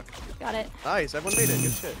 Good luck. Got it. Nice, everyone made it.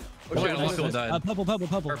 Good shit. Oh my shit, God, what almost is all it? died. Purple.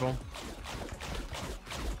 Purple.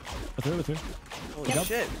 We're through. Holy Yep.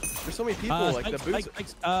 shit. There's so many people, like the boots.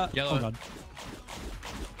 spikes. Yellow. Oh god.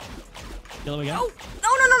 Yellow again. Oh,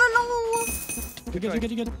 no. You're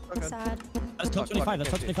good. You're good. Okay. Sad. That's top Fuck, 25. That's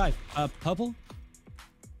top can't see. 25. Purple.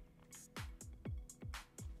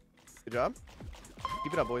 Good job.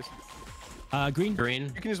 Keep it up, boys. Green. Green.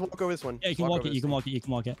 You can just walk over this one. Yeah, you Just can walk over it. You this can thing. walk it. You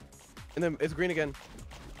can walk it. And then it's green again.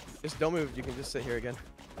 Just don't move. You can just sit here again.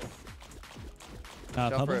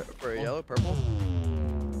 Jump Purple. for a yellow, purple.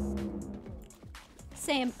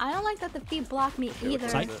 Same. I don't like that the feet block me either.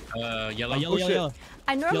 Psych. Yellow. Yellow. shit. Yellow.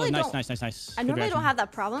 I normally Yellow. don't. Nice. I normally don't have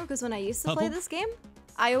that problem because when I used to play Purple? this game,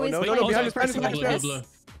 I always no, played no, behind us, first behind us, like behind us, this. Blue.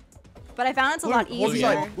 But I found it's a Hold- lot hold the easier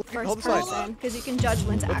side. Hold the first side. person because you can judge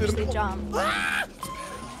when to Go through the actually middle. jump.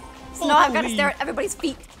 So now I've got to Holy- stare at everybody's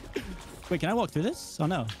feet. Wait, can I walk through this? Oh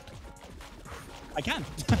no. I can.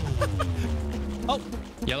 Oh.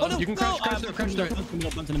 Yellow. Oh, no, You can no. crouch through.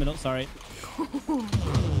 Bump in the middle. Sorry.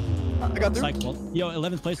 I got through. Cycle. Yo,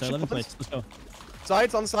 11th place. 11th place. Let's go.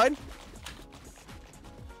 Sides on the side.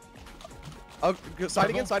 Oh, go side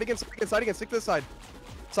again, side again. Stick to the side.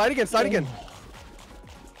 Side again.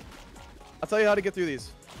 I'll tell you how to get through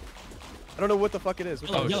these. I don't know what the fuck it is.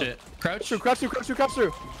 Which Oh one? Yellow. shit. Crouch. Crouch through.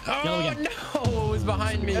 Yellow Oh again. no! It was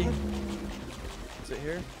behind me. Is it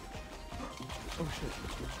here? Oh shit.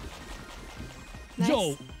 Nice.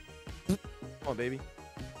 Yo. Come on, baby.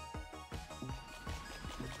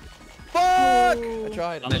 Fuck! I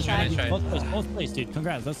tried. Nice try, nice try. Fourth place, dude.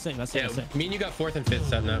 Congrats. That's sick. That's sick. Yeah, That's sick. me and you got 4th and 5th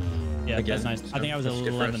Sapnap. Yeah, Again. that's nice. I think I was That's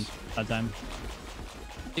good for us. 11th that time.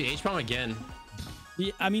 Dude, H-bomb again.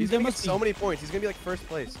 Yeah, I mean, He's there gonna get must be. so many points. He's gonna be like first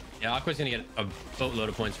place. Yeah, Aqua's gonna get a boatload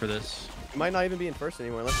of points for this. He might not even be in first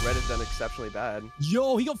anymore unless Red has done exceptionally bad.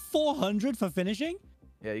 Yo, he got 400 for finishing.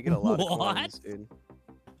 Yeah, you get a lot of What? coins, dude.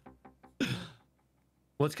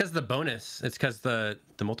 Well, it's because the bonus. It's because the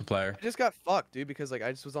multiplier. I just got fucked, dude, because like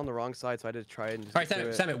I just was on the wrong side, so I had to try and just All right, get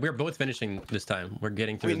through Sam, we're both finishing this time. We're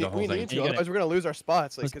getting it. through the whole We thing. need to, You get it. otherwise we're gonna lose our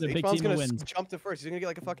spots. Like, Let's because do big H-Bom's team that gonna wins. jump to first. He's gonna get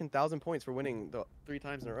like a fucking 1,000 points for winning the 3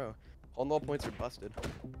 times in a row. All points are busted.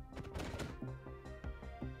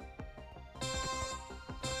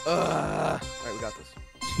 All right, we got this.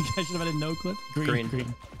 You guys should have had a no clip. Green.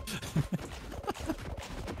 Green.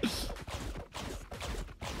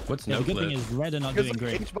 What's Yeah, no the good thing clip? is red are not Because doing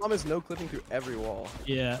great. H-bomb is no clipping through every wall.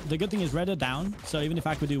 Yeah, the good thing is red are down, so even if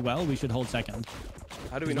I could do well, we should hold second.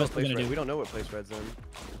 How do we Because know what's place gonna red? do? We don't know what place red's in.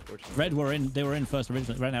 Unfortunately. Red were in, they were in first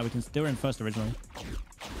originally. Right now they were in first originally.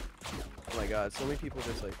 Oh my god, so many people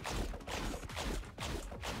just like.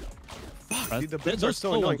 Right? Dude, the boots are Those so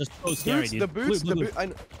slow annoying. ones are so scary, Boots, dude. the boots, Blue,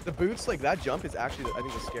 blue, the boots, like that jump is actually, I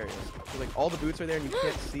think, the scariest. 'Cause, like all the boots are there and you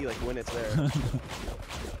can't see like when it's there.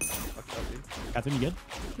 Fucked up, dude. Catherine, you good?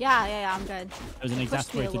 Yeah, I'm good. It was an It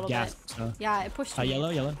pushed me a exasperated little gas. bit. So. Yeah, it pushed me.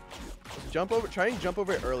 Yellow. Just jump over, try and jump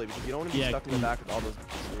over it early because you don't want to be Yeah, stuck in the back with all those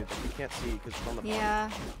dudes. Like, you can't see because it's on the Yeah.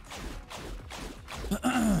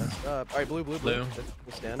 All right, blue. Blue. We'll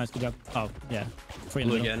stand. Nice, good job. Oh, yeah. Free in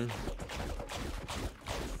the Blue middle. again.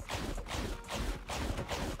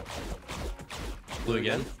 Blue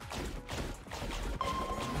again.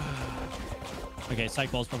 Okay,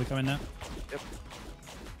 psych ball's probably coming now. Yep.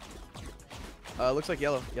 Looks like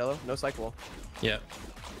yellow. No psych wall. Yeah.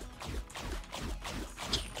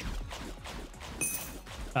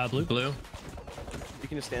 Blue. Blue. You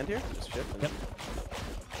can just stand here. Just shift. Yep.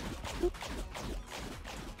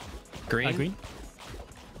 Green. Green.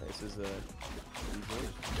 This is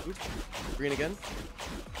Oop. Green again.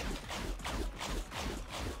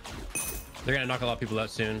 They're gonna knock a lot of people out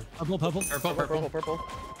soon. Purple. Purple. Purple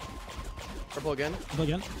again. Purple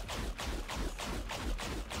again.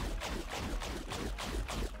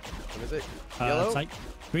 What is it? Yellow. Psych.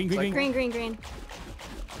 Green. Psych. Green. Jump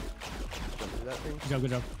through that thing. Good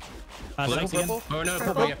job. Blue. Psych again. Purple. Oh no,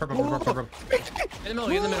 purple. Yeah, purple. In the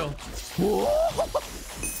middle.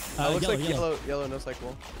 Looks like Yellow. yellow. No psych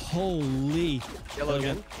wall. Holy. Yellow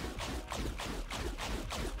again.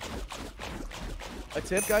 A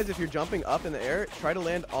tip, guys, if you're jumping up in the air, try to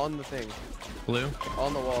land on the thing, Blue.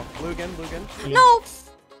 on the wall. Blue again. No.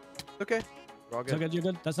 Okay. We're all So good. good, you're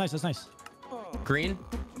good. That's nice. Green.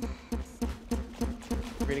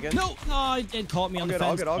 Green again. No, it caught me on the All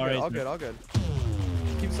fence. good. Sorry. All good.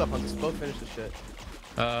 Keep this up, Hunters. Both finish this shit.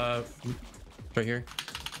 Right here.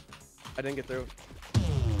 I didn't get through.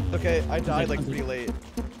 Okay, I died like pretty late.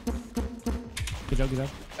 Good job.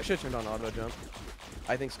 I should have turned on auto jump.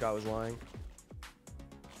 I think Scott was lying.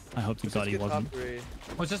 I hope to Let's God he get top wasn't. 3.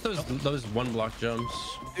 Oh, it's just those one block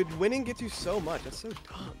jumps. Dude, winning gets you so much. That's so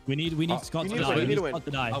dumb. We need Scott you to need to die. win, We you need need to win. Scott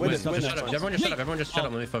to die. Oh, Win wait, this, win shut this. up. Everyone just shut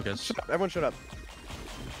up. Let me focus. Shut up. Everyone shut up.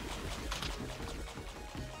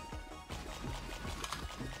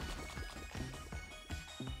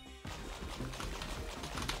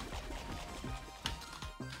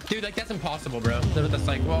 Dude, like that's impossible, bro. The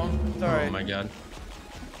psych wall. Sorry. Oh my god.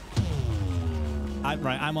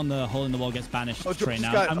 I'm on the hole in the wall gets banished Oh, train George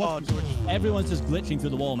now. got- I'm oh, watching- George. Everyone's just glitching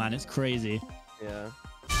through the wall, man. It's crazy. Yeah.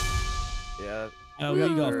 We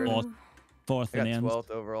got third. fourth I in the got end.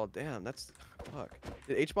 12th overall. Damn, that's fuck.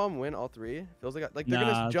 Did H-bomb win all 3? Feels like they're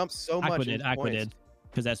gonna Nah, jump so much. Aqua did.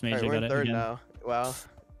 Because that's All major right, we're got in it third again. now. Wow.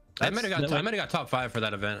 I might have got top 5 for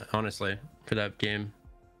that event, honestly, for that game.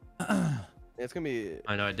 It's gonna be.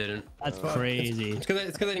 I know I didn't. That's Fuck. crazy. It's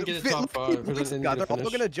because I didn't get a Look top at 5. these guys, they're all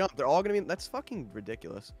gonna jump. They're all gonna be. That's fucking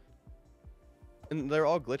ridiculous. And they're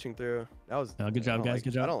all glitching through. That was. Oh, good job, I don't guys, like-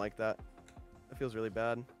 good job. I don't like that. That feels really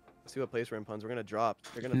bad. Let's see what place we're in, puns. We're gonna drop.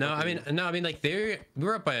 They're gonna. No, I fucking- mean, like we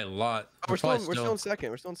were up by a lot. We're still probably in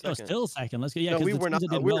second. We're still in Oh, second. still second. Let's get yeah. No, Because we were not.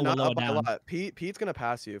 Did We well were not lower up by a down. lot. Pete's gonna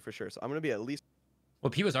pass you for sure. So I'm gonna be at least.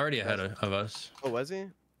 Well, P was already ahead of us. Oh, was he?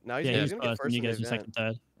 Now he's, Yeah, he's he gonna was get first, and first you in the guys in event. second,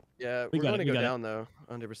 third. Yeah, We we're got going it, to we go got it. down though.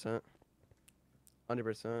 100%.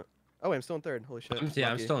 100%. Oh, wait, I'm still in third. Holy shit. I'm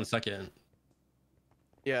Lucky. still in second.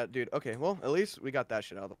 Yeah, dude. Okay, well, at least we got that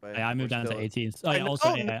shit out of the way. Yeah, I moved We're down to still- 18th. Oh, I yeah, know- also,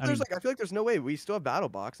 oh, yeah, I there's mean, like I feel like there's no way we still have battle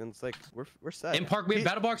box and it's like we're set. In park, we have Pete-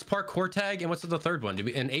 battle box, park, core tag, and what's the third one?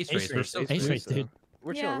 And ace race. We're race, still ace race, so dude.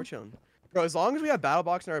 We're Yeah. chilling. We're chilling. Bro, as long as we have battle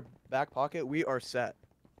box in our back pocket, we are set.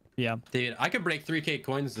 yeah. Dude, I could break 3K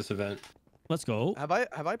coins this event. Let's go. Have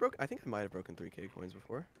I broke? I think I might have broken 3K coins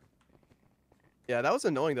before. Yeah, that was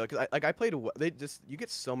annoying though, cause I played. You get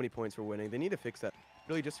so many points for winning. They need to fix that.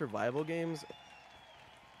 Really, just survival games.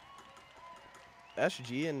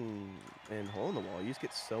 SG and hole in the wall. You just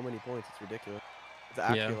get so many points. It's ridiculous. It's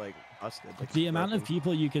actually like busted. Like, The it's amount of broken.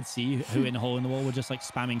 people you could see who in hole in the wall were just like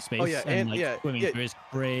spamming space yeah, and and- like yeah, swimming yeah. through is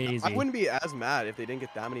crazy. I wouldn't be as mad if they didn't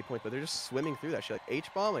get that many points, but they're just swimming through that shit. Like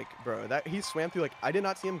H-bomb, like bro, that he swam through. Like I did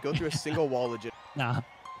not see him go through a single wall legit. Nah.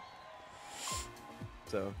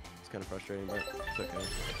 So it's kind of frustrating, but it's okay.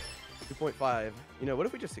 2.5. You know, what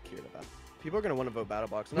if we just secure the battle? People are gonna want to vote battle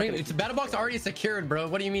box. I mean, it's battle box already secured, bro.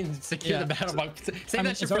 What do you mean secure the battle box? Save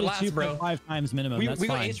that shit for last, bro. 5 times minimum. We That's go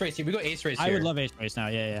fine. ace race here. We go ace race here. I would love ace race now.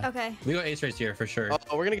 Yeah. Okay. We go ace race here for sure.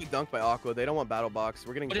 Oh, we're gonna get dunked by Aqua. They don't want battle box.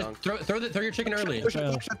 We're getting But dunked. just throw your chicken early.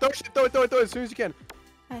 Throw it as soon as you can.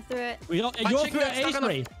 I threw it. You're chicken through got stuck ace on the-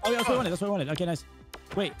 race. Oh, yeah, that's what I wanted. That's what I wanted. Okay, nice.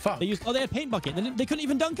 Wait, Fuck. they used. Oh, they had paint bucket. They couldn't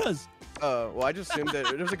even dunk us. Well, I just assumed that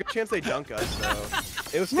there was a good chance they dunk us,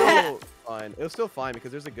 so it was still fine. It was still fine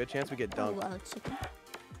because there's a good chance we get Oh, dunked. wow, chicken.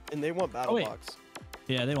 And they want battle wait. box.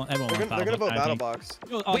 Yeah, they want everyone. They're gonna vote battle box.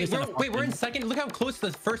 Oh, Wait, we're in second. Look how close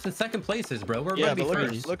the first and second place is, bro. We're Yeah, gonna be but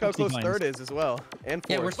first. look how close coins. third is as well. And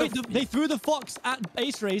Yeah, fourth. we're Wait, they threw the fox at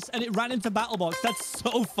ace race and it ran into battle box. That's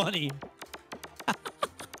so funny.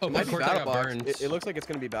 Oh, It my might be court battle got box. burned. It looks like it's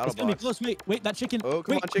gonna be battle It's gonna be box. close. Wait, that chicken. Oh,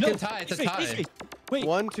 come wait, on, chicken. No, Tie, it's a ace race, tie. ace race. Wait,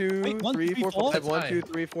 1, 2, Wait, 1, 3, 2, 4, 4, 5. 1, tie. 2,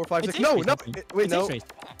 3, 4, 5, it's 6. ace No, race, no. I think. Wait, It's no. ace race.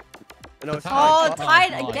 No, it's Oh, not. tied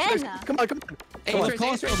God. again. Come on. Ace Of race, course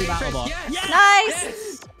ace race, it'll be ace battle race. box. Yes! Nice.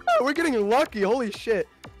 Yes! Oh, we're getting lucky. Holy shit.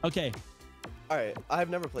 Okay. All right, I have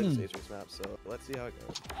never played this ace race map, so let's see how it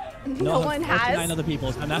goes. No one 49 has. other people.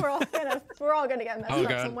 And now. We're all gonna get messed Oh, up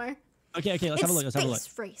God. somewhere. Okay, let's have a look. Let's have a look.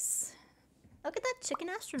 Space race. Look at that chicken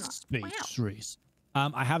astronaut. Space race.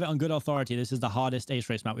 I have it on good authority. This is the hardest ace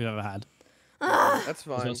race map we've ever had. That's That's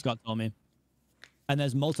fine. what Scott told me. And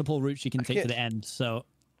there's multiple routes you can take to can't- the end, so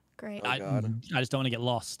Great. Oh, God. I just don't want to get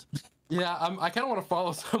lost. Yeah, I kind of want to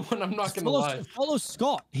follow someone. I'm not gonna lie. Follow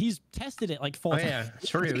Scott. He's tested it like 4 Oh times. yeah,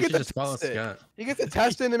 true. You We get should to just follow test it. Scott. You get to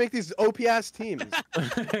test in and make these OP ass teams.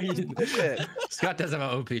 Shit. Scott does have an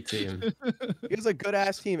OP team. He has a good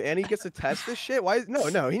ass team, and he gets to test this shit. Why?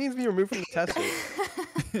 No. He needs to be removed from the tester.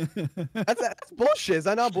 That's bullshit. Is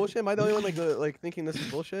that not bullshit? Am I the only one like thinking this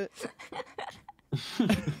is bullshit?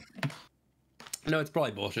 No, it's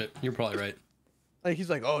probably bullshit. You're probably right. Like he's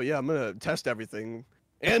like, oh yeah, I'm gonna test everything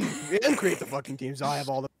and create the fucking teams. So I have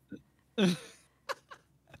all the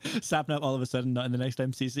Sapnap all of a sudden not in the next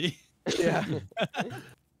MCC. yeah.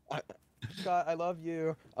 Scott, I love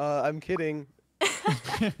you. I'm kidding.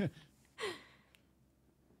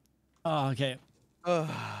 Oh, okay. Uh,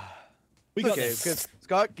 We got okay, this. because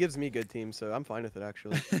Scott gives me good teams, so I'm fine with it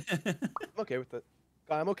actually. I'm okay with it.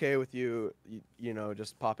 I'm okay with you know,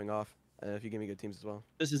 just popping off if you give me good teams as well.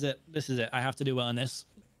 This is it. This is it. I have to do well in this.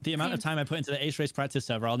 The amount of time I put into the ace race practice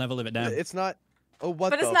server, I'll never live it down. It's not. Oh,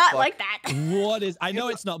 what But the it's not fuck? like that. What is? I know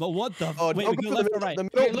it's not, but what the? Oh, Wait, don't we go go for the left or middle. right? The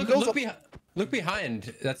middle, Wait, the middle's look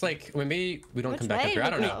behind. That's like maybe we don't Which come back up way here. I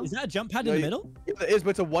would don't we know. go? Is that a jump pad No, in the you- middle? Yeah, it is,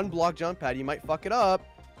 but it's a one block jump pad. You might fuck it up.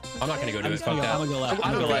 I'm not gonna go do I'm it. just gonna Fuck go- that. I'm gonna go left. I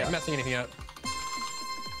I'm don't gonna like go messing anything up.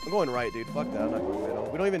 I'm going right, dude. Fuck that. I'm not going middle.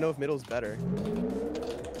 We don't even know if middle's better.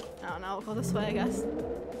 I don't know. We'll go this way, I guess.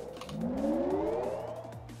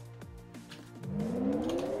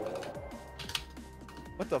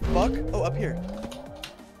 What the fuck? Oh, up here.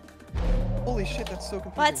 Holy shit, that's so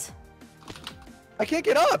confusing. What? I can't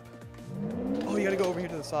get up. Oh, you gotta go over here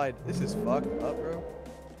to the side. This is fucked up, bro.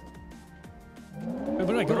 Where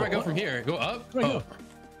do I go? Where do I go from here? Go up? Where do I go?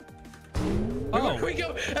 Where do we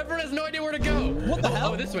go? Everyone has no idea where to go. What the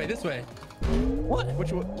hell? Oh, this way, this way. What?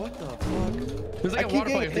 What the fuck? There's like I a keep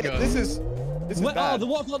waterfall you getting have to hit. go. This is What? bad. Oh, the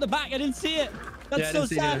waterfall at the back. I didn't see it. That's Yeah, I so didn't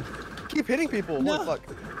see it sad. either. Keep hitting people. No. What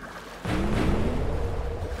the fuck?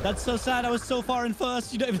 That's so sad. I was so far in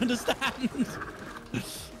first. You don't even understand. Alright,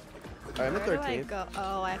 I'm at Where do I 13th. go?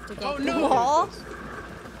 Oh, I have to go Oh, through no. the wall.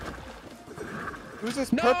 Who's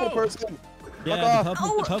this No. purple person? Yeah, off. the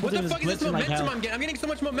purple, the purple What the team fuck is this glitching like momentum hell. I'm getting? I'm getting so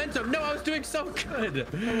much momentum. No, I was doing so good.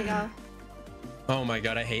 There we go. Oh my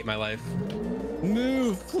god, I hate my life.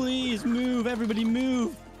 Move, please, move. Everybody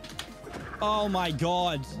move. Oh my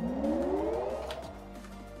god.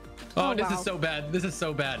 Oh, this wow. is so bad. This is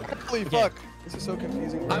so bad. Holy fuck. This is so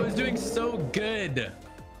confusing. Bro. I was doing so good.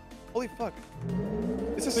 Holy fuck.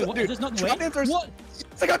 This is Wait, so, what? dude. Is this not the way? Tridents are What?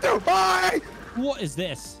 I got through. Bye. What is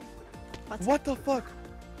this? What the fuck?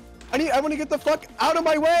 I want to get the fuck out of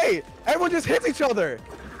my way. Everyone just hits each other.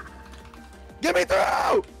 Get me through.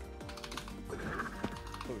 Oh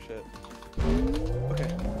shit.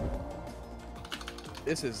 Okay.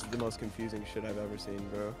 This is the most confusing shit I've ever seen,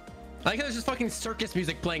 bro. I like how there's just fucking circus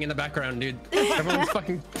music playing in the background, dude. Everyone's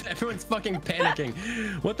fucking panicking.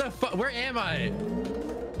 What the fuck? Where am I?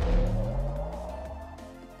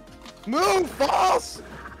 Move, false.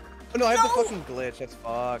 Oh, no, I have the fucking glitch. That's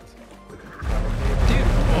fucked. Dude,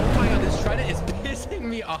 oh my god, this trident is pissing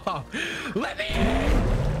me off. Let me in!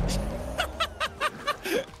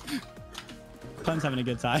 Clem's having a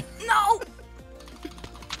good time. No!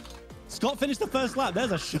 Scott finished the first lap.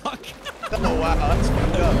 There's a shock. Oh wow, that's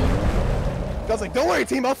fucked up. I was like, don't worry,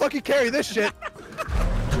 team. I'll fucking carry this shit.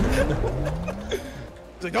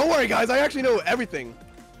 He's like, don't worry, guys. I actually know everything.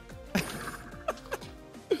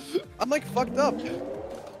 I'm like fucked up.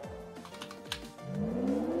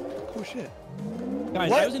 Oh shit. Guys,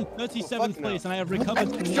 What? I was in 37th no. place and I have recovered.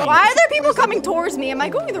 from the- Why are there people coming towards me? Am I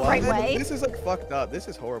going the right What? way? This is like fucked up. This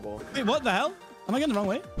is horrible. Wait, what the hell? Am I going the wrong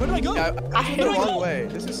way? Where did I go? Yeah, I'm I the don't wrong know. way.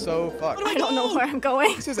 This is so fucked. I don't know where I'm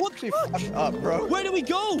going. This is What actually the fuck? fucked up, bro. Where do we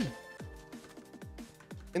go?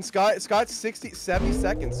 And Scott's 70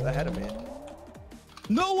 seconds ahead of me.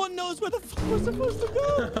 No one knows where the fuck we're supposed to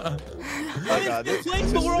go. Oh god, this this, place,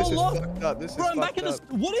 this but is, we're this all is lost. fucked up. This is Bro, I'm back fucked at the...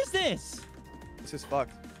 up. What is this? This is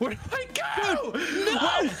fucked. Where do I go?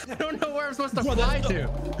 No! I don't know where I'm supposed to Bro, fly that's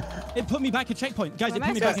to. It put me back at checkpoint. Guys, Where it am I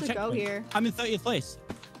put me back at supposed to go checkpoint. here? I'm in 30th place.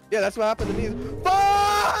 Yeah, that's what happened to me.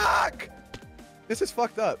 Fuck! This is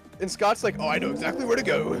fucked up. And Scott's like, oh, I know exactly where to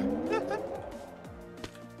go.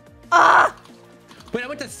 Ah! Wait, I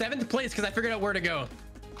went to 7th place because I figured out where to go.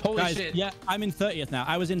 Holy Guys, shit. yeah, I'm in 30th now.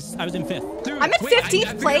 I was in 5th. Dude, I'm in wait, 15th I figured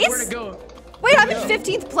out place? Where to go. Wait, I'm in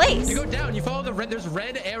 15th place. You go down. You follow the red. There's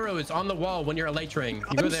red arrows on the wall when you're elytring. You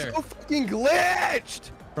go I'm there. so fucking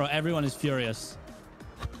glitched. Bro, everyone is furious.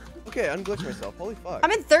 Okay, unglitch myself. Holy fuck.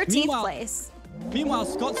 I'm in 13th Meanwhile- place. Meanwhile,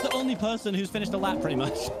 Scott's the only person who's finished a lap pretty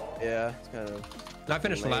much. Yeah, it's kind of. I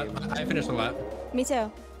finished the lap. I finished the lap. Me too.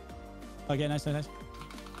 Okay, nice.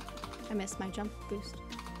 I missed my jump boost.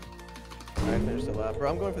 I finished the lap.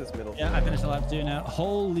 Bro, I'm going for this middle. Yeah, I finished the lap too now.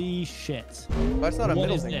 Holy shit. That's not a What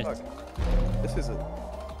middle is thing. this? Fuck. This is a.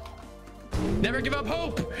 Never give up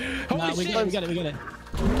hope. Holy Nah, we shit. get it. Go,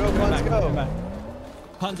 Come Puns, back, go. come back.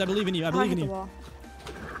 Puns, I believe in you. I Oh, I believe hit in the you. wall.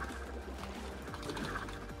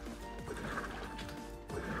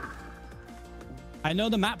 I know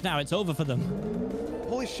the map now. It's over for them.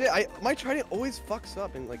 Holy shit! My trident always fucks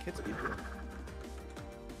up and like hits people.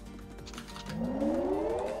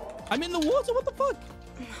 I'm in the water. What the fuck?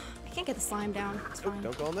 I can't get the slime down. It's Oh, fine.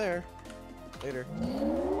 don't go in there. Later.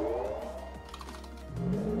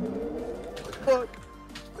 Fuck.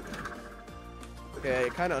 Okay, I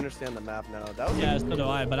kind of understand the map now. That was Yeah, so do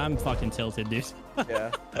I, but I'm fucking tilted, dude.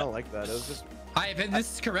 yeah. I don't like that. It was just. If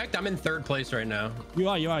this is correct, I'm in 3rd place right now. You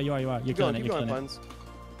are. You're Keep killing it. going, You're killing it. Puns.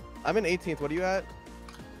 I'm in 18th. What are you at?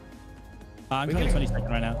 I'm We currently can- 22nd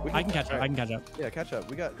right now. we I can catch up. alright. I can catch up. Yeah, catch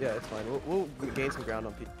up. Yeah, it's fine. We'll gain some ground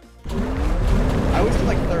on people. I was in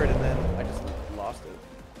like 3rd and then I just lost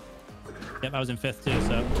it. Yep, I was in 5th too,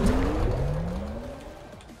 so.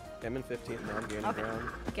 Okay, I'm in 15th now. I'm gaining Okay. ground.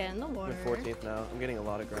 Get in the I'm water. in 14th now. I'm getting a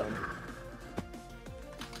lot of ground.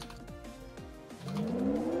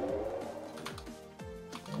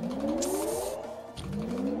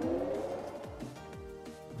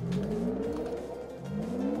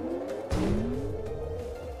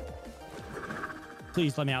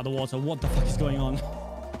 Please let me out of the water. What the fuck is going on?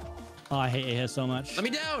 Oh, I hate it here so much. Let me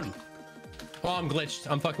down. Oh, I'm glitched.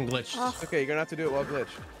 I'm fucking glitched. Okay, you're gonna have to do it while glitched.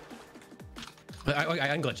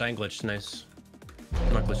 I'm glitched. I ain't glitched. Nice.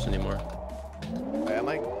 I'm not glitched anymore. Alright, I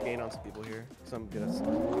might gain on some people here. Because I'm good at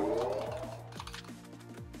slime.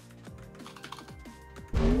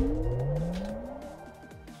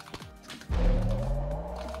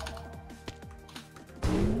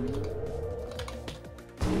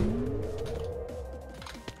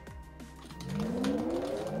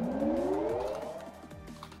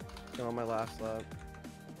 I'm on my last lap.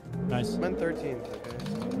 Nice. I'm in 13th, okay?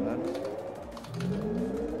 It's not bad.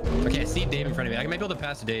 Okay, I see Dave in front of me. I might be able to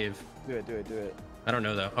pass Dave. Do it. I don't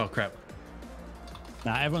know though. Oh crap.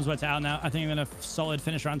 Nah, everyone's worked out now. I think I'm gonna solid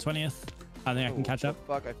finish around 20th. I think I can catch up.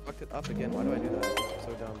 Fuck, I fucked it up again. Why do I do that? I'm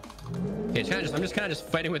so dumb. Okay, I'm just kind of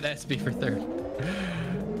fighting with SB for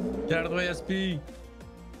 3rd. Get out of the way, SB.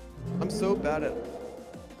 I'm so bad at.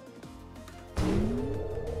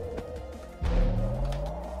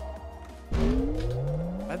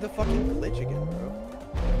 I had the fucking glitch again, bro.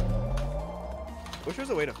 Wish there was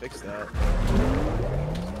a way to fix that.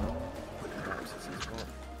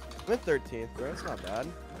 I'm in 13th, bro. It's not bad.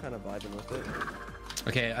 I'm kind of vibing with it.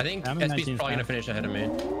 Okay, I think I'm in SB's 19th probably now. gonna finish ahead of me.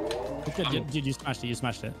 Dude, you smashed it. You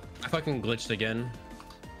smashed it. I fucking glitched again.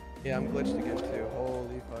 Yeah, I'm glitched again too.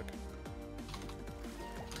 Holy fuck.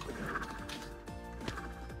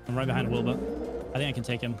 I'm right behind Wilbur. I think I can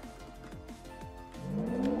take him.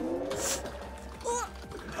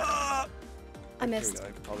 I Here we missed. go.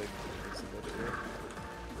 I can probably fix the glitch here.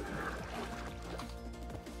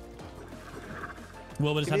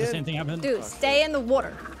 Wilbur just Get had the in. same thing happen. Dude, Oh, stay in the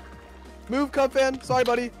water. Move, cup fan. Sorry,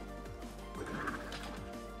 buddy.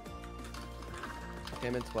 Okay,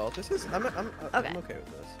 I'm in 12th. This is. I'm okay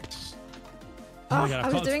with this. Oh my Oh, God, I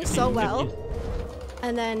was caught doing 50, so 50. well,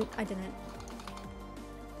 and then I didn't.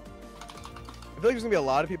 I feel like there's gonna be a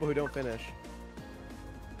lot of people who don't finish.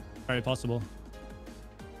 very possible.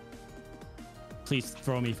 Please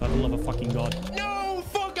throw me for the love of fucking God. No,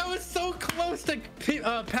 fuck! I was so close to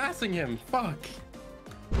passing him. Fuck.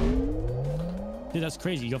 Dude, that's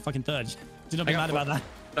crazy. You got fucking third. Do not be mad about that.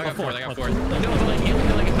 I got fourth. I got fourth. No, but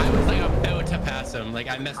like, I was like about to pass him. Like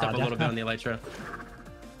I messed up a little bit on the elytra.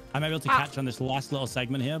 I'm able to catch on this last little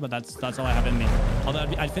segment here, but that's all I have in me. Although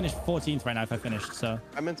I'd finish 14th right now if I finished. So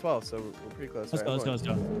I'm in 12th, so we're pretty close. let's go. Let's go. Let's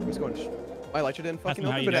go. I'm just going. My elytra didn't fucking How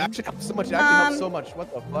open, you but it doing? actually helped so much. It actually helped so much.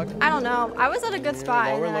 What the fuck? I don't know. I was at a good spot.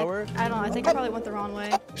 Lower, and then lower. I don't know. I think I probably went the wrong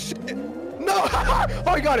way. Shit. No! Oh,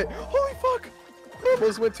 I got it. Holy fuck! I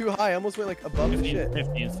almost went too high. I almost went like above the shit.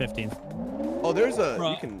 15th. Oh, there's a.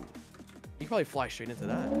 Bro. You can probably fly straight into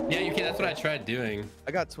that. Yeah, you can. That's what I tried doing.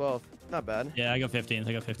 I got 12th. Not bad. Yeah, I got 15th.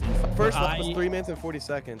 I got 15th. First lap was 3 minutes and 40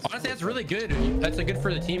 seconds. Honestly, that's really good. That's a good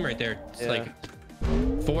for the team right there. It's like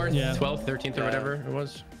 4th, 12th, 13th, or whatever it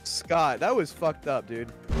was. Scott, that was fucked up,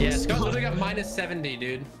 dude. Yeah, Scott literally got -70,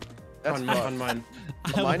 dude. That's on mine.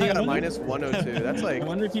 Mine got a -102. That's like. I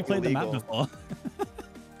wonder if you played the map illegal. before.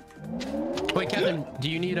 Wait, Catherine, do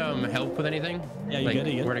you need help with anything? Yeah, you like, good?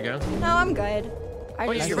 You good? where to go? No, I'm good. I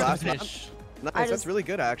Oh, yeah, just you're last about to lap. finish. Nice. I That's just really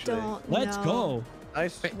good, actually. don't Let's know go.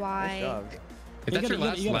 Nice. why. Nice job. If that's your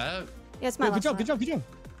last lap. Yeah, it's my Good last job. lap. Good job. Good job.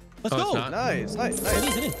 Let's Oh, it's go. not? Nice. Nice. It Nice.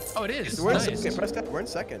 is. It is. Oh, it is. We're in Nice. second. Press that. We're in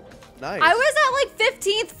second. Nice. I was at like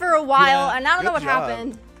 15th for a while, Yeah, and I don't know good what job.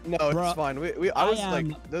 happened. No, it's Bro, fine. I was am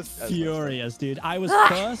like this. furious, dude. I was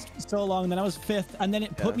first for so long, then I was 5th, and then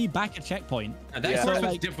it put me back at checkpoint. That Yeah. course So,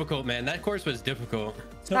 was like- difficult, man. That course was difficult.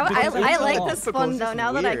 So I because it was so like long- this It's one though. just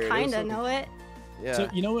Now that I weird. It was kind of so- know it. Yeah. So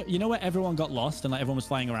you know where everyone got lost and like everyone was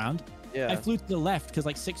flying around. Yeah. I flew to the left because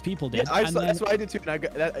like 6 people did. Yeah, and then, that's what I did too. And I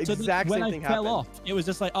got that so exact when same I thing fell happened. off, it was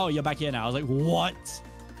just like, oh, you're back here now. I was like, what?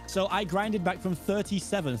 So I grinded back from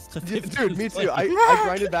 37th to 15th. Dude, me too. I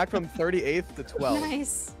grinded back from 38th to 12th.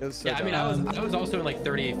 Nice. It was so Yeah, I mean, dumb. I was also in like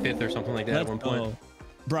 35th or something like that at Let's one point. go.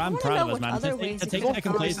 Bro, I'm wanna proud know of us, what man. other To ways take you can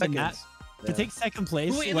second go. place in that. Yeah. To take second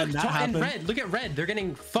place Wait, when look, that and happened. red. Look at red. They're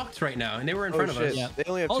getting fucked right now, and they were in Oh front of shit! us. Yeah. They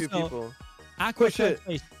only have Also, 2 people. Aqua Push it. third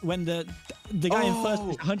place when the guy in first Oh.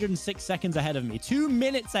 was 106 seconds ahead of me. 2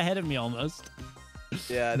 minutes ahead of me almost.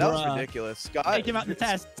 Yeah, that was Bruh. ridiculous. Scott. Take him out the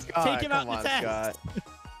test. Scott, Take him out come the on, test. Scott.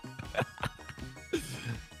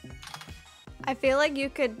 I feel like you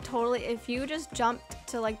could totally, if you just jumped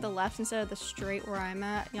to like the left instead of the straight where I'm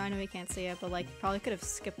at. Yeah, I know you can't see it, but like you probably could have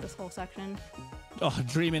skipped this whole section. Oh,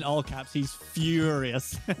 Dream in all caps. He's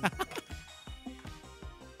furious.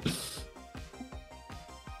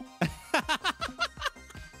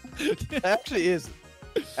 It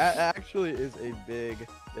actually is a big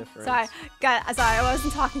difference. Sorry, I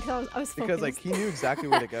wasn't talking because I was focused. Because like he knew exactly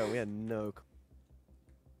where to go. We had no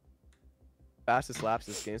fastest laps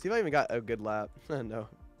this game. See if I even got a good lap. No.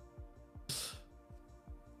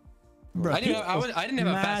 Bro, I didn't have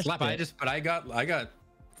a fast smashed lap. it. I got Wait,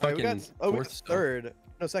 fucking we got fourth. third.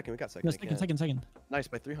 No, second. We got second. No, second. Nice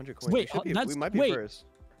by 300 coins. Wait, we might be wait. first.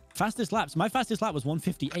 Fastest laps. My fastest lap was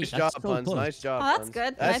 158. Nice That's job, so Puns. close. Nice job. Oh, that's Puns.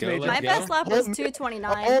 good. That's go, major. My let's best go. lap A was whole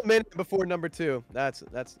 229. A whole minute before number 2. That's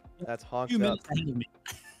honked 2 up. minutes ahead of me.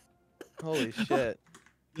 Holy shit.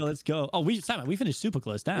 Yo, let's go. Oh, Simon, we finished super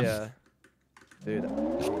close. Damn. Yeah. Dude.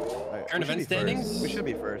 Alright, Current we should event be standings? first. We should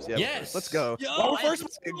be first. Yeah. Yes. Let's go. Yo, Well, we're let's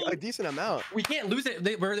first by a decent amount. We can't lose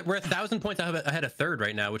it. We're 1,000 points ahead of third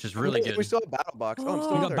right now, which is really good. We still have battle box. Oh, I'm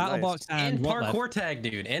still We got third. battle Nice. box and, And what left? parkour tag,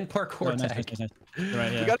 dude. And Oh, parkour nice, tag. nice.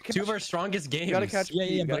 Right, yeah. We gotta catch, Two of our strongest games. we gotta catch Yeah,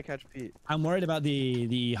 Pete. yeah, We gotta but- catch Pete. I'm worried about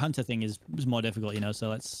the hunter thing is more difficult, you know. So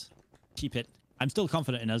let's keep it. I'm still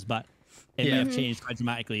confident in us, but it may Yeah. have changed quite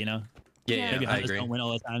dramatically, you know. Yeah, Maybe I hunters agree. don't win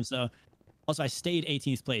all the time. So also, I stayed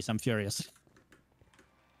 18th place. I'm furious.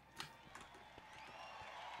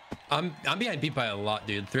 I'm behind Beat by a lot,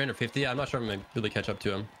 dude. 350. I'm not sure I'm gonna really catch up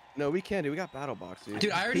to him. No, we can, dude. We got battle box, dude.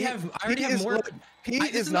 Dude, I already have more. Look, Pete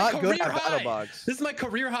This is my not good career at battle high. box. This is my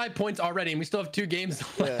career high points already, and we still have 2 games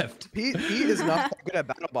Yeah. left. Pete is not that good at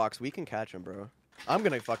battle box. We can catch him, bro. I'm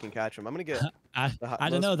gonna fucking catch him. I'm gonna get. I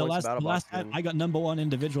don't most know. The points last battle box time in. I got #1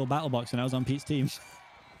 individual battle box when I was on Pete's team.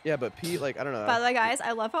 Yeah, but Pete, like, I don't know. By the way, guys,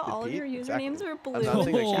 I love how Did all of Pete? your Exactly. usernames are blue I'm not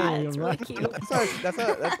saying in that chat. Pete- It's really That's cute. That's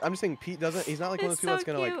not. I'm just saying Pete doesn't. He's not like one of those It's people so that's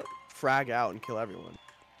gonna like cute. frag out and kill everyone.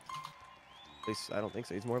 At least I don't think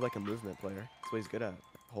so. He's more of like a movement player. That's what he's good at.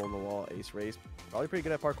 Hole in the wall, ace race. Probably pretty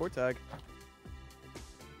good at parkour tag.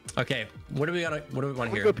 Okay, what do we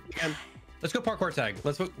want We here? go Pete again. Let's go parkour tag.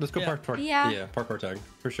 Let's go Yeah. parkour. Yeah. Yeah, parkour tag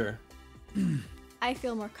for sure. I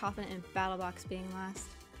feel more confident in Battlebox being last.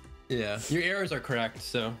 Yeah, your errors are correct,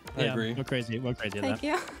 so I Yeah, agree. we're crazy. We're crazy at Thank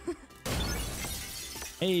that. you.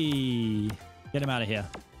 Hey, get him out of here.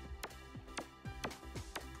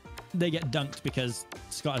 They get dunked because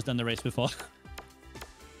Scott has done the race before.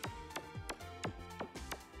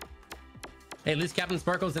 Hey, at least Captain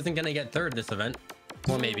Sparkles isn't gonna get third this event.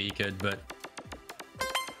 Well, maybe he could, but.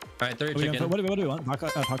 All right, third chicken. What do we want? Park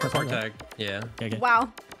tag. Yeah. Okay.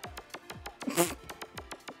 Wow.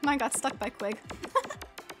 Mine got stuck by Quig.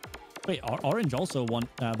 Wait, Orange also won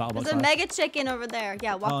Battle Box. There's a mega chicken over there.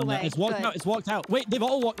 Yeah, walk away. No, it's walked Good. out. It's walked out. Wait, they've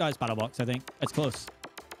all walked out. It's Battle Box, I think. It's close.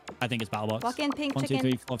 I think it's Battle Box. Walk in, pink 1, 2,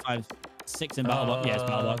 chicken. 3, 4, 5, 6 in Battle Box. Yeah, it's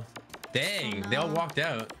Battle Box. Dang, Oh, they all no. walked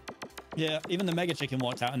out. Yeah, even the mega chicken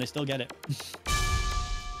walked out and they still get it.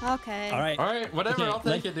 Okay. All right. All right, whatever. Okay, I'll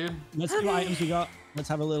take it, dude. Let's see what items we got. Let's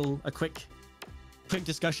have a quick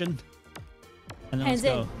discussion. And then Hands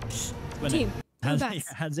let's in. go. Shh. Win Team. it. Hands, Blue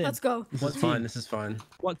bats. hands in. Let's go. This What is fine. team? This is fine.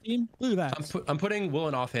 What team? Blue bats. I'm putting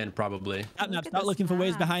Woolen offhand probably. Sapnap, Look at start this looking for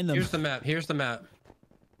ways map. behind them. Here's the map. Here's the map.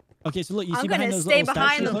 Okay, so look, you see I'm behind gonna those stay little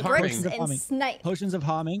behind statues? the Potions bricks of and harming. snipe. Potions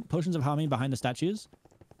of harming behind the statues.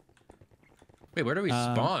 Wait, where do we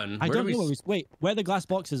spawn? I Where don't do know we? where wait, where the glass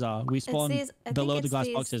boxes are. We spawn these- I think below the it's glass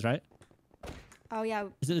these. boxes, right? Oh yeah.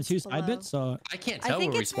 Is it the it's two side below. bits or? I can't I tell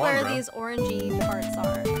think where we it's spawn, where bro. these orangey parts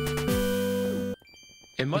are.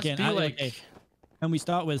 It must Okay, be and like. okay. And we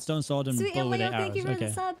start with stone sword and Sweet bow and with 8 Leo, thank you arrows. for the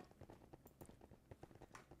Okay. sub.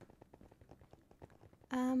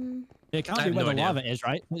 It can't I be have where no the idea. lava is,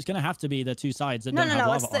 right? It's gonna have to be the two sides that No, don't no, have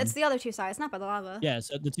no. lava on. It's the other two sides, not by the lava. Yeah,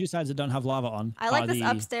 so the two sides that don't have lava on. I like are this the...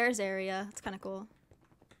 upstairs area. It's kind of cool.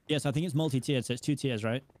 Yes, I think it's multi-tiered, so it's 2 tiers,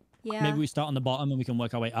 right? Yeah. Maybe we start on the bottom and we can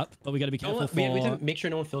work our way up, but we gotta be No careful one- for. we have to make sure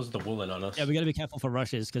no one fills the Woolen on us. Yeah, we gotta be careful for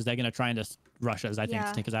rushes because they're gonna try and just rush us. I think Yeah.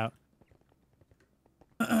 to take us out.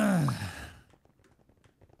 We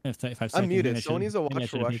have 35 seconds. I'm Maybe muted. I Someone needs to shouldn't- maybe I watch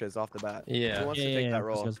for shouldn't be- rushes off the bat. Yeah. Who wants Yeah, to yeah, take yeah, that of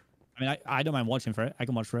course, role? of course. I mean, I don't mind watching for it. I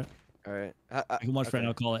can watch for it. All right. I can watch for it and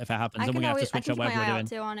I'll call it if it happens. I Then we're can gonna have to always, I switch can up keep my whatever eye we're out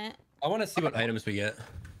doing. too on it. I want to see what items we get.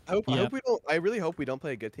 I hope Yeah. we don't. I really hope we don't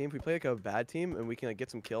play a good team. If we play like a bad team and we can like get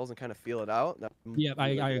some kills and kind of feel it out. Yeah, I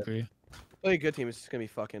agree. Play a good team. It's just gonna be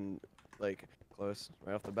fucking like close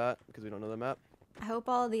right off the bat because we don't know the map. I hope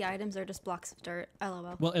all of the items are just blocks of dirt.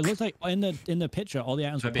 LOL. Well, it looks like in the picture, all the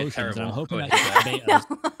items were That'd be potions, and I'm terrible. hoping I would that hate just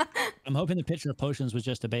to bait us. I'm hoping the picture of potions was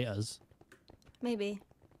just to bait us. Maybe.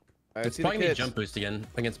 All right, It's see the probably gonna be kids. jump boost again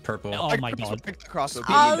against purple. Oh my god. Crossbow.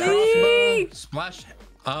 Ali! Splash.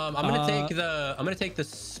 I'm gonna take the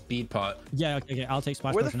speed pot. Yeah, okay, I'll take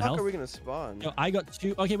splash Where the potion fuck health. are we gonna spawn? Yo, I got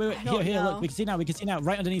 2. Okay, wait, I don't here, know. look. We can see now.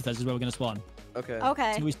 Right underneath us is where we're gonna spawn. Okay.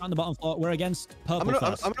 Okay. So we spawn on the bottom floor. We're against purple I'm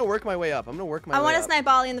first. gonna work my way up. I'm gonna work my I way want to up. snipe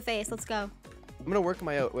Ollie in the face. Let's go. I'm gonna work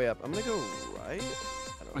my way up. I'm gonna go right.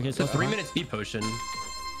 I don't Okay, know. so It's a 3-minute speed potion.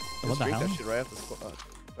 What the Drink hell? that shit right off the spot.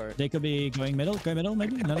 Start. They could be going middle,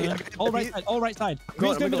 maybe. No. I- All right side, all right side.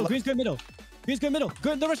 Green's going middle, green's going middle. Green's going middle.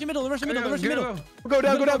 Go, they're rushing middle, they're rushing middle, they're rushing middle. Go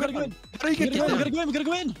down, go down, Gotta go go down. in. How do you get We gotta down?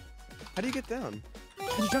 go in. How do you get down?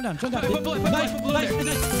 Just jump down. Put bullet, put Nice, bullet, nice, put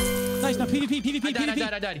bullet. nice. Now PvP.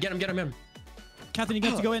 I died. Get him. Catherine, you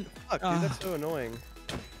have to go in. Fuck, dude, that's so annoying.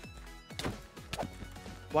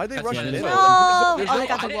 Why'd they That's rush the middle? end. No! There's Oh, no they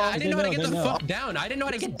got the I didn't know how to get They the know. fuck down. I didn't know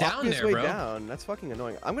how to get down obvious there, way bro. down. That's fucking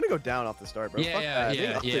annoying. I'm gonna go down off the start, bro. Yeah, Fuck yeah, that. I think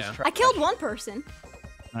yeah, up this yeah. trash. I killed one person.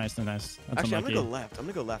 Nice. That's Actually, I'm unlucky. gonna go left. I'm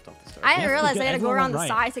gonna go left off the start. I didn't Yeah, realize I had to go everyone around the went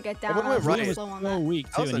side to get down. Everyone I was went Blue right. was slow on so that. weak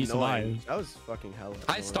That too, was and he annoying. survived. That was fucking hell.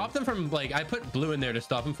 I stopped them from like I put blue in there to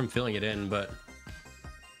stop him from filling it in, but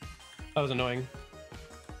that was annoying.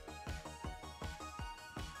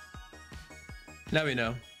 Now we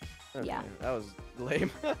know. Okay, Yeah. That was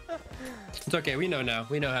lame. It's okay. We know now.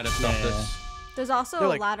 We know how to stop Yeah. this. There's also They're a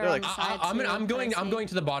like- ladder they're on like- the side. I'm too, that I see. going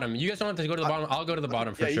to the bottom. You guys don't have to go to the bottom. I'll go to the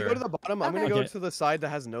bottom for yeah, sure. you go to the bottom. I'm gonna Okay. go Okay. to the side that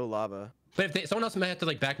has no lava. But if someone else might have to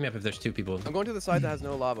like back me up if there's 2 people. I'm going to the side that has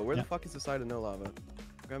no lava. Where Yeah. the fuck is the side of no lava?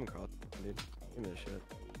 Grab and crawl, dude. Give me this shit.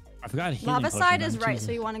 I forgot a healing Lava potion, side man. is right, Jesus.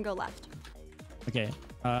 so you want to go left. Okay.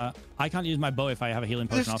 I can't use my bow if I have a healing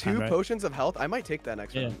potion There's offhand, 2 right? potions of health. I might take that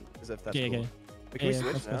next Yeah. one, as if that's Yeah, cool. okay. Wait, can we Yeah,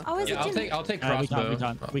 switch that's now? Oh, is Yeah, it Jimmy? I'll take We crossbow.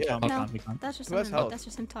 can't. We Yeah. can't. That's just Who has him. health? That's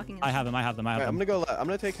just him talking. I have them. Alright, I'm gonna go. I'm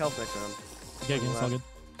gonna take health next round. Okay, it's all good.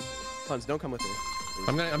 Hans, don't come with me.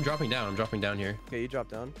 I'm dropping down. I'm dropping down here. Okay, you drop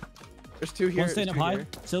down. There's 2 here. One's staying there's up 2 high. here.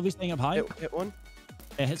 Sylvie's staying up high. Hit one.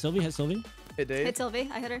 Yeah, hit Sylvie. Hit Dave. Hit Sylvie.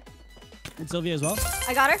 I hit her. Hit Sylvie as well.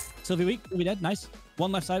 I got her. Sylvie weak. Sylvie dead. Nice.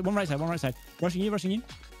 One left side. One right side. Rushing you.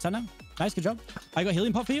 Stand down. Nice. Good job. I got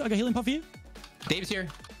healing pot for you. Dave's here.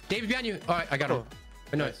 Dave's behind you. All right, I got him. Oh.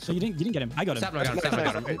 No, Nice. So you didn't get him. I got him. Sapnap got him. Nice, Sapnap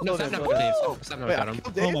got nice. him. No, Okay, Sapnap go, got go, Dave. go. Sapnap Wait, got I him.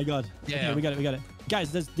 killed Oh Dave? my god. Yeah, Okay, yeah. we got it.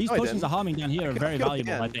 Guys, these No, I potions didn't. of harming down here are very killed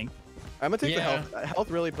valuable, again. I think. I'm gonna take the Yeah. health. Health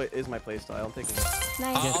really is my playstyle. I'm taking it.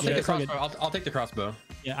 Nice. I'll Yeah, take the it's all good. crossbow. I'll take the crossbow.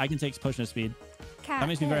 Yeah, I can take potion of speed. Cat That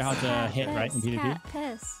makes me very hard piss, to cat hit, right, in piss, PvP? Cat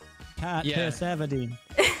piss. cat Yeah. piss Everdeen.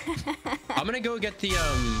 I'm gonna go get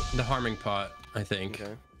the harming pot, I think.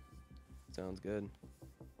 Okay. Sounds good.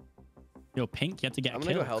 Yo, Pink, you have to get I'm a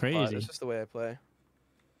gonna kill. go health Crazy. pot. That's just the way I play.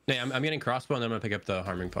 Yeah, I'm getting crossbow and then I'm gonna pick up the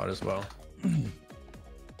harming pot as well.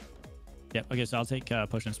 Yep. Okay, so I'll take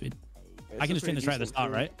potion speed. Okay, I can this just is fin this right at the pretty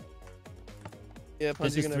start, decent right? Yeah,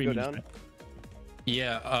 This Punzy is gonna 3 go minutes, down. right?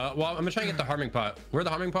 Yeah. Well, I'm gonna try and get the harming pot. Where are the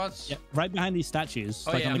harming pots? Yeah, right behind these statues.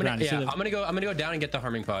 Oh like yeah, on I'm the gonna, ground. I'm gonna go down and get the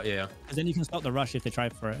harming pot. Yeah. Because then you can stop the rush if they try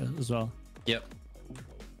for it as well. Yep.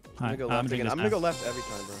 I'm gonna go left again. I'm gonna go left every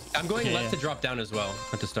time, bro. I'm going Okay, left yeah. to drop down as well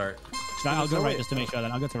at the start. I'll Is go there a right way- just to make sure.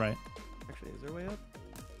 Then I'll go to right. Actually, is there a way up?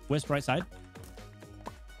 Wisp right side.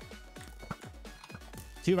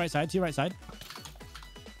 2 right side. 2 right side.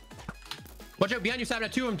 Watch out behind you,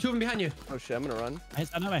 Sapnap. Two of them behind you. Oh shit, I'm gonna run. I hit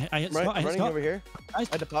Scott. I hit Right, Scott. I I'm hit running Scott. over here. Nice.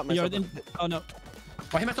 I had to pop You're myself. in... Oh no.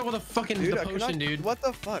 I hit myself with a fucking Dude, the I potion, cannot- dude. What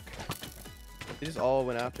the fuck? They just all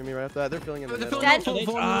went after me right after that. They're filling in the They're middle. filling Dead. full-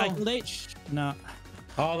 full- Ah, killed H. No.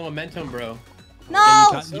 Oh, the momentum, bro. No!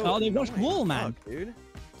 Oh, they rushed wall, man. Fuck, dude.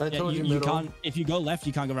 I Yeah, you can't. If you go left,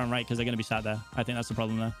 you can't go around right because they're gonna be sat there. I think that's the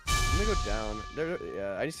problem there. I'm gonna go down.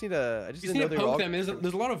 Yeah, I just need to. I just You need just to need know to they're all. poke them.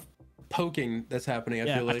 There's a lot of poking that's happening. I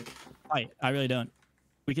Yeah, feel like. Right. I really don't.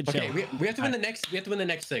 We could chill. Okay, we have to win the next. We have to win the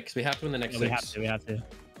next 6. We have to win the next Yeah, 6. we have to. We have to. All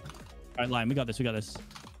right, Lion. We got this. We got this.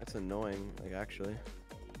 That's annoying. Like actually,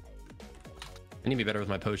 I need to be better with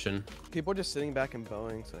my potion. people are just sitting back and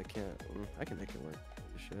bowing, so I can't. I can make it work.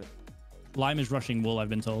 Shit. Lime is rushing wool. I've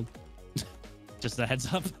been told. Just a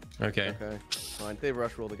heads up. Okay. Okay. Fine. If they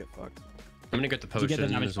rush roll to get fucked. I'm gonna get the Did you potion. get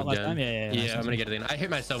the damage as shot last again. time? Yeah, I'm gonna get it in. I hit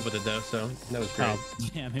myself with it though, so that was great. Oh,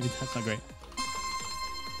 yeah, maybe that's not great.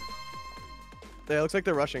 Yeah, it looks like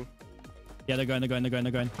they're rushing. Yeah, they're going.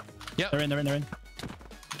 Yep. They're in.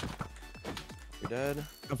 You're dead.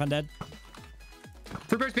 Go fan dead.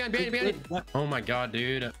 Fruit bear's behind. What? Oh my god,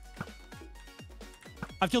 dude.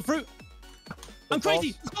 I've killed fruit. I'm Footballs.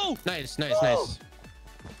 crazy. Let's go. Nice.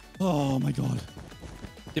 Oh my god.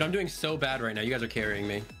 Dude, I'm doing so bad right now. You guys are carrying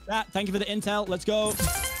me. Chat, thank you for the intel. Let's go.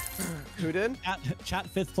 Who did? Chat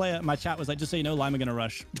 5th player. My chat was like, just so you know, Lime are gonna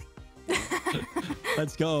rush.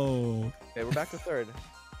 Let's go. Okay, we're back to 3rd.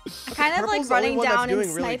 Kind of Purple's like the only running one that's down and doing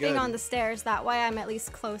really sniping good. on the stairs. That way I'm at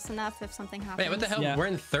least close enough if something happens. Wait, what the hell? Yeah. We're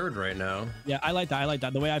in 3rd right now. Yeah, I like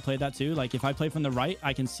that. The way I played that too. Like if I play from the right,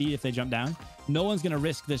 I can see if they jump down. No one's gonna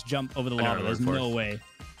risk this jump over the I know, lava. There's of course. no way.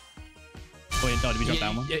 Wait, did we jump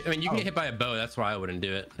down one? Yeah, I mean, you can Oh. get hit by a bow. That's why I wouldn't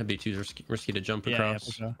do it. It'd be too risky to jump Yeah, across.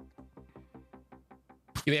 for sure.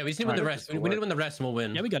 Yeah, we just need to win the Alright. rest. We need to win the rest and we'll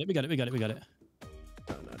win. Yeah, we got it. No, it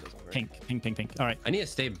doesn't work. Pink. All right. I need to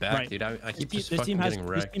stay back, Right. dude. I keep just This fucking team has getting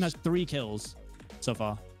this wrecked. team has 3 kills so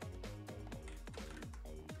far.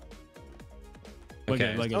 We're Okay.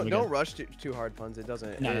 good, we're good, Don't, we're don't good. rush too hard, Puns. It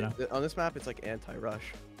doesn't. No. On this map, it's like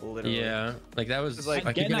anti-rush. Literally. Yeah, like that was It's like- I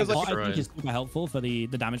keep Getting getting that pot, I think, destroyed. is super helpful for the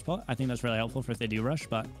damage pot. I think that's really helpful for if they do rush,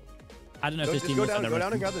 but I don't know if Go, this just team go looks down, like go they're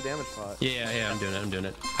down and rushing. grab the damage pot. Yeah, I'm doing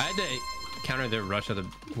it. I had to counter their rush of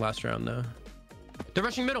the last round though. They're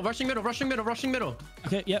rushing middle.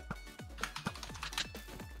 Okay, yep.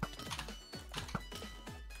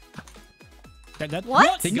 That,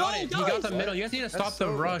 What? He got No, it. He got guys! the middle. You guys need to That's stop the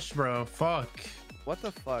so- rush, bro. Fuck. What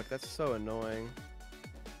the fuck? That's so annoying.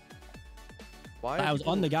 Why? I are was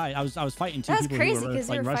people- on the guy. I was fighting 2 That's people crazy who were because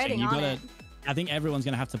like you're rushing. fighting You on gotta. it. I think everyone's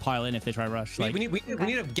gonna have to pile in if they try rush. Like, we need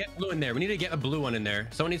to get blue in there. We need to get a blue one in there.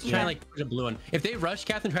 Someone needs to try and like push a blue one. If they rush,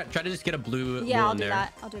 Catherine, try to just get a blue Yeah, one I'll in do there.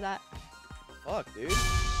 that. I'll do that. Fuck, dude.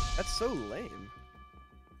 That's so lame.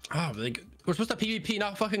 Oh, like, we're supposed to PvP,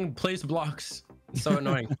 not fucking place blocks. It's so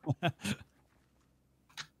annoying.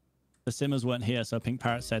 the simmers weren't here, so Pink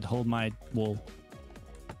Parrot said, "Hold my wall."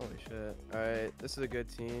 Holy shit. All right, this is a good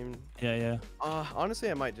team. Yeah. Honestly,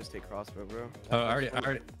 I might just take crossbow, bro. Oh, I already It's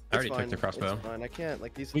picked fine. the crossbow. It's fine. I can't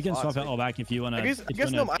like these. We can pots, swap it like- all back if you wanna. I guess, if you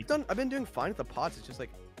wanna no. take- I've been doing fine with the pots. It's just like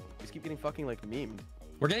just keep getting fucking like memed.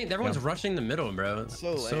 Everyone's rushing the middle, bro. It's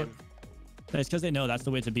so lame. It's because they know that's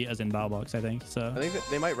the way to beat us in Battle Box, I think. So I think that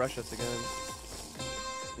they might rush us again.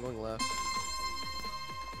 I'm going left.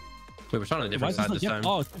 Wait, we're trying on a Why different is side this this different?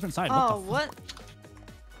 time. Oh, it's a different side. Oh, What the what?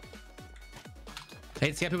 Hey,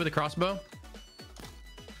 scap with a crossbow.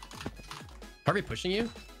 Are we pushing you?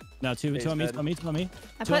 No, two He's on me, dead. two on me, two on me.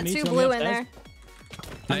 I Two on put me, 2 two on me blue in upstairs. there.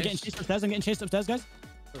 I'm Nice. getting chased upstairs. I'm getting chased upstairs, guys.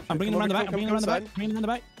 Oh, shit. I'm bringing Come them around the over- back. I'm come bringing them around the inside. back. Bringing them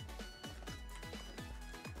around the back.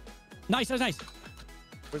 Nice.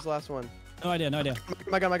 Where's the last one? No idea.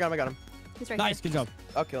 I got him. He's right Nice, here. good job.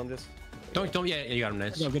 I'll kill him just. Don't. Yeah, you got him.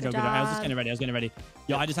 Nice. Good job. Good I was just job. getting ready.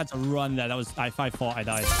 Yo, I just had to run there. That was if I fought, I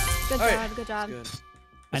died. Good All right. job. Good job. Good.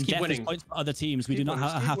 And keep death winning. is points for other teams. We do Keep not winning,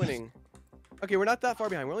 just keep have. winning. Okay, we're not that far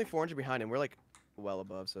behind. We're only 400 behind him. We're like well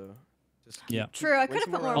above, so Just Yeah. True, I win could have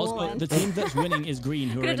some put more rounds. wool Also, in. the team that's winning is green,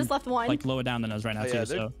 who are Could've in, just left one. like lower down than us right now Oh, too. yeah,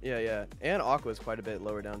 So. yeah. And Aqua's quite a bit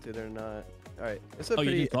lower down too. They're not. All right, it's a Oh, you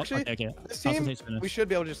pretty. do swap? Actually, Okay, okay. this I'll team, take spinners. we should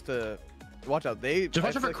be able just to watch out. They Just watch I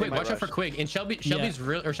out feel for like they Quig. might Watch out for rush. Quig. And Shelby's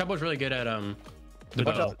real, or Shelby's really good at the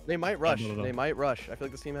Watch bow. out. They might rush. bow. They might rush. I feel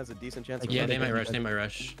like this team has a decent chance. Of Yeah, they running. might rush. They might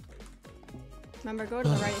rush. Remember, go to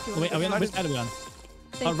the right if you want. Wait, are we on which side are we on?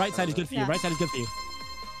 Oh, right side is good for you. Yeah. Right side is good for you.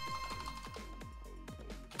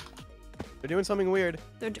 They're doing something weird.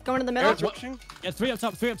 They're going to the middle. Eric's rushing. Yeah, 3 up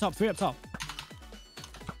top, 3 up top, 3 up top.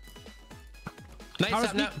 Nice Kara's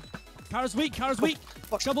Sapnap. Kara's weak, Kara's weak.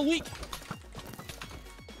 Shovel weak.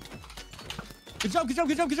 Good job, good job,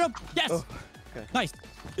 good job, good job. Yes. Oh, okay. Nice.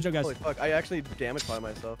 Good job, guys. Holy fuck! I actually damaged by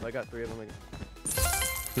myself. I got 3 of them.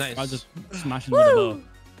 Nice. I was just smashing with the bow.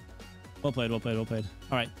 Well played, well played, well played.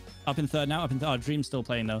 All right, up in third now. Oh, Dream's still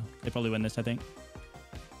playing though. They probably win this, I think.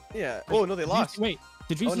 Yeah. Oh no, they lost. Wait,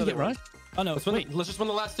 did Dream Oh, no, get they won. rushed? Oh no, wait. Let's just win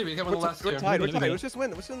the last two. We got one the last We're two. tied. We're We tied. got it. Let's just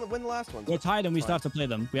win. Let's just win the last one. We're tied and we Fine. still have to play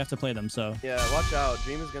them. We have to play them, so. Yeah, watch out.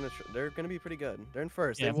 Dream is gonna. They're gonna be pretty good. They're in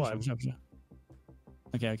first. Yeah, They for won. sure, for sure, for sure.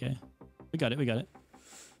 Okay, okay. We got it, we got it.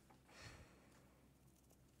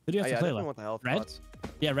 Who do you have Yeah, to I play definitely left? want the health Red? pots.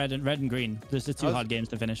 Yeah, red and green. This is 2 was- hard games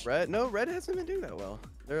to finish. Red? No, red hasn't been doing that well.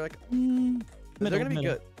 They're like. Middle, they're gonna be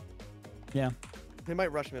middle. good. Yeah. They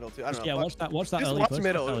might rush middle too. I don't know. Yeah, Fuck. watch that Just early watch push.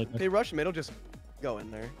 middle. Early If push. they rush middle, just go in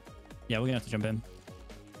there. Yeah, we're gonna have to jump in.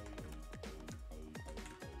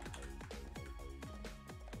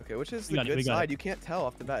 Okay, which is We the got it, good we got side? it. You can't tell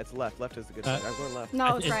off the bat. It's left. Left is the good side. I'm going left.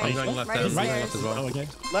 No, it's It's- right. I'm going left, Right I'm is going theirs. left as well. Oh, okay.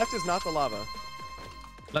 Left is not the lava.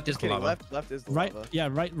 Left is the Kidding. lava. Left is the Right, lava. yeah,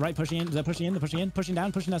 right pushing in. They're pushing in, they're pushing in, pushing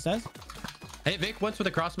down, pushing downstairs. Hey, Vic, once with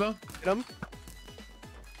a crossbow. Hit him.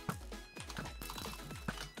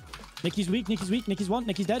 Nikki's weak, Nikki's weak, Nikki's one,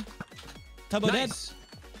 Nikki's dead. Turbo dead. Nice. Is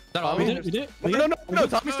that all? We Oh, did it, we did it. We No, did no, it. no,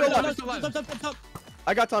 Tommy's still no, alive. no, still alive. Stop.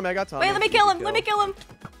 I got Tommy. I got Tommy. Wait, let me kill him. Let me kill him.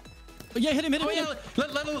 Yeah, hit him. Oh yeah,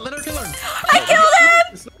 let her kill her. I killed him.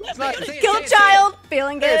 It's not. Say it, Kill say a it, child.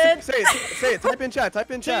 Feeling Say it, good. say it. Say it. Type in chat.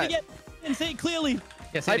 Type in Say it chat. again. And say it clearly.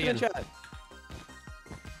 Yeah, say Type it in again. chat.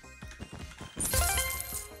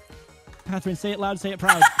 Catherine, say it loud, say it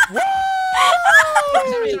proud. Shut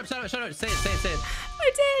up. Say it.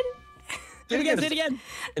 I did. Say it again, say it again.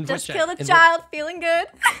 In voice Just chat, killed a in voice- child. Feeling good.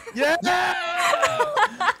 Yeah.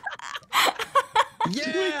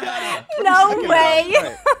 Yeah. No Okay, way. All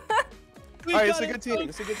right. We All right, got it's a it. good team.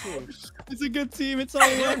 It's a good team. It's a good team. It's all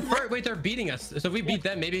worth. Wait, they're beating us. So if we beat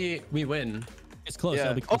them, maybe we win. It's close. Yeah.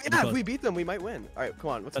 It'll be Oh close. it'll be yeah, if close. we beat them, we might win. All right, come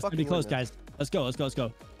on. Let's That's fucking gonna be close, win this. guys. Let's go. It's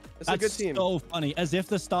a good That's team. so funny. As if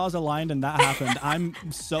the stars aligned and that happened. I'm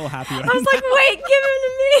so happy right I was like, wait, give him to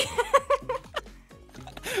me.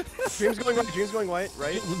 Dream's going white. Dream's going white.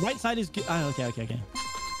 Right. now. Right side is good. Okay.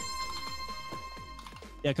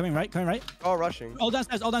 Yeah, coming right. All rushing. All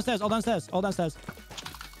downstairs.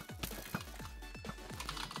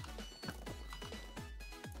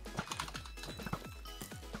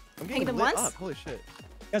 I'm Hang getting them lit once? up. Holy shit.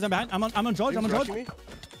 Guys, I'm behind. I'm on George. Dream's George. rushing me.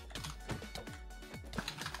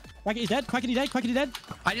 Quackity's dead. Quackity dead.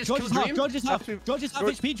 I just George killed is half. Dream. George is half. George- George is half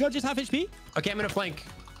HP. George is half HP. Okay, I'm gonna flank.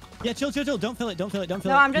 Yeah, chill. Don't fill it. Don't fill it. No,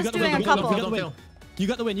 I'm You just got the doing win, a you got the couple. win, Don't kill. You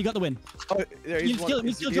got the win. Oh, there You he's kill him,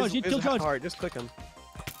 you kill George, you kill George. Hard. Just click him.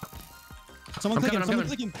 Someone I'm click him. coming, Someone I'm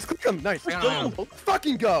click him. Just click him. Nice. I got him. Let's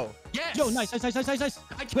fucking go. Yes. Yo, nice. I killed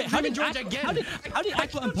Wait, how Dream and did George Aqua- again. how did I Aqua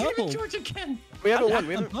killed and Dream purple? George again. We haven't How won. did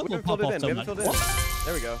We that haven't purple filled pop it off in. so We haven't filled it in. much?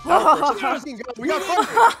 There we go. Let's fucking go. We got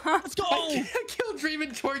fun. Let's go. I killed Dream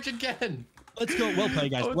and George again. Let's go. Well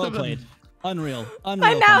played, guys. Both Well of them. played. Unreal. My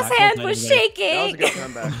Unreal mouse comeback. hand Well was played, That was a shaking. good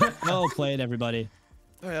comeback. everybody. Well played, everybody.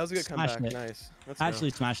 Oh, yeah, that was a good Smashed comeback. it. Nice. Let's go. Actually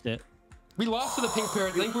smashed it. We lost to the pink pair.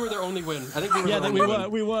 I think we were their only win. I think we were Yeah, their that only we win. were.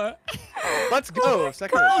 We were. Let's go.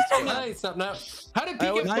 Second. Let's go. Nice, Sapnap. How did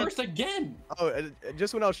Pete get Nice. first again? Oh,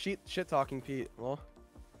 just when I was shit talking Pete. Well,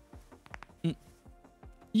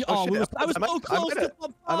 Yeah, Oh, oh, shit, we was, I was I might- so I close might to have-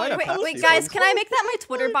 top I might have five. Wait, passed wait, these guys, ones. can I make that my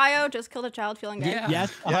Twitter bio? Just killed a child. Feeling good. Yeah.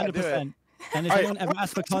 Yes, Yeah, do 100%. And if All right, anyone ever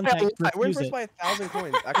asks for we're context, in refuse first it. by 1,000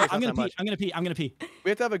 coins. Actually, it's I'm not gonna that pee. much. I'm gonna pee. We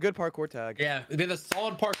have to have a good parkour tag. Yeah, we did a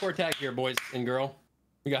solid parkour tag here, boys and girl.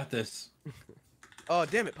 We got this. Oh,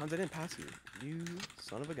 damn it, Pons, I didn't pass you. You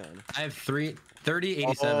son of a gun. I have 30,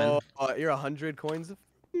 87. Oh, you're 100 coins.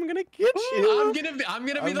 I'm gonna get you. I'm gonna be I'm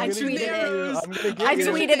the gonna tweeted two it. arrows. I'm gonna get I you.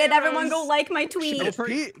 tweeted it. Everyone go like my tweet. Don't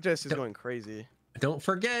forget- Pete just is going crazy. Don't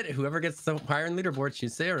forget, whoever gets the higher in leaderboard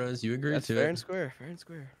shoots the arrows. You agree That's to fair it. and square. Fair and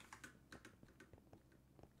square.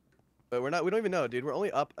 But we're not. We don't even know, dude. We're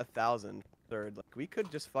only up 1,000 third. Like we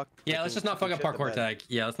could just fuck. Yeah, let's just not fuck up shit the parkour bed. tag.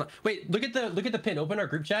 Yeah, let's not. Wait, look at the pin. Open our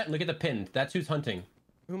group chat and look at the pin. That's who's hunting.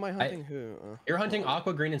 Who am I hunting? Who? You're hunting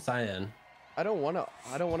aqua, green, and cyan. I don't wanna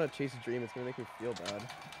chase a dream. It's gonna make me feel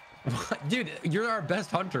bad. Dude, you're our best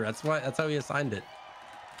hunter. That's how we assigned it.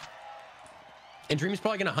 And Dream's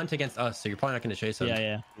probably gonna hunt against us, so you're probably not gonna chase him.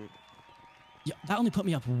 Yeah. Yeah, that only put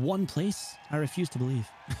me up 1 place. I refuse to believe.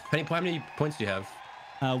 Penny, how many points do you have?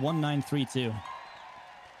 1932.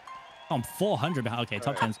 Oh, I'm 400 behind. Okay,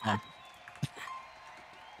 top 10's gone.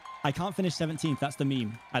 I can't finish 17th. That's the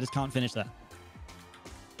meme. I just can't finish that.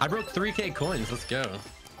 I broke 3K coins. Let's go.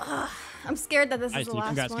 I'm scared that this is the last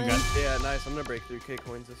congrats, one. congrats. Yeah, nice. I'm gonna break 3K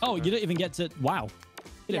coins this Oh, time. you didn't even get to. Wow. You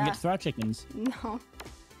didn't Yeah. get to throw out chickens. No.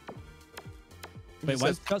 Wait,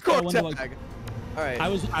 why? Tag. All right.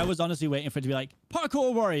 I was honestly waiting for it to be like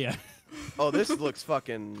parkour warrior. Oh, this looks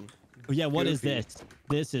fucking. Yeah, what is goofy. this?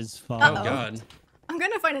 This is fun. Oh god. I'm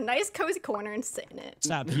gonna find a nice cozy corner and sit in it.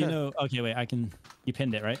 Sap, you know. Okay, wait. You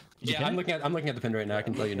pinned it, right? Did you Yeah, pin I'm it? looking at the pin right now. I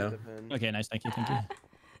can tell you now. Okay, nice. Thank you. Thank you.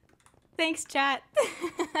 Thanks, chat.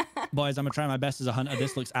 Boys, I'm gonna try my best as a hunter.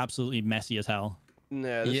 This looks absolutely messy as hell.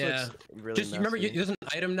 Yeah, this Yeah. looks really Just remember, messy. there's an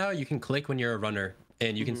item now you can click when you're a runner,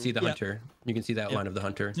 and you can see the Yeah. hunter. You can see the outline of the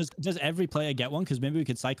hunter. Does every player get one? Because maybe we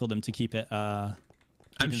could cycle them to keep it.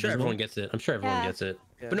 I'm keep it sure visible. everyone gets it. I'm sure everyone Yeah. gets it.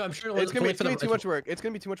 Yeah. But no, I'm sure It's gonna be only too much work. It's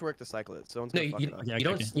gonna be too much work to cycle it. Someone's No, gonna fuck you, it up. Okay, you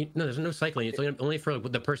don't. okay. No, there's no cycling. It's only for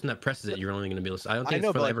like, the person that presses it. You're only gonna be able to. I don't think I know,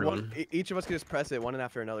 it's for but like everyone. each of us could just press it one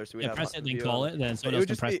after another, so we Yeah, have. press it, then view call of it, then someone It else would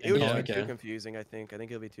can just press be. it. It would and just call be it. okay. too confusing. I think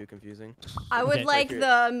it'll be too confusing. I would Okay. like Like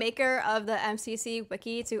the maker of the MCC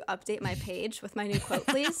wiki to update my page with my new quote,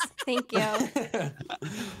 please. Thank you.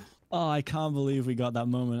 Oh, I can't believe we got that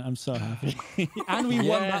moment. I'm so happy. And we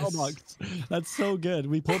won Yes. Battlebox. That's so good.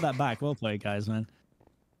 We pulled that back. Well played, guys, man.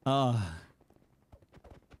 Oh.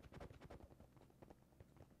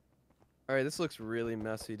 All right, this looks really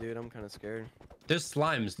messy, dude. I'm kind of scared. There's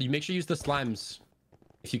slimes. You make sure you use the slimes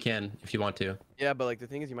if you can, if you want to. Yeah, but like the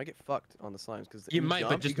thing is, you might get fucked on the slimes because You might,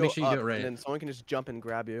 but just make sure you do it right. And then someone can just jump and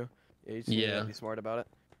grab you. Yeah, you just Yeah. gotta be smart about it.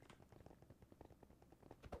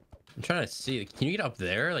 I'm trying to see. Can you get up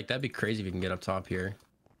there? Like that'd be crazy if you can get up top here.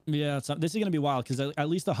 Yeah, this is going to be wild because at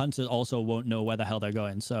least the hunters also won't know where the hell they're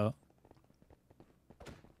going. So, All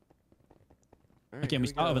right, okay, here we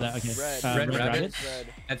start go. over there. Okay. Red, Red Red rabbit? rabbit. Red.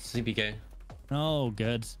 That's CPK. Oh,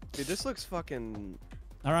 good. Dude, this looks fucking.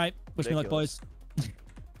 All right. Wish me luck, Ridiculous. boys.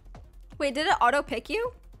 Wait, did it auto pick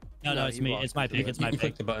you? No, No, it's you me. walked It's my into pick. it. It's my You pick.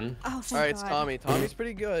 click the button. Oh, thank All right, it's God. Tommy. Tommy's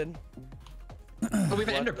pretty good. Oh, we have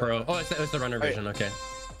Ender Pro. Oh, it's the runner Alright. vision. Okay.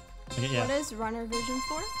 Okay, What yeah. is runner vision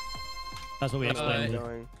for? That's what we explained.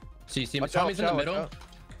 Going. So you see, Watch Tommy's in out, the watch middle. out.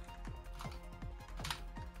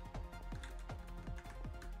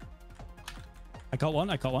 I caught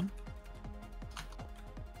one.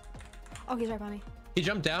 Oh, he's right by me. He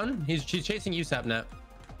jumped down. She's chasing you, Sapnap.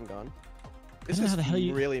 I'm gone. This don't know is how the hell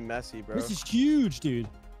you- really messy, bro. This is huge, dude.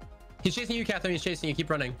 He's chasing you, Catherine. He's chasing you. Keep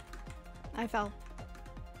running. I fell.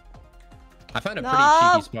 I found a No. pretty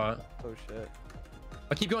cheeky spot. Oh shit.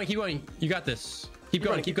 But keep going. Keep going. You got this. Keep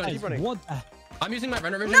going. running, Keep going. keep running. What? The... I'm using my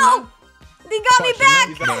runner vision No! now. He got me back!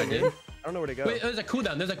 He's No, back. I did. I don't know where to go. Wait, there's a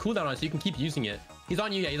cooldown. There's a cooldown on it, so you can keep using it. He's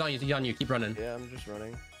on you. Yeah, he's on you. He's on you. Keep running. Yeah, I'm just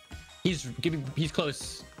running. He's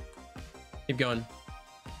close. Keep going.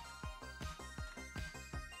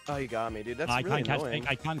 Oh, you got me, dude. That's I really can't catch annoying.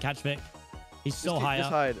 Vic. I can't catch Vic. He's so Just high just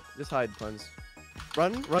up. hide. Just hide, Puns.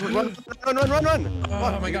 Run, run, run, run, run!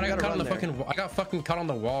 Oh my god, I got caught on the fucking. I got fucking caught on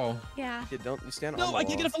the wall. Yeah. Dude, don't you stand on No, the I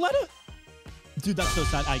can't wall. get off a ladder. Dude, that's so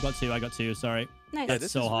sad. I got two. Sorry. Nice. Yeah, That's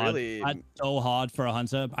this so is hard. really- That's so hard for a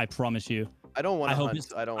hunter. I promise you. I don't want I to hope hunt.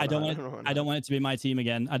 it's. I don't I don't want. want. I don't want it to be my team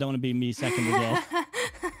again. I don't want to be me second as well.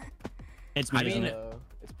 It's me, I isn't mean, it?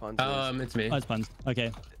 It's Puns. It's me. Oh, it's puns.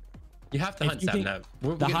 Okay. You have to if hunt you think Sapnap.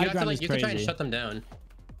 the You high have to ground like. is You have to try and crazy. shut them down.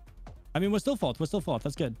 I mean, we're still fourth.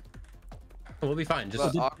 That's good. We'll be fine.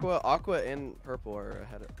 Just But Aqua, and Purple are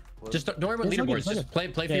ahead of. don't worry about It's all good, leaderboards. it's all Just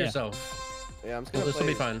good. play for Yeah. yourself. Yeah, I'm just gonna This will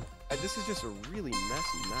play. be fine. This is just a really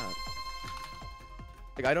messy map.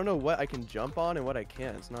 Like I don't know what I can jump on and what I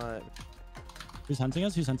can't. It's not. Who's hunting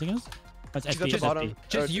us? That's She's FP. at the It's bottom. FP.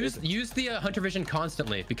 Just Or use the hunter vision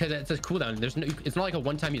constantly because it's a cooldown. There's no. It's not like a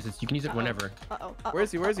one-time use. You can use it whenever. Uh-oh. Where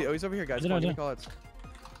is he? Where is he? Oh, he's over here, guys. I don't Come on, know, give me call outs.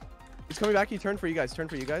 He's coming back. He turned for you guys.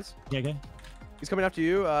 Yeah, okay. He's coming after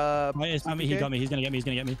you. Wait, it's not me. He PK? got me. He's gonna get me.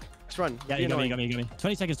 Just run. Yeah, Be he got me. annoying.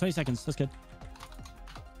 20 seconds. That's good.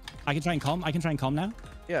 I can try and calm now.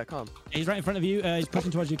 Yeah, calm. He's right in front of you. He's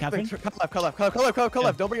pushing towards you, Catherine. Cut left. Cut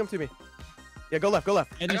left. Don't bring him to me. Yeah, go left.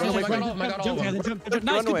 Yeah, there's I no got way. all of them, I got all Jump, of them. Catherine, jump. Run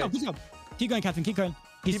Nice, away. good job. Keep going, Catherine. Keep going.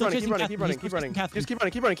 He's Keep still running. chasing Catherine. Keep running. He's still chasing Catherine. Just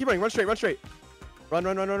keep running. Run straight. Run.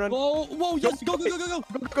 Whoa, yes, go.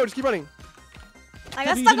 Go. Just keep running. I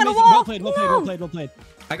got Catherine, stuck you on a did wall. amazing. Well played. No.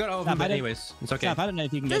 I I got all of them, but anyways, it's okay. Sap, I don't know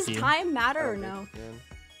if you can Does get to you. time matter or no?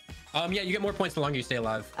 Yeah, you get more points the longer you stay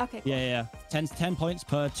alive. Okay. Cool. Yeah. 10 points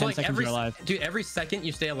per 10 So, like, seconds you're alive. Dude, every second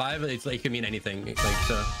you stay alive, it's like it could mean anything. Like,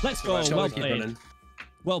 so. Let's go. So Well keep played. running.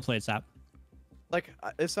 Well played, Sap. Like,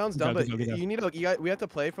 it sounds dumb, Go, but go, go, go. you need to. We have to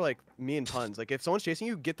play for like me and puns. Like, if someone's chasing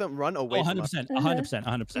you, get them run away. 100%. 100%.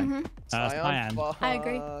 100%. Cyan, I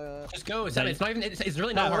agree. Just go. It's not even. It's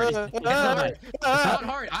really not hard. It's not hard. It's not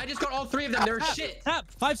hard. I just got all 3 of them. They're shit.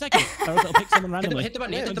 Sap, 5 seconds. It'll pick someone randomly. Hit the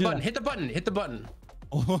button. Hit the button. Hit the button. Hit the button.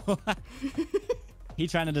 He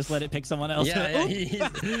trying to just let it pick someone else. Yeah.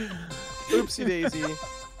 Oopsie daisy.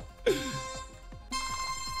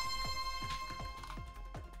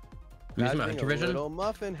 Use my vision. Little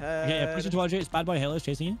muffin head. Okay, yeah, push it towards you. It's Badboyhalo is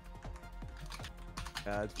chasing you.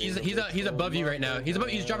 He's above you right now.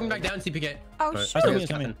 He's dropping back down, CPK. Oh, But- sure. He's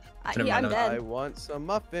coming. Yeah, I'm I dead. want some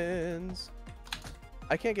muffins.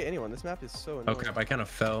 I can't get anyone. This map is so annoying. Oh crap! I kind of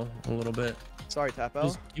fell a little bit. Sorry,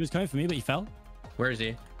 Tapel. He was coming for me, but he fell. Where is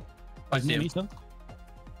he? I He's see near me him. still. Yeah,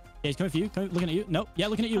 he's coming for you. Looking at you. Nope. Yeah,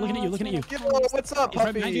 looking at you. Looking at you. Looking at you. Yo, what's up, He's right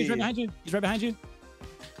puppy? behind you. He's right behind you. He's right behind you.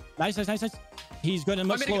 Nice. He's going a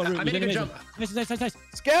much slower route. I made a good jump. Nice.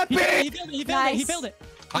 Scappy! He failed it. He Nice. failed it.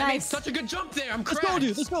 I made Nice. such a good jump there. I'm Let's cracked. go,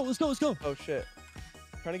 dude. Let's go. Oh shit.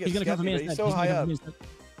 Trying to get He's gonna come for Scappy, me but instead. he's so high up.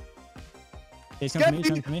 He's coming for me. He's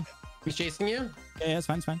coming for me. He's chasing you. Yeah, it's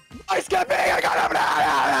fine. It's fine. Nice, Scappy! I got him!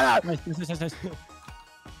 Nice.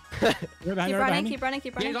 Right behind Keep me. running.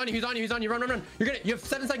 Keep running. Yeah, he's on you. He's on you. Run. You have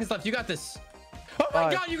 7 seconds left. You got this. Oh my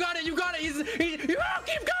Five. god, you got it. Keep going.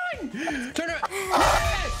 Turn around.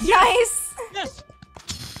 Nice. Yes.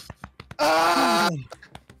 Ah!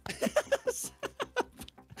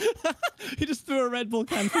 He just threw a Red Bull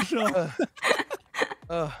can for sure.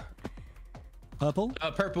 Purple.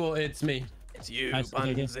 Purple, it's me. It's you, Nice,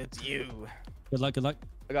 okay, Buns. It's you. Good luck. I That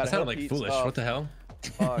got sounded like foolish. What the hell?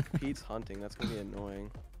 Fuck, Pete's hunting. That's gonna be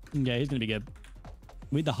annoying. Yeah, he's gonna be good.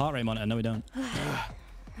 We need the heart rate monitor. No, we don't.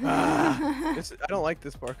 I don't like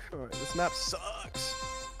this parkour. This map sucks.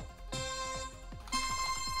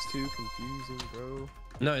 It's too confusing, bro.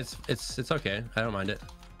 No, it's okay. I don't mind it.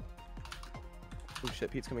 Oh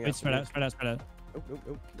shit, Pete's coming Wait, out. spread out.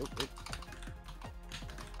 Nope.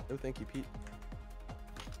 No, thank you, Pete.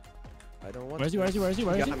 I don't want. Where is he?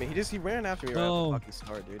 He got me. He ran after me right Oh. at the fucking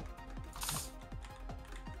start, dude.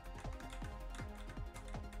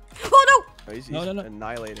 Oh no! Oh, he's No.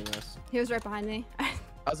 annihilating us. He was right behind me.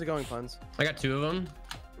 How's it going, Puns? I got 2 of them.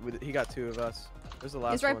 He got 2 of us. Where's the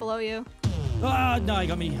last He's right one? below you. Ah, no, he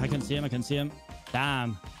got me. I couldn't see him.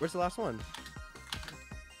 Damn. Where's the last one?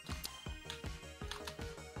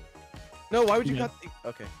 No, why would you Yeah. cut the...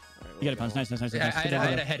 Okay. You got it, Punch. Nice. I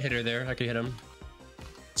had a head hitter there. I could hit him.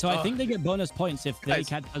 So I think they get bonus points if they Guys.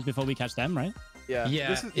 catch us before we catch them, right? Yeah. Yeah,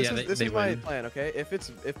 This they is my win. plan, okay?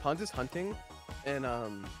 If Puns is hunting and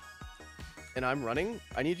I'm running,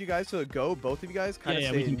 I need you guys to go, both of you guys kind of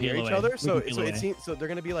Yeah, we stay can near peel each away. other. We So can peel so it away. seems so they're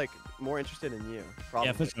gonna be like more interested in you. Probably.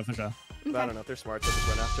 Yeah, for sure. But I don't know if they're smart, they'll just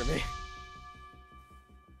run after me.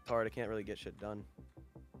 It's hard, I can't really get shit done.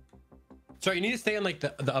 So you need to stay in like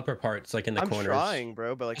the upper parts, like in the I'm corners. trying,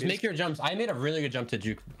 bro, but like Just make your jumps. I made a really good jump to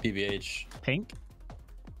juke BBH. Pink.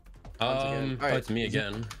 Once again. Oh, Alright. it's me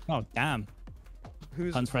again. Oh, damn.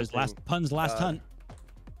 who's Pun's for his hunting? Pun's last Uh, hunt.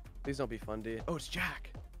 Please don't be fundy. Oh, it's Jack.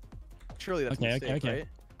 Surely that's a Okay, mistake, okay. right?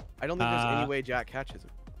 I don't think there's any Uh, way Jack catches it,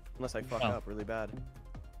 unless I fuck well. up really bad.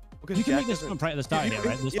 Because You can Jack make this doesn't- jump right at the start here,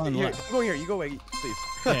 right? This one on the here, left. I'm going here. You go away, please.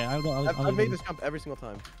 Yeah, I'll go. I've made this jump every single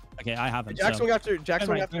time. Okay, I haven't. Jack's so. going after. Jack's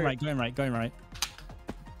Going going right, after. going right.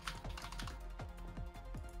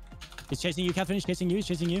 He's chasing you, Catherine. He's chasing you.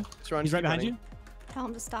 Just run, He's right keep behind running. you. Tell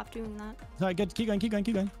him to stop doing that. Sorry, good. Keep going. You're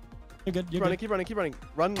good. Keep running.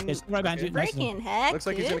 Run. It's right behind you. Nice. Freaking heck, Looks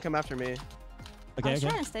like dude. he's gonna come after me. I Okay, was okay.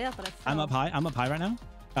 trying to stay up, but I fell. I'm up high right now.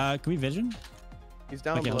 Can we vision? He's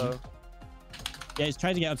down Okay, hold below. on. Yeah, he's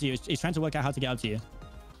trying to get up to you. He's trying to work out how to get up to you.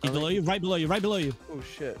 He's Oh, below you, right below you. Oh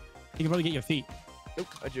shit. He can probably get your feet. Nope,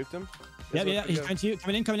 I juked him. Yeah. This He's looks trying to you.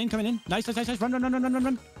 Coming in. Nice.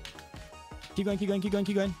 Run. Keep going.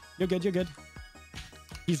 You're good.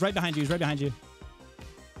 He's right behind you.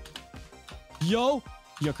 Yo,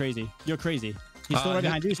 you're crazy. He's still right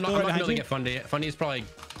behind you. I'm not gonna be able to get Fundy. Fundy's probably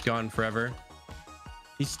gone forever.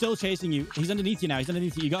 He's still chasing you. He's underneath you now.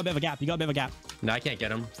 You got a bit of a gap. No, I can't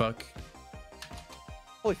get him. Fuck.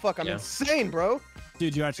 Holy fuck, I'm Yeah. insane, bro.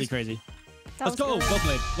 Dude, you're actually crazy. That Let's was go. good. Well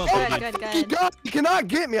played. Good, Fucking good. God, you cannot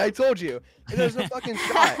get me. I told you. There's no fucking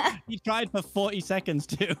shot. He tried for 40 seconds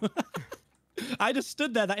too. I just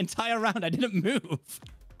stood there that entire round. I didn't move.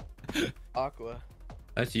 Aqua.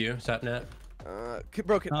 That's you, Sapnap.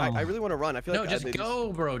 Bro, I Oh. really want to run. I feel No, like just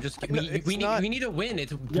go, bro. Just No, we it's need not- we need to win.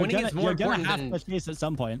 It's You're winning gonna, is more you're gonna important have than. to chase at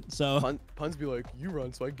some point. So Puns be like, you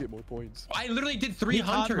run so I can get more points. I literally did 3 He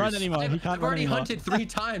can't hunters. run anymore. He I've can't run already anymore. hunted 3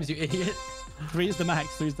 times, you idiot. 3 is the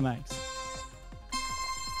max. 3 is the max.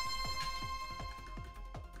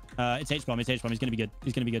 It's H-bomb. It's H-bomb. He's gonna be good.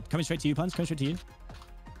 He's gonna be good. Coming straight to you, Puns. Coming straight to you.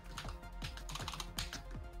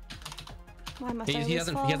 Why am I He starting this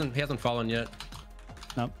fall? hasn't fallen yet.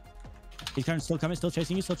 No. He's still coming. Still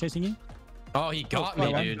chasing you. Still chasing you. Oh, he got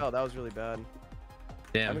me, dude. Oh, that was really bad. I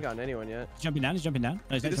Damn. haven't gotten anyone yet. He's jumping down. He's jumping down.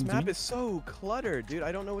 No, he's Dude, not this coming to map me. is so cluttered, dude.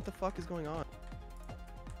 I don't know what the fuck is going on.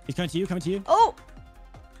 He's coming to you. Coming to you. Oh!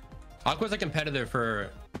 Aqua's a competitor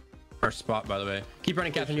for our spot, by the way. Keep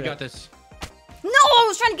running, Catherine. You shit. got this. No! I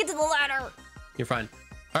was trying to get to the ladder! You're fine.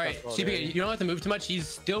 All right, That's CP, already- you don't have to move too much. He's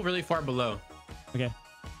still really far below. Okay.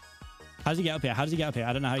 How does he get up here? How does he get up here?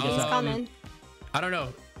 I don't know how he gets He's up. coming. I don't know.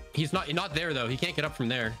 He's not there though. He can't get up from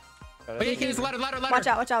there. Oh yeah, he can. There's a ladder. Watch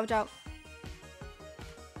out, watch out, watch out.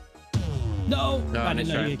 No! No, I nice didn't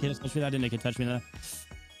know try. you could touch me. I didn't know you could touch me there.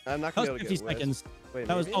 I'm not That gonna was be able to 50 get whiz. seconds. Wait,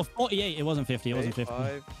 That was maybe? 48. It wasn't 50. It wasn't 50.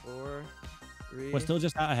 5, 4, 3. We're still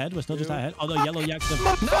just out ahead. We're still just two. out ahead. Although yellow yaks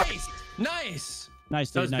have... Nice, nice.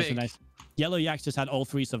 Nice, That dude. was Nice, big. nice. Yellow yaks just had all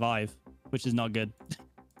 3 survive, which is not good.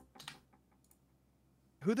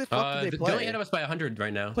 Who the fuck did they They're only play? ahead of us by 100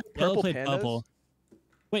 right now. Yellow Purple played pandas? purple.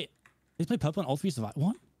 Wait, they played purple and all 3 survive.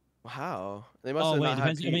 What? How? They must Oh have wait, not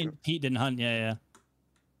had depends. I mean, Pete didn't hunt. Yeah, yeah.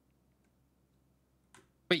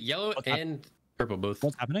 Wait, yellow What's and purple both.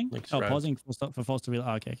 What's happening? Like, Oh, survive. pausing for false to real.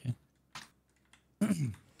 Oh, okay, okay.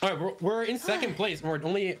 All right, we're in second place. We're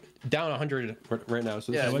only down 100 right now.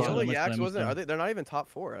 So this Yeah, is what's fine. Yellow them, Yaks what's wasn't. them? Are they? They're not even top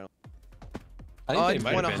 4. I don't. I Oh, I think just they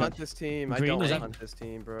might want to have been. hunt this team. I Green, don't want is to that- hunt this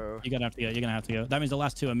team, bro. You're gonna have to go. You're gonna have to go. That means the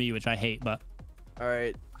last 2 are me, which I hate. But All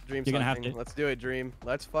right, Dream's You're gonna have hunting. to. Let's do it, Dream.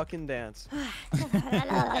 Let's fucking dance.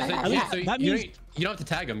 Yeah, so that you means- don't have to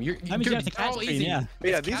tag them. You're, That means you have to they're all catch Green, easy. yeah.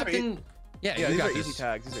 Yeah, It's these are Captain- Yeah, Yeah, you these got are this. easy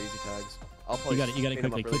tags. These are easy tags. I'll you probably got it. You got it clean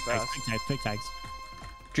them quickly. up really Quick tags. fast. Quick tags. Quick tags.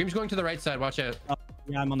 Dream's going to the right side. Watch out.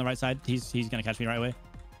 Yeah, I'm on the right side. He's gonna catch me right away.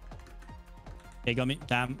 He got me.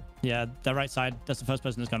 Damn. Yeah, the right side. That's the first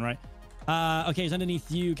person that's gone right. Okay, he's underneath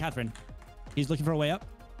you, Catherine. He's looking for a way up.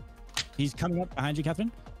 He's coming up behind you,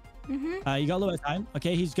 Catherine. Mm-hmm. You got a little bit of time.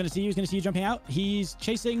 Okay, he's gonna see you. He's gonna see you jumping out. He's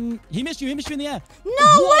chasing. He missed you. He missed you in the air. No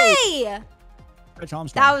Whoa! way! Rich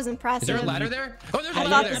Armstrong. That was Is there impressive. a ladder there? Oh, there's a I ladder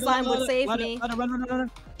thought there. the slime would save me. Run, run, run,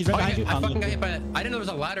 run. He's right Oh, behind you. I Oh, fucking look. got hit by that. I didn't know there was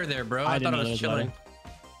a ladder there, bro. I didn't thought I know was there was a chilling.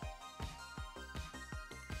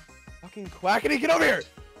 Fucking quackity, get over here!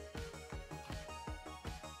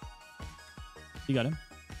 You got him.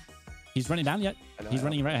 He's running down yet. I know, He's I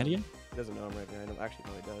running know. right ahead of you. He doesn't know I'm right behind him. Actually,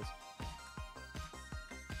 no, he does.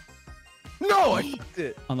 No, I fucked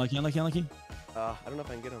it. Unlucky, unlucky, unlucky. I don't know if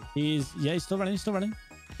I can get him. He's still running. He's still running.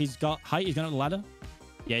 He's got height. He's going up the ladder.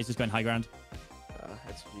 Yeah, he's just going high ground.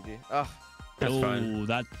 That's GG. Ah, That's oh, fine.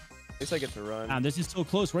 that. at least I get to run. And this is so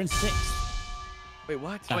close. We're in 6th. Wait,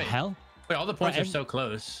 what? The Wait. hell? Wait, all the points Right, are so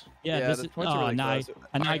close. Yeah, Yeah, this the is. points are Oh, really now, close.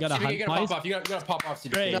 and now I got a CBK, hunt you gotta twice. pop off. You gotta pop off.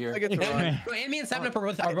 CBK Great. here. I get to run. Bro, and me and Sapnap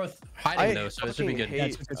are both hiding though, so it should be good. Yeah,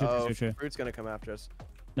 Hate, true, true, true, true, true. Fruit's gonna come after us.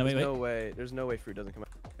 No, wait, There's wait. no way. There's no way Fruit doesn't come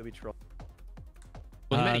after us. He'll be troll.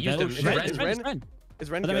 Well, he might have used that- them. it's It's red, red. it's red, it's red. Is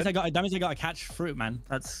Ren But that means good? that means I got to catch fruit, man.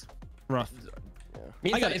 That's rough.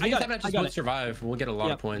 Me I and got it, I Sapnap got it, just I got both it. survive. We'll get a lot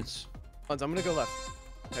Yep. of points. Hans, I'm gonna go left.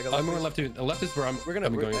 Can I go I'm please? going left too. The left is where We're gonna.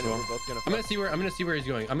 I'm We're, going I as know, well. we're both gonna. I'm gonna see where he's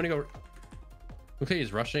going. I'm gonna go. Okay,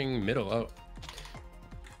 he's rushing middle. Oh,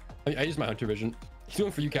 I used my hunter vision. He's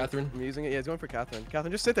going for you, Catherine. I'm using it. Yeah, he's going for Katherine.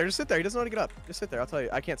 Katherine, just sit there. Just sit there. He doesn't know how to get up. Just sit there. I'll tell you.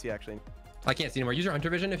 I can't see actually. I can't see anymore. Use your hunter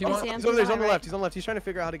vision if you I want. see him. He's over there. He's on the Right. left. He's on the left. He's trying to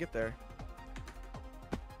figure out how to get there.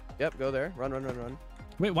 Yep, go there. Run, run, run, run.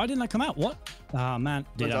 Wait, why didn't I come out? What? Ah, man.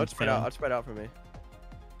 Dude, I'll I'm spread out. failing. I'll spread out for me.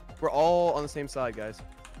 We're all on the same side, guys.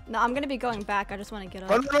 No, I'm gonna be going back. I just want to get up.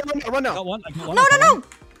 Run, run, run, run I now. got one. I got one. No, I no, got one.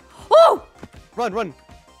 no! Oh! Run, run.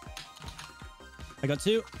 I got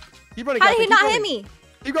 2. Keep running. How did he Katherine, not keep hit running. me?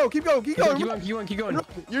 Keep going, keep going, keep Keep going. going, keep going, keep going.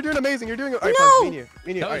 You're doing amazing. You're doing. All right, No! Fonz, me and you. Me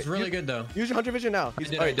and you. That All was right, really use- good though. Use your hunter vision now. I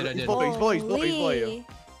did, all I right, did, I he's did. below you, he's below you, he's below you. Holy.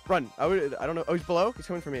 Run. I don't know. Oh, he's below? He's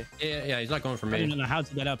coming for me. Yeah, he's not going for I don't me. know how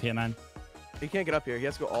to get up here, man. He can't get up here. He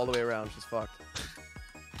has to go all the way around. She's fucked.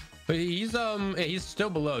 But he's still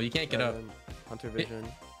below. You can't get up. Hunter vision.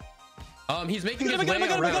 He's making I his got him, way I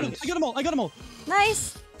got him, I got him, around. I got him all, I got him all.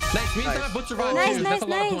 Nice. Nice. Me and Nice. Sapnap both survived Nice, too. nice, That's a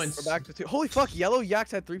lot of nice. points. We're back to 2. Holy fuck! Yellow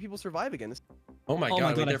Yaks had 3 people survive again. This Oh my Oh god.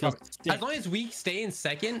 my God, I they're feel fucked. sick. As long as we stay in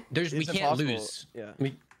second, we It's can't impossible. lose. Yeah. We,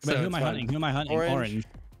 But so who it's am I fine. hunting? Who am I hunting? Orange. Orange.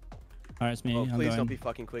 right, it's me. Oh, I'm please going. don't be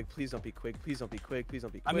fucking quick. Please don't be quick. Please don't be quick. Please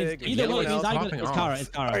don't be I quick. mean, either way, it means I got popping it's off. Kara. It's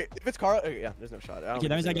Kara. Alright, if it's Kara, yeah, there's no shot. Okay,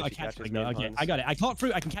 that means I got to catch Quig though. Okay, I got it. I caught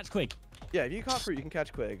fruit. I can catch Quig. Yeah, if you caught fruit, you can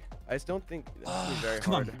catch Quig. I just don't think it's gonna be very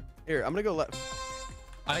Come hard. on. Here, I'm gonna go left.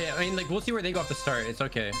 I mean, like, we'll see where they go off the start. It's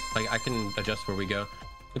okay. Like, I can adjust where we go.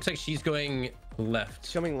 Looks like she's going left.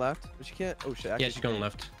 She's coming left, but she can't. Oh shit. Yeah, actually, she's going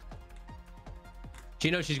left.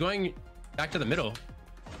 Gino, she's going back to the middle.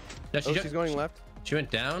 No, she's going left. She went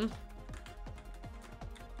down.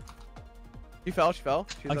 She fell. She was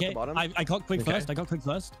at Okay, the bottom. I caught Quig Okay. first. I got Quig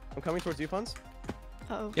first. I'm coming towards you, Puns.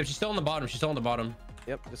 Oh. Yep, she's still on the bottom. She's still on the bottom.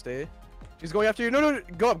 Yep, just stay. She's going after you. No,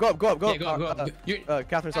 go up. Yeah, up. go up.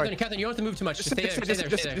 Catherine, sorry. Catherine, you don't have to move too much. Just stay there.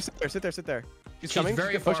 Sit there. She's coming.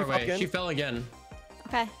 very Oh, far she away. fucking- She fell again.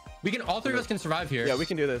 Okay. We can. All three of us can survive here. Yeah, we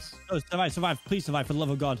can do this. Oh, survive. Please survive for the love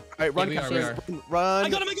of God. All right, run, we are, Catherine. we Run. I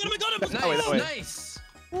got him. Nice, that way. nice.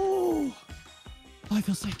 Oh, I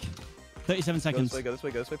feel sick. 37 Go seconds. this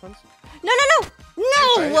way, Puns. No.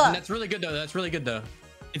 And that's really good though.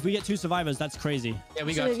 If we get 2 survivors, that's crazy. Yeah,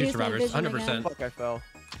 we Should got we 2 use my survivors. vision 100%. Fuck, I fell.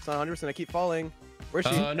 It's not 100%. I keep falling. Where's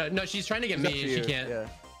she? No, she's trying to get She's up me. to She you. can't. Yeah,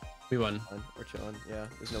 We won. fine. We're chilling. Yeah,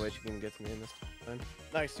 there's no way she can get to me in this time.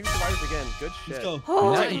 Nice, 2 survivors again. Good shit. Let's go.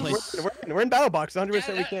 Oh. Nice. We're in battle box.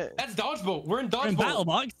 100% we can't. That's dodgeball. We're in We're in battle dodgeball.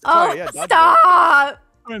 box. Oh, Sorry, yeah, dodgeball. stop!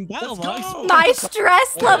 We're in battle Let's box. go. My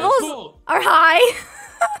stress levels Cool. are high.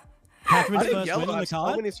 Catherine's I didn't first yell win on the at so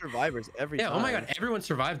card. many survivors every Yeah. time. Oh my god. Everyone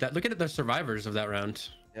survived that. Look at the survivors of that round.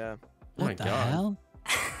 Yeah. Oh my What the god. hell?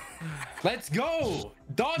 Let's go.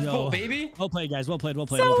 Dodgeball, Yo. baby. Well played, guys. Well played. So Well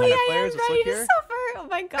played. I am Players, let's ready look to here. suffer. Oh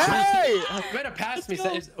my god. Hey! You better pass me.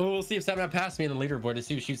 We'll see if Sapnap passed me in the leaderboard to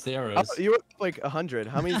see who shoots the arrows. You were like 100.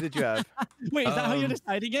 How many did you have? Wait, is that how you're Um,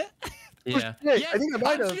 deciding it? Yeah. Hey, I think I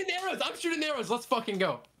might I'm have. shooting the arrows. Let's fucking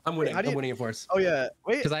go. I'm winning. how do I'm you- winning it for us. Oh yeah.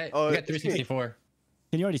 Wait. Because I oh, we got it's me. 364.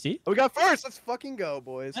 Can you already see? Oh, we got first. Let's fucking go,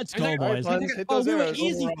 boys. Let's Alright, go, boys. Puns, hit Oh, those we were arrows.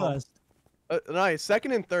 easy Overall. first. Nice.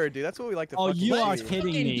 Second and third, dude. That's what we like to Oh, fucking you are see.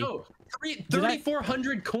 kidding me. Go. I-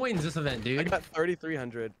 3,400 coins this event, I dude. got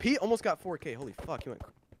 3,300. Pete almost got 4K. Holy fuck, he went.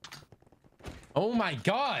 Oh my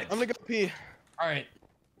god. I'm gonna go P. All right.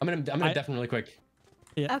 I'm gonna definitely really quick.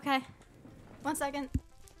 Okay. 1 second.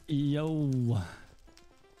 Yo.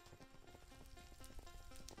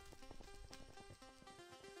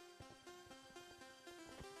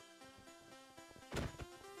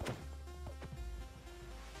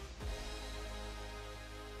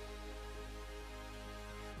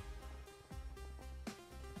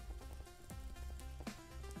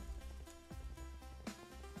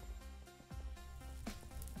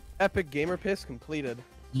 Epic gamer piss completed.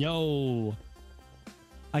 Yo.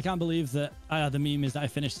 I can't believe that the meme is that I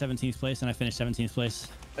finished 17th place and I finished 17th place.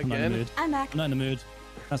 I'm not in the Again? mood. I'm back. I'm not in the mood.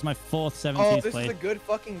 That's my 4th 17th Oh, this place. is a good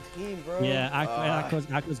fucking team, bro. Yeah, Ak was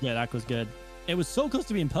good. Ak was good. It was so close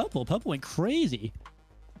to being purple. Purple went crazy.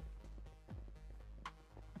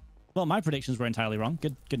 Well, my predictions were entirely wrong.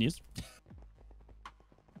 Good news.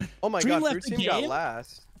 Oh my Dream god, left Fruit the Team got game?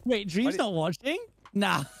 last. Wait, Dream's not watching?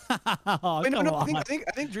 Nah. Oh, Wait, no, come no, I on.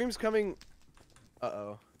 think Dream's coming.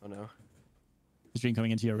 Uh-oh. Oh no. Is Dream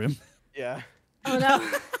coming into your room? Yeah. Oh no.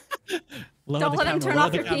 Lower Don't the let him camera, turn lower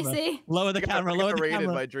off the your camera. PC. Lower the I got camera, lower the raided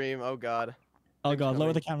camera. by Dream. Oh god. Oh god,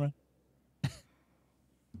 lower coming. the camera.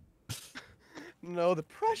 No, the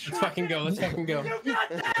pressure. Let's fucking go. Let's fucking go.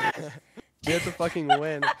 We have to fucking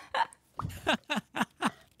win.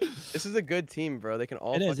 This is a good team, bro. They can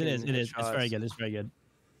all. It is. fucking hit It's very shots. good. It's very good.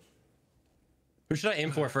 Who should I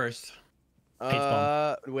aim for first?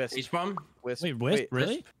 Wisp. H-bomb? Wisp. Wait, Wisp?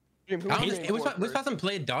 Really? Dream, who I are you don't, aiming for Wisp first? hasn't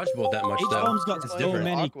played dodgeball that much though. H-bomb's got It's so different.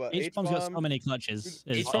 many. Aqua, H-bomb's got so H-bomb. many clutches.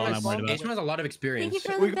 Is H-bomb all I'm has, worried about. H-bomb has a lot of experience. Thank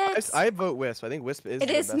you for the bits. I vote Wisp. I think Wisp is. It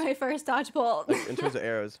the is best, my first dodgeball. like, in terms of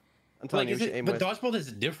arrows. I'm telling Like, you, we should aim but Wisp. dodgeball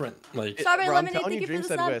is different. Like, Strawberry Bro, I'm lemonade, telling thank you, you for Dream the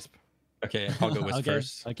said sub. Wisp. okay, I'll go Wisp Okay.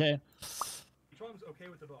 first. Okay. H-bomb's okay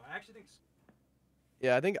with the bow. I actually think.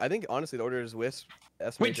 Yeah, I think honestly the order is Wisp.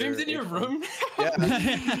 S Wait, major, Dream's in your H-bomb. room?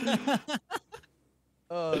 Yeah.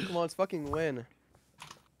 Oh, come on, let's fucking win.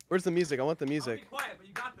 Where's the music? I want the I'll be music. quiet, but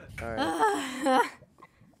you got this. All right.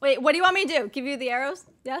 Wait, what do you want me to do? Give you the arrows?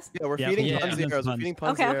 Yes? Yeah, we're Yeah, feeding yeah, Puns the yeah. arrows. We're Puns. feeding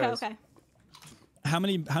Puns Okay, the okay, arrows. okay. How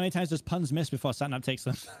many times does Puns miss before Sapnap takes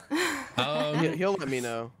them? He'll let me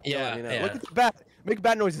know. He'll let Yeah, me know. yeah. Look at the bat. Make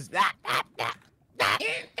bat noises.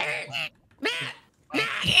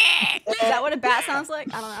 Is that what a bat sounds like?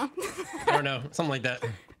 I don't know. I don't know, something like that.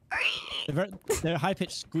 They're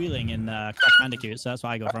high-pitched squealing in Crash Bandicoot, so that's what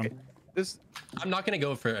I go from. This. I'm not gonna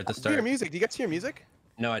go for it at the Hear start. music. Do you guys hear music?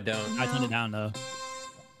 No, I don't. I turned it down though.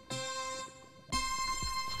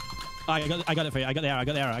 Oh, I got it for you. I got the arrow. I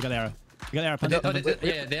got the arrow. Oh, Puns.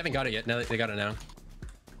 yeah, they haven't got it yet. No, they got it now.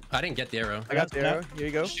 I didn't get the arrow. I got the arrow. Here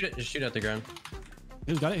you go. Just shoot it at the ground.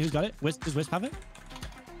 Who's got it? Who's got it? Does Wisp have it?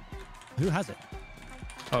 Who has it?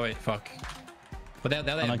 Oh wait, fuck. But they have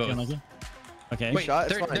Unlucky, both. unlucky. Okay. Wait, Shot,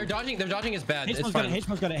 it's they're fine. dodging. They're dodging is bad. It's H-bomb's got fine. it.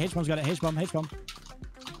 H-bomb's got it. H-bomb's got it. H-bomb. H-bomb.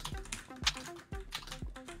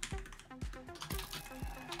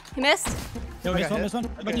 He missed. Yo, Okay, this one. hit. This one.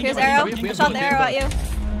 Okay. Here's we- arrow. we- we I have shot both, the we have arrow at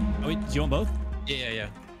you. Oh, wait, do you want both? Yeah.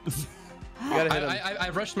 You gotta hit him. I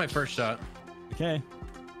rushed my first shot. Okay.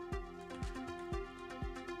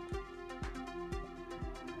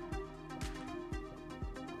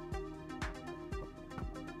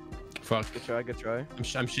 Fuck. Good try. Good try. I'm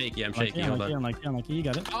shaky. I'm shaky. Hold on. Unlucky. You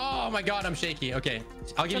got it. Oh my god, I'm shaky. Okay,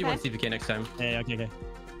 I'll give you one Okay. CPK next time. Yeah. Okay.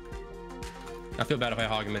 I feel bad if I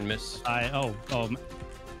hog him and miss. Oh.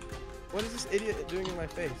 What is this idiot doing in my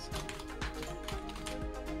face?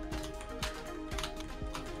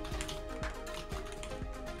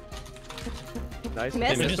 Nice.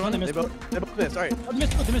 Missed. They missed one. They They missed one. both missed. All right. Oh,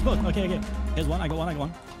 they missed both. Okay. Here's one. I got one. All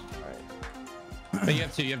right. But you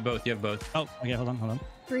have two. You have both. You have both. Oh, okay. Hold on.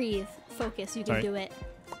 Breathe. Focus. You can Sorry. do it.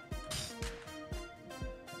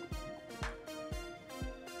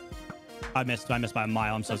 I missed by a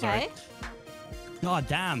mile. I'm so sorry. Okay. God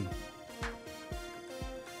damn.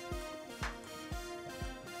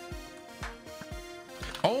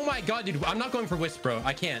 Oh my god, dude! I'm not going for Wisp, bro.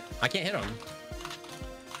 I can't hit him.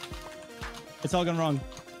 It's all gone wrong.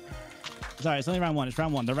 Sorry, it's only round one. It's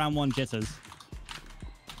round one. The round one jitters.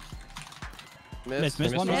 Missed.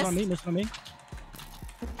 Miss one. Missed. Miss on me.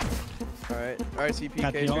 All right. CPK.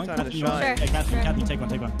 Kathy, Your you time want? to Kathy, you want? shine. Sure. Yeah, Sure. Kathy,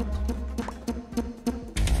 take one.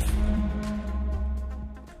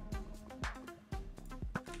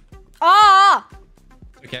 Oh!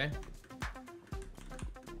 Okay.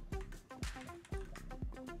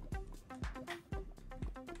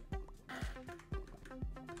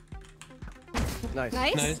 Nice.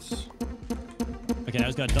 Nice. Okay, now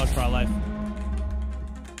he's got to dodge for our life.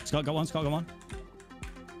 Scott got one.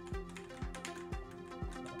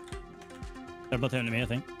 They're both hitting me, I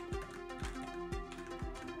think.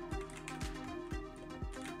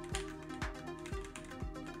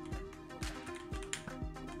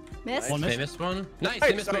 Missed. One They miss. missed one. Nice. Hey,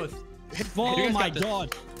 They missed sorry. both. Oh guys my got this.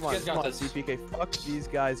 god. Come on, guys got this. CPK. Fuck these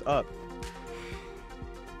guys up.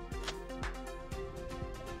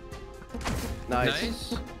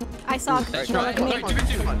 Nice. I saw. That's no, right. look Sorry, at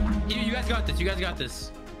me. 2v2. You guys got this. You guys got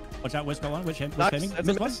this. Watch out, Wisp got one. Which him? Nice. Which That's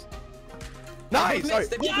Miss a one? miss. Nice. Sorry.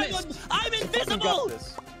 They both Yeah, missed. I'm Fucking invisible. got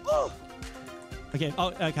this. Okay.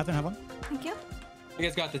 Oh, Catherine, have one. Thank you. You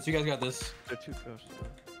guys got this. You guys got this. They're too close.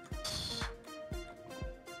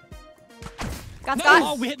 Got No, Scott.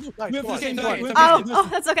 oh, we hit Nice, the come on. same Sorry, time. sorry. Oh,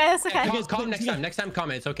 that's okay. That's okay. Okay, Calm next time. Next time,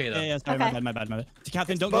 comment. It's okay though. Yeah, sorry, Okay. my bad.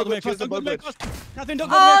 Catherine, don't go the way across. Don't go the way across. Catherine, don't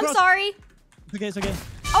go the Oh, way I'm across. sorry. Okay, it's okay.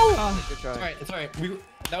 Oh, Good try. It's alright. It's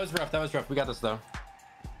alright. That was rough. That was rough. We got this though.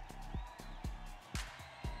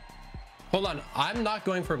 Hold on. I'm not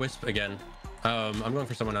going for Wisp again. I'm going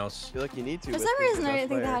for someone else. I feel like you need to. for some Whisper is reason the I best didn't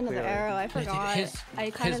think they player, had another clearly. arrow. I forgot. I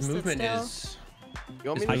kind of His stood movement still. is. You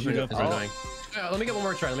want His me to shoot movement it? is annoying. Let me get one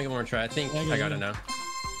more try. I got it now.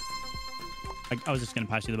 I was just gonna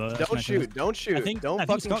pass you the bow. Don't shoot. Don't shoot. I think Don't Scott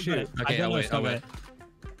fucking got it. shoot. I Okay, don't I'll know wait, if Scott I'll got wait. it.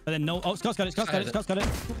 But then no. Oh, Scott's got it. Scott's got it.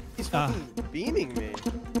 He's Ah. fucking beaming me.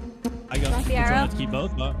 I got Want the I'm trying arrow? to keep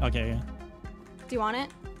both. But okay. Yeah. Do you want it?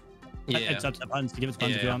 Yeah. It's up to the buttons to give it to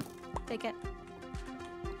buttons if you Yeah. want. Take it.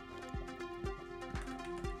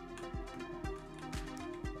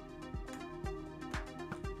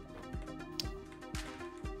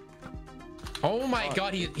 Oh my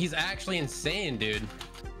god, he's actually insane, dude.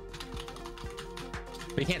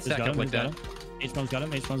 We can't stack up like that. H-bomb's got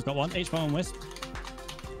him. H-bomb's got one. H-bomb and Wisp.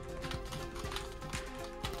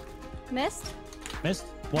 Missed. Missed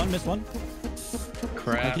one.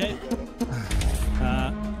 Crap. Okay.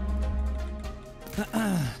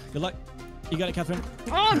 Good luck. You got it, Catherine.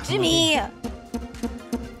 Oh, Jimmy.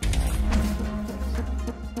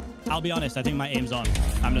 I'll be honest. I think my aim's on.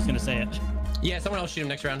 I'm just gonna say it. Yeah, someone else shoot him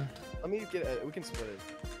next round. Let me get. We can split it.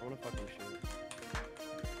 I want to fucking shoot.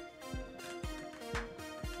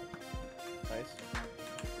 Nice.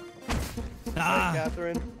 Ah. Alright,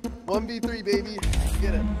 Catherine. 1v3, baby.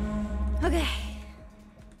 Get it. Okay.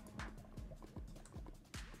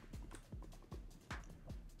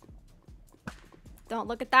 Don't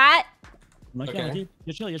look at that. Lucky, Okay. lucky.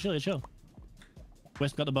 You're chill.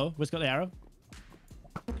 Wisp got the bow. Wisp got the arrow.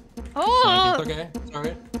 Oh. Okay,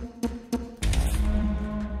 sorry.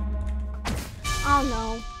 Oh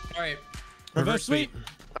no. Alright. Reverse sweep.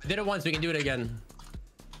 I did it once, we can do it again.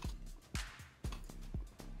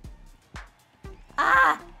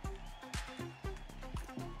 Ah.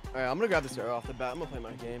 Alright, I'm gonna grab this arrow off the bat. I'm gonna play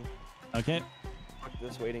my game. Okay. Fuck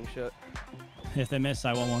this waiting shit. If they miss,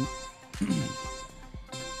 I want one.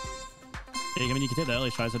 Yeah, I mean, you can take the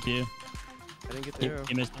early try. It's up to you. I didn't get the arrow.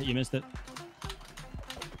 You missed it. You missed it.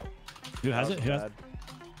 Who has it? Who has it?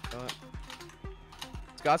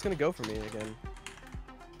 Scott's gonna go for me again.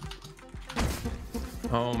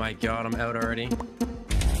 Oh my god, I'm out already.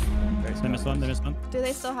 They missed one. They missed one. Do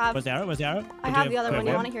they still have? Where's the arrow? Where's the arrow? I have the other one.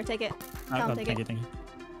 You want it? Here, take it. I'll Take it. Thank you.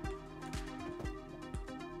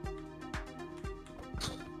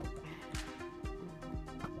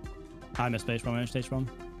 I missed stage one. I missed stage one.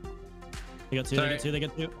 They got two. Sorry. They got two. They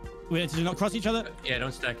got two. We do not cross each other. Yeah,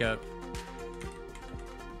 don't stack up.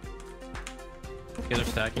 You guys are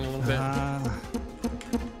stacking a little bit.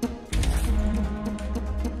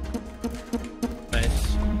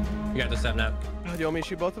 Nice. You got the Sapnap. Do you want me to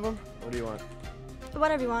shoot both of them? What do you want?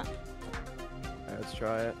 Whatever you want. Alright, let's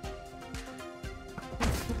try it.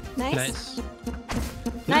 Nice. Nice.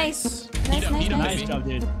 Nice. Heat up, heat up, Nice baby. job,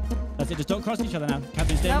 dude. That's it. Just don't cross each other now.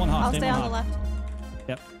 Katherine, stay in Nope, one half. I'll Stay stay in on one the half. left.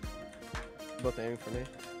 Yep. Both aiming for me.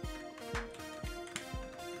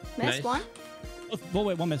 Miss Nice. one. Oh,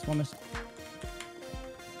 wait, one miss. One miss.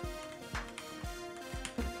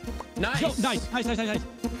 Nice. Yo, nice.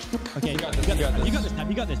 Okay, you got this. You got this. You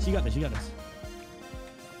got this. You got this. You got this.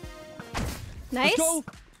 Nice. Let's go.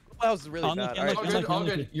 That was really Oh, bad. no, Alright, All Unlucky, good, all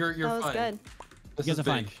unlucky. good. You're That was fine. good. This You guys is are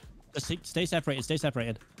fine. big. Just stay separated. Stay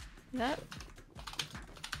separated. Yep.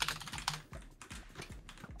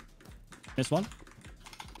 Miss one.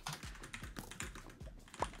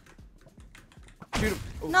 shoot him.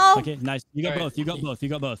 Oh, No. Okay, nice. You got Alright. both. You got both. You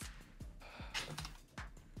got both.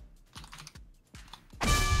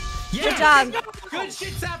 Good job. Good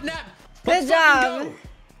shit, Sapnap. Good job.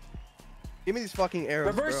 Give me these fucking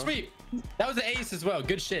arrows, Reverse bro. sweep. That was the ace as well.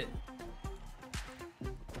 Good shit.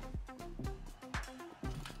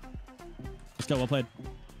 Let's go. Well played.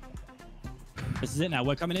 This is it now.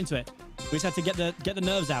 We're coming into it. We just have to get the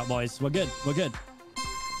nerves out, boys. We're good. We're good.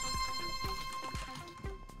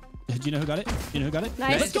 Do you know who got it? Do you know who got it?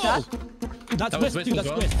 Nice. Let's go. Josh. That's That was Wisp, dude. Wisp That's as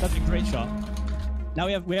well. Wisp. That's a great shot. Now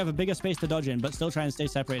we have a bigger space to dodge in, but still try and stay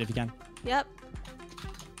separated if you can. Yep.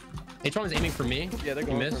 H1 was aiming for me. Yeah, they're You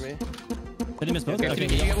going missed. for me. Did he miss both? Okay, you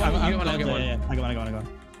get one, you get one, I'll get one. Yeah, I got one.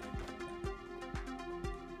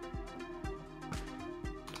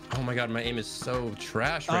 Oh my god, my aim is so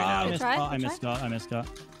trash I right now. missed Try, Scott. I try. missed Scott. I missed Scott.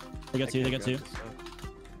 They got I two. They can't got two. grab this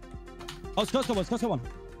stuff. Oh, Scott's got one. Scott's got one.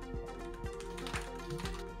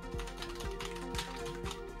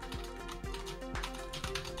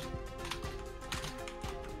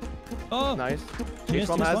 Oh, Nice.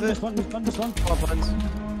 Missed H1 has it. This one. Come on, buttons.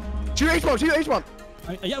 Shoot H1, shoot H1.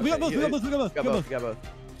 Yeah, we got both. We got both. Got both, got both.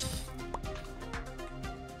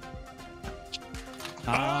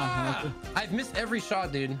 Ah, okay. I've missed every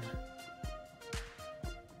shot, dude.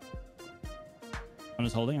 I'm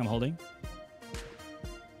just holding. I'm holding.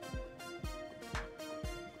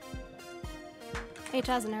 H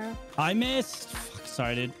has an arrow. I missed. Fuck,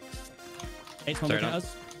 sorry, dude. H1 Sorry, looking at no.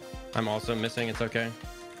 us. I'm also missing. It's okay.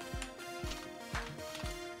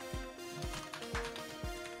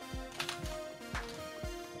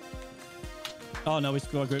 Oh no, we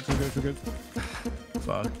score groups. We're groups.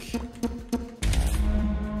 Fuck. You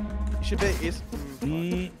should be is.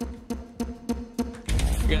 Mm,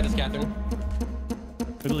 You got this, Katherine.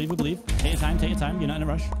 we believe. Take your time. You're not in a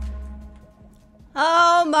rush.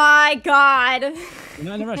 Oh my god. You're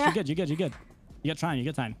not in a rush. You're good. You got time. You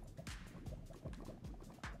got time.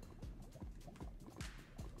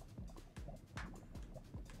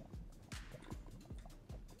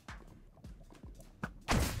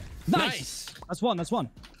 Nice. That's one.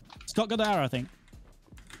 Scott got the arrow, I think.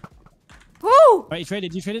 Woo. Right, you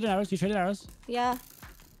traded arrows. Yeah.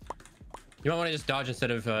 You might want to just dodge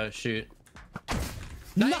instead of shoot.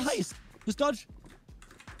 Nice. Just dodge.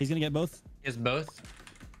 He's gonna get both. Is both.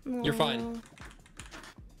 You're fine.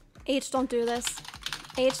 H, don't do this.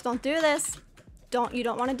 H, don't do this. You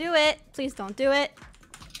don't want to do it. Please don't do it.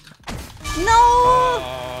 No!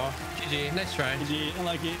 Oh, GG. Nice try. GG, I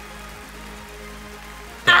like it.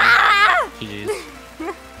 GG's.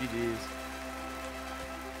 GG's.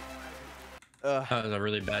 That was a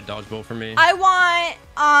really bad dodgeball for me. I want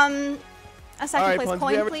a second Alright, place Puns,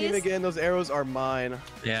 coin, we have a please. team again. Those arrows are mine.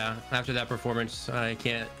 Yeah, after that performance, I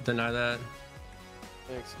can't deny that.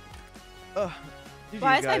 Thanks. GG's,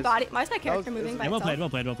 Why is my guys. character moving by Yeah, well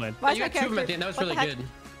itself? played. Why Yeah, is you my got 2 of them character? at the end. That was what really the heck? good.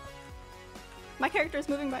 My character is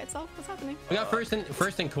moving by itself. What's happening? We got first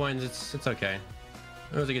in coins. It's okay.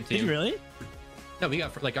 It was a good Did team. you really? No, we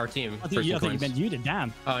got like our team. I first think you in coins. meant you did.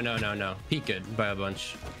 Damn. Oh no. Peak good by a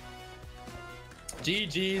bunch.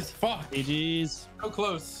 GG's. Fuck. GG's. So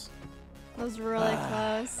close. That was really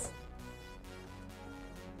close.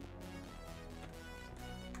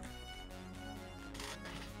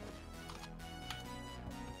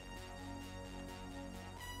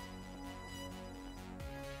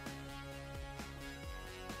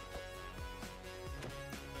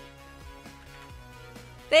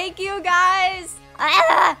 Thank you guys!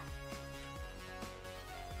 Ah!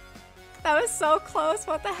 That was so close,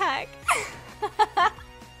 what the heck?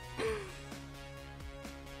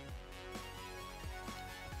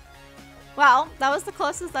 Well, that was the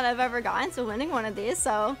closest that I've ever gotten to winning one of these,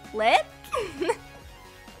 so lit?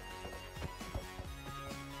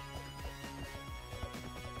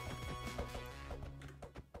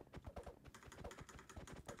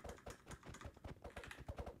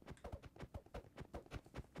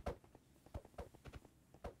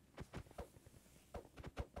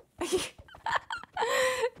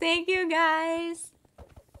 Thank you guys.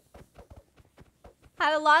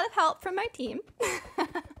 Had a lot of help from my team.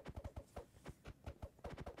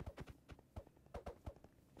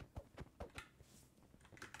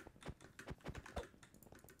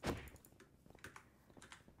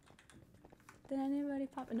 Did anybody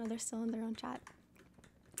pop? No, they're still in their own chat.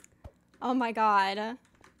 Oh my god.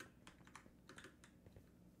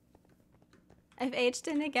 If H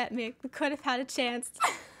didn't get me, we could have had a chance.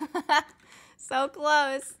 So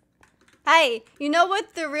close. Hey, you know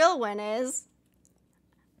what the real win is?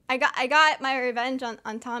 I got my revenge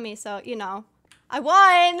on Tommy, so you know. I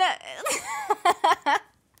won!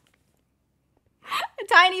 A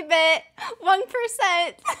tiny bit.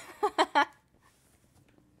 1%.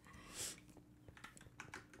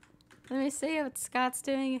 Let me see what Scott's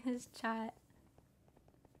doing in his chat.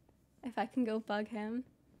 If I can go bug him.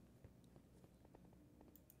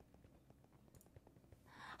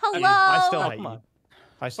 Hello! I still hate you.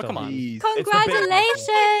 I still come on. hate you. Congratulations!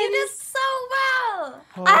 You did so well!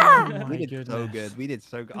 Ah! We did so good. We did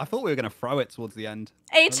so good. I thought we were going to throw it towards the end.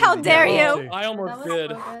 H, how dare you! I almost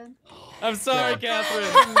did. So I'm sorry,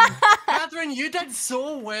 Catherine. Catherine, you did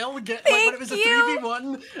so well. When it was a you.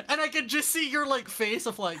 3v1, and I could just see your like face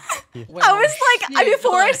of like. Well, I was like, shit.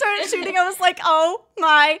 before I started shooting, I was like, oh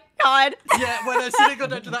my god. Yeah, when I seen it go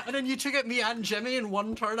down to that, and then you took out me and Jimmy in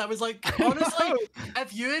one turn, I was like, honestly,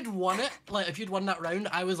 if you had won it, like if you'd won that round,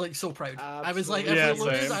 I was like so proud. I was like, if Yeah, we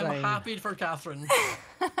lose, same. I'm happy for Catherine.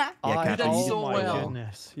 Yeah, You did oh so my well.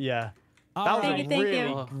 goodness. Yeah. All That was right. a Thank really,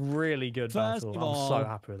 you. really good First battle. of I'm all- so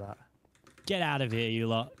happy with that. Get out of here, you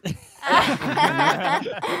lot.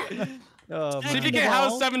 Oh, Speaking man. of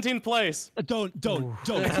how's all- 17th place? Don't.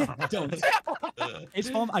 It's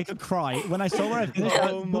fun. I could cry when I saw where I finished.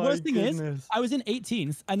 Oh The my worst thing is, goodness. I was in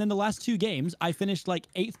 18th, and then the last two games, I finished like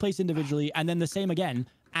 8th place individually, and then the same again,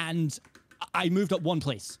 and I moved up one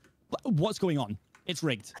place. What's going on? It's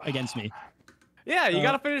rigged against me. Yeah, you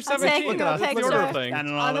got to finish I'm 17th. taking a That's the picture order of things.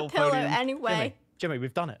 on the pillar anyway. Jimmy,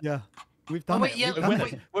 we've done it. Yeah. We've Oh done wait, it. yeah, We're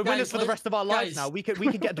winners. wait, We're guys, winners for the rest of our lives guys. now. We could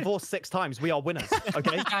get divorced 6 times. We are winners.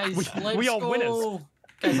 Okay. Guys, we are let's winners. go.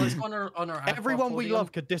 Guys, let's go on our Everyone we podium.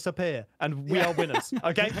 love could disappear, and we are winners.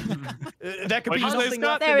 Okay. There could be What'd you say, nothing Scott?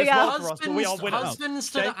 left There in we this go. world for us, but we are winners. Husbands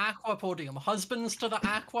to Okay? the aqua podium. Husbands to the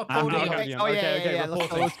aqua I'm podium. not- Okay, Oh, okay, yeah. Let's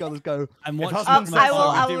reporting. go. Let's go. I'm If watching. husbands from mess I will,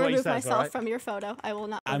 up, afar. I do will what he remove says, myself alright? from your photo. I will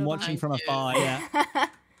not. I'm photo watching mine. from afar. Yeah.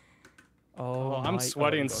 Oh, I'm my-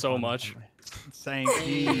 sweating we've got so time, much. haven't Same.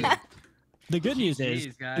 Jeez. The good news is,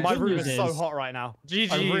 Jeez, guys. the we? My good room news is so is- hot right now.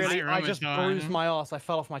 GG. I really, My I room just is hot. bruised my ass. I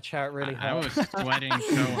fell off my chair. It really I hurt. was sweating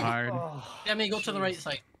so hard. Oh, Demi, go to the right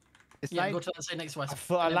side. It's Yeah, like, go to the side next to West. I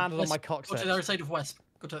thought I And then landed on West, my coccyx. Go to the other side of West.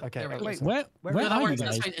 Go to. Okay, there we go. wait. where Where where No, that are you works.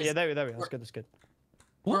 That's guys? fine. Yeah, there we go. That's good. That's good.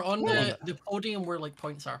 We're on What? the podium where like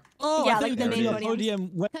points are. Oh, Yeah, I thought like you the were main going to the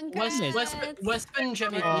podiums. podium. Where Westman,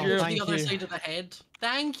 Jimmy, Oh, can you go to thank the other you. side of the head?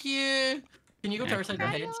 Thank you. Can you go to our side of the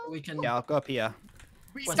head so we can? yeah, I'll go up here.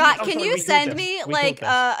 Westman, Scott, I'm can sorry, you we do send this. me We like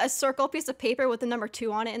built a circle piece of paper with the number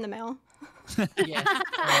 2 on it in the mail? Yeah.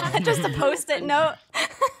 Just a post-it note.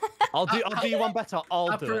 I'll do you one better.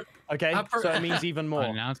 I'll do it. Okay. upper- So it means even Oh,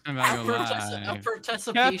 more. now it's about to go A live.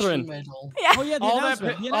 participation Catherine. medal. Yeah. Oh yeah, the All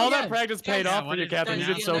announcement. that, The all announcement. that practice paid Yeah, off for what you, is Catherine. You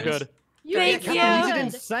that did so announcement? good. Thank You you. did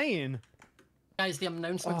insane. Guys, the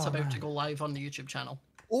announcement's Oh, about to man. go live on the YouTube channel.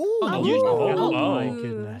 On the Ooh. YouTube channel. Oh my Ooh.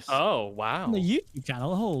 goodness. Oh, wow. On the YouTube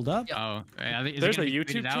channel. Hold up. Oh, I think, is There's it gonna a be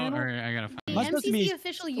YouTube tweeted out, channel? or I gotta find The That's supposed to be- MCC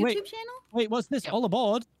official YouTube wait. channel? Wait, what's this? Yeah. All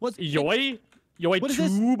aboard. What's Yoy? Yoy What is this?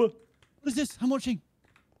 tube? What is this? I'm watching.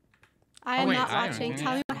 I am wait, not I am watching. here.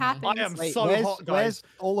 Tell me what happens. I am Wait, so where's, hot, guys. where's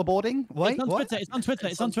all aboarding? Wait, It's on what? Twitter. It's on Twitter.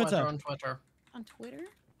 It's on Twitter. On Twitter. On Twitter?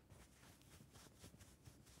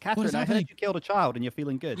 Catherine, I happening? heard you killed a child and you're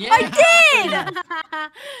feeling good. Yeah. I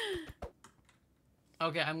did!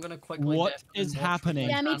 Okay, I'm gonna quickly. What definitely is watch happening?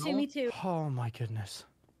 my Yeah, me too, channel. me too. Oh my goodness.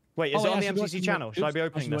 Wait, is Oh, it wait, on I the should be MCC watching channel? Should I be oops,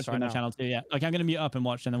 opening be this watching right my now? channel too, yeah. Okay, I'm gonna mute up and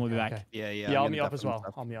watch, and then we'll be back. Okay. Yeah, Yeah, I'm I'll gonna mute up dip as and well.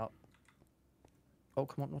 stuff. I'll mute up. Oh,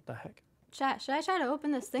 come on, what the heck? Chat, should I try to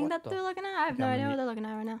open this thing What that the- they're looking at? I have Okay, no I'm idea gonna what they're looking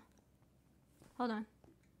at right now. Hold on.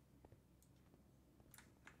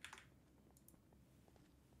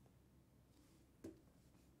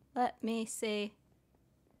 Let me see.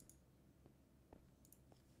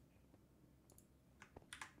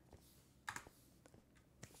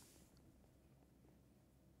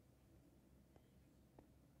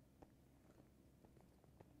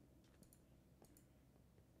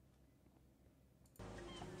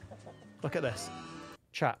 Look at this.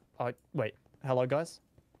 Chat. Wait. Hello, guys.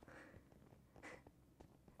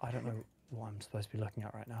 I don't know what I'm supposed to be looking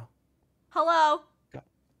at right now. Hello.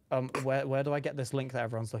 Where do I get this link that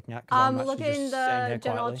everyone's looking at? 'Cause I'm actually Look just in sitting the here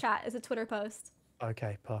general quietly. chat. It's a Twitter post.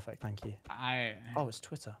 Okay, perfect. Thank you. Oh, it's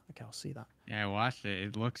Twitter. Okay, I'll see that. Yeah, I watched it.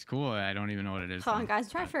 It looks cool. I don't even know what it is. Hold on, though.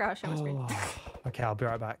 guys. Try to figure out how to share my screen. Okay, I'll be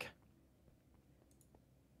right back.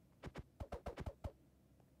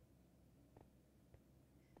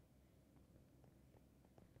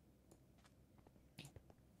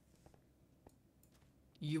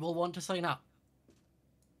 You will want to sign up.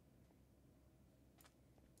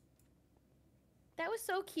 That was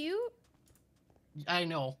so cute. I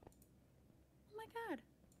know. Oh my god.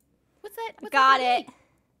 What's that? What's Got that it. mean?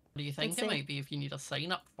 What do you think Let's it see. might be if you need a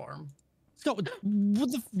sign up form? Scott,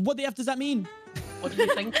 what the f does that mean? What do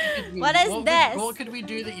you think? You could What need? is would- this? What could we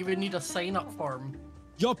do that you would need a sign up form?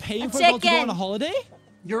 You're paying A for us all to go on chicken. a holiday?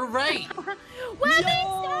 You're right.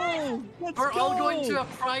 Yo, We're all going to a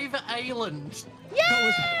private island.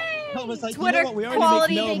 That was like, Twitter you know what? We already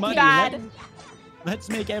quality make no money. bad. Let's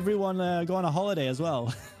make everyone go on a holiday as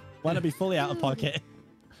well. Why not be fully out of pocket?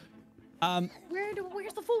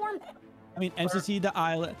 Where's the form? I mean, MCC the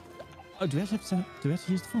island. Oh, do we have to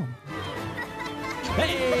use the form?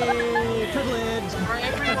 Hey, privilege!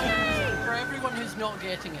 For everyone who's not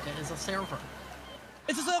getting it, it is a server.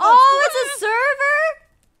 It's a server. Oh, it's a server?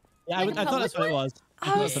 Yeah, I thought that's what it was. I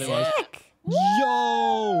thought Oh, that's what it was. sick.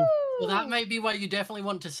 Yo! So that might be why you definitely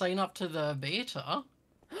want to sign up to the beta.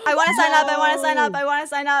 I want to sign up. I want to sign up. I want to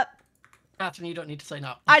sign up. Catherine, you don't need to sign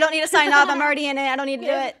up. I don't need to sign up. I'm already in it. I don't need to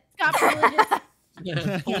do it. Stop privileges.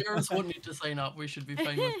 Yeah, players won't need to sign up. We should be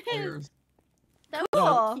fine with players. That Cool.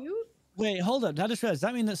 was so cute. Wait, hold up. I just realized, does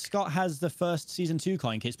that mean that Scott has the first season 2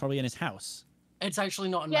 coin kit probably in his house? It's actually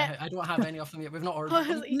not in my house. I don't have any of them yet. We've not ordered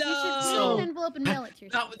them. You should So- an envelope and mail it to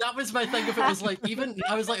yourself. That was my thing. If it was like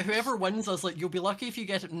I was like, whoever wins, I was like, you'll be lucky if you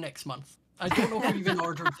get it next month. I don't know if we even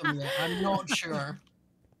ordered them yet. I'm not sure.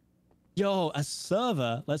 Yo, a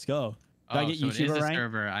server. Let's go. Do I Oh, get so it is YouTuber a rank?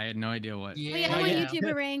 server. I had no idea what. Oh, yeah, I want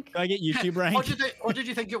YouTuber rank. Do I get YouTube rank? What did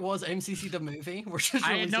you think it was? MCC the movie? We're just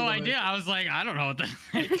I had releasing no the idea. I was like, I don't know what that.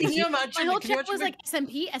 movie. Can you imagine? My whole Can you chat was imagine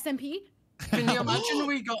like SMP. Can you imagine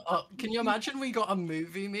we got? Can you imagine we got a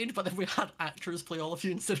movie made, but then we had actors play all of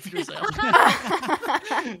you instead of yourself?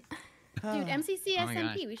 Dude, MCC Oh my SMP.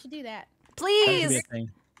 gosh. We should do that. That should be Please. a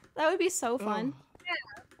thing. That would be so fun.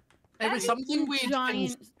 It was something we'd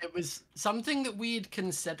giant- it was something that we'd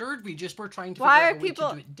considered. We just were trying to Why figure are out a way people-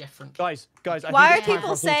 to do it different. Guys, I Why are think it's time for people us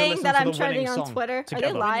all to saying listen that to I'm the trending winning on song Twitter? Are they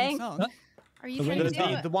together. lying? Are you The trying to winning do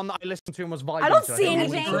song. it? The one that I listened to and was vibing I don't to. see think we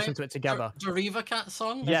need anything. to listen to it together. The Riva Cat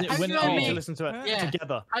song. Yes, it How when- do we I need to make? listen to it Yeah.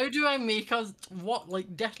 together. How do I make a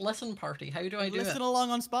listen party? How do I do Listen it?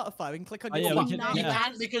 along on Spotify. We can click on Oh, your yeah, we phone. can- You yeah.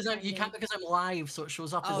 can't because I'm live, so it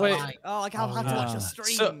shows up as Oh, live. like I'll have to watch a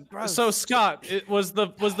stream. So Scott, was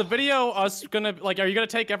the video us gonna like? Are you gonna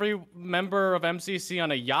take every member of MCC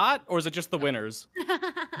on a yacht, or is it just the winners?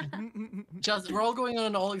 We're all going on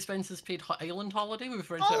an all expenses paid island holiday. We've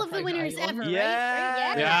rented All a of the private winners island. ever, Yeah.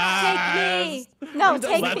 right? Yeah. Take me. No,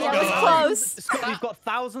 take me. I was close. Scott, we've got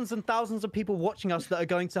thousands and thousands of people watching us that are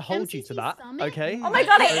going to hold you to MCC that. Summit? Okay. Oh my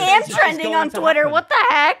god, I am It's trending going on to Twitter. happen. What the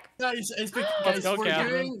heck? Guys, go,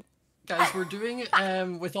 Catherine. we're doing it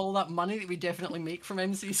with all that money that we definitely make from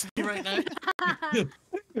MCC right now.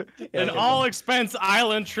 An all-expense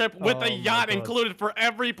island trip with a yacht included for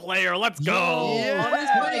every player. Let's go!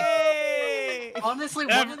 Honestly,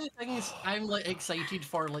 one of the things I'm like excited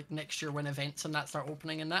for like next year when events and that start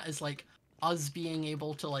opening and that is like us being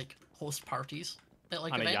able to like host parties at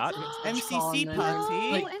like On a events. yacht? It's MCC fun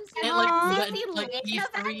party? and, MCC like LAN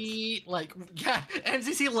E3, like yeah,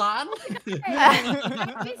 MCC LAN.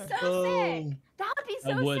 That would be so sick. That would be so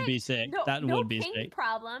sick. That would be sick. No, That no would be ping sick.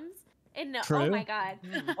 problems. And no, True. oh my god.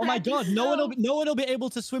 Oh my god, no one will be able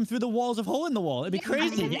to swim through the walls of Hole in the Wall. It'd be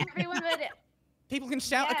crazy. Everyone would People can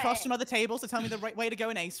shout across from other tables to tell me the right way to go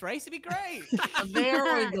in Ace Race. It'd be great.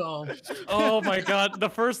 There we go. Oh my god, the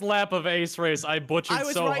first lap of Ace Race, I butchered I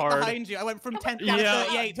was so right hard. behind you. I went from 10th down to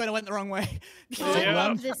 38 when I went the wrong way.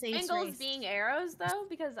 Yeah. This angles being arrows though,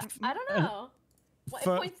 because I don't know. It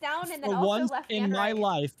For- points down and then For also once left in and my right.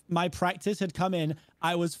 life, my practice had come in.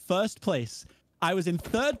 I was first place. I was in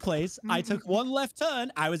 3rd place. I took one left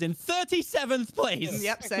turn. I was in 37 place.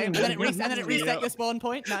 Yep, same. And then it reset your spawn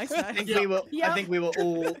point. Nice, I nice. think we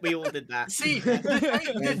all did that. See,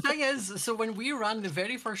 the thing is, so when we ran the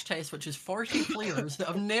very first test, which is 40 players that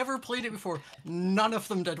have never played it before, none of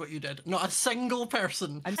them did what you did. Not a single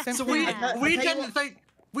person. So we didn't think.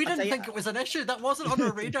 We didn't think it was an issue. That wasn't on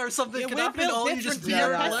our radar. Something could happen. All you just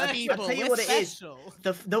veered left. I'll tell you what it is.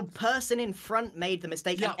 The person in front made the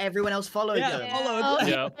mistake and everyone else followed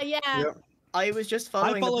them. Yeah. I was just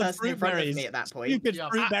following the person in front of me at that point. Stupid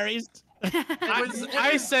fruit berries.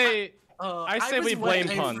 I say we blame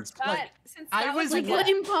puns. I was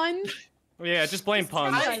blame puns. Yeah, just blame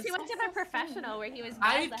puns. He went to the professional where he was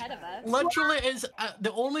miles ahead of us. Literally is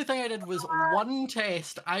the only thing I did was one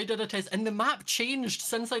test. I did a test, and the map changed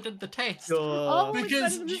since I did the test.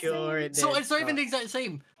 Because so it's not even the exact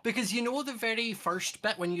same. Because you know the very first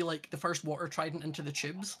bit when you like the first water trident into the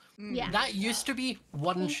tubes? Yeah. That used to be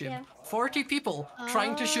one tube. 40 people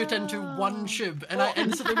trying to shoot into one tube. And I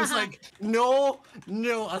instantly was like, no,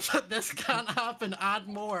 I thought this can't happen, add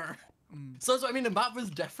more. So that's what I mean, the map was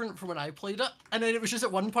different from when I played it. And then it was just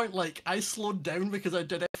at one point, like, I slowed down because I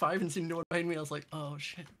did F5 and seen no one behind me. I was like, oh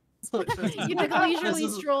shit. You leisurely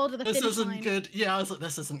stroll to the This finish isn't line. good. Yeah, I was like,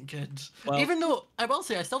 this isn't good. Well- Even though, I will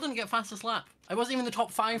say, I still didn't get fastest lap. I wasn't even in the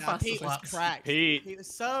top 5 fastest Pete was laps. cracked. Pete. He was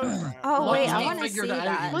so cracked. Oh wait, Once I he want to see figured it out,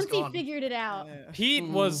 that. he was Once he gone. figured it out. Pete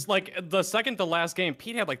was like the second to last game.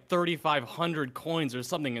 Pete had like 3,500 coins or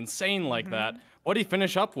something insane like that. What did he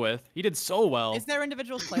finish up with? He did so well. Is there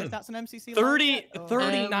individual player stats on MCC?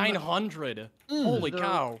 3,900. Holy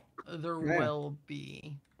cow. There will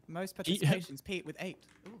be. Most participations, Pete with 8.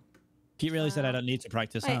 Ooh. Pete really said I don't need to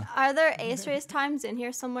practice, Wait, huh? are there Ace Race times in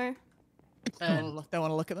here somewhere? And Don't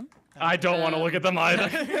want to look at them? I don't want to look at them either.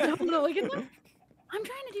 Don't wanna look at them? I'm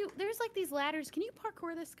trying to do. There's like these ladders. Can you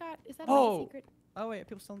parkour this, Scott? Is that Oh. a secret? Oh wait,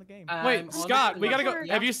 people still in the game. Wait, Scott, we gotta go. honestly-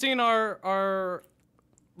 Have you seen our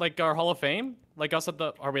Hall of Fame? Like us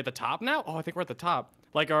are we at the top now? Oh, I think we're at the top.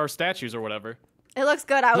 Like our statues or whatever. It looks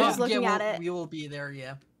good. I was just looking at it. We will be there,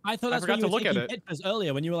 yeah. I thought that's forgot when you to were look at taking it. pictures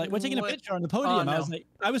earlier when you were like, we're taking a What? picture on the podium. I was no. like,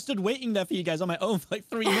 I was stood waiting there for you guys on my own for like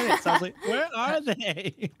 3 minutes. I was like, where are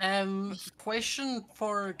they? Question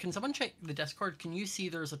for, can someone check the Discord? Can you see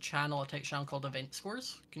there's a channel, a text channel called Event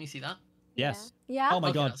Scores? Can you see that? Yes. Yeah. Oh my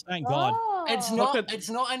Okay, god, that's- thank God. It's Look not at- it's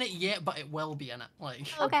not in it yet, but it will be in it. Like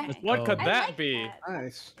Okay. What could Oh. that be?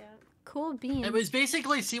 Nice. Cool beans. it was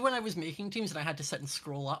basically, see when I was making teams and I had to sit and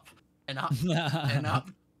scroll up and up and up.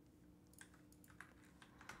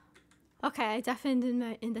 Okay, I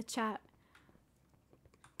definitely in the chat.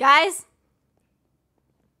 Guys,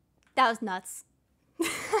 that was nuts.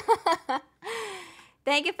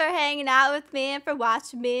 Thank you for hanging out with me and for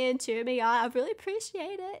watching me and cheering me on. I really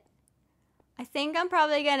appreciate it. I think I'm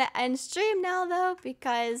probably gonna end stream now though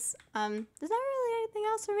because there's not really anything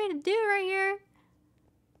else for me to do right here.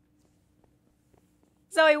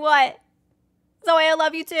 Zoe, what? Zoe, I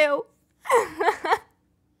love you too.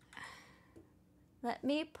 Let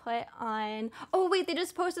me put on. Oh wait, they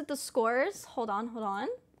just posted the scores. Hold on. Let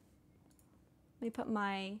me put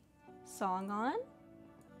my song on.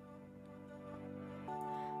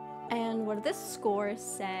 And what did this score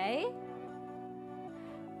say?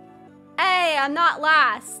 Hey, I'm not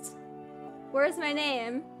last. Where's my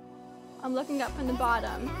name? I'm looking up from the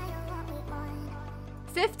bottom.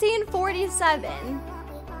 1547.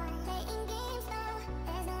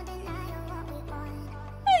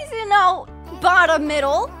 You know, bottom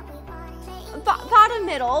middle. Bottom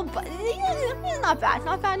middle, but not bad,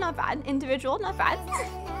 not bad. Individual, not bad.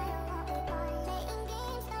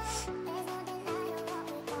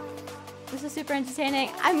 This is super entertaining.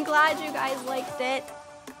 I'm glad you guys liked it.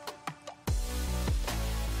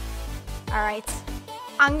 All right,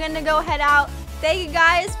 I'm gonna go head out. Thank you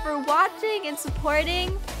guys for watching and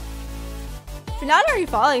supporting. If you're not already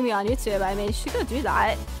following me on YouTube, I mean, you should go do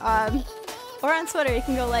that. Or on Twitter, you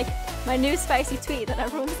can go like my new spicy tweet that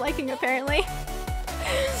everyone's liking apparently.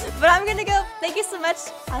 But I'm gonna go. Thank you so much.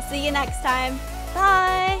 I'll see you next time.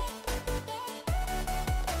 Bye.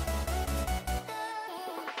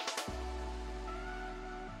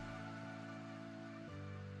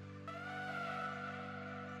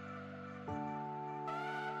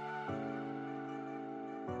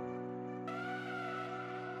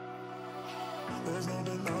 There's no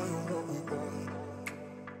denying what we want.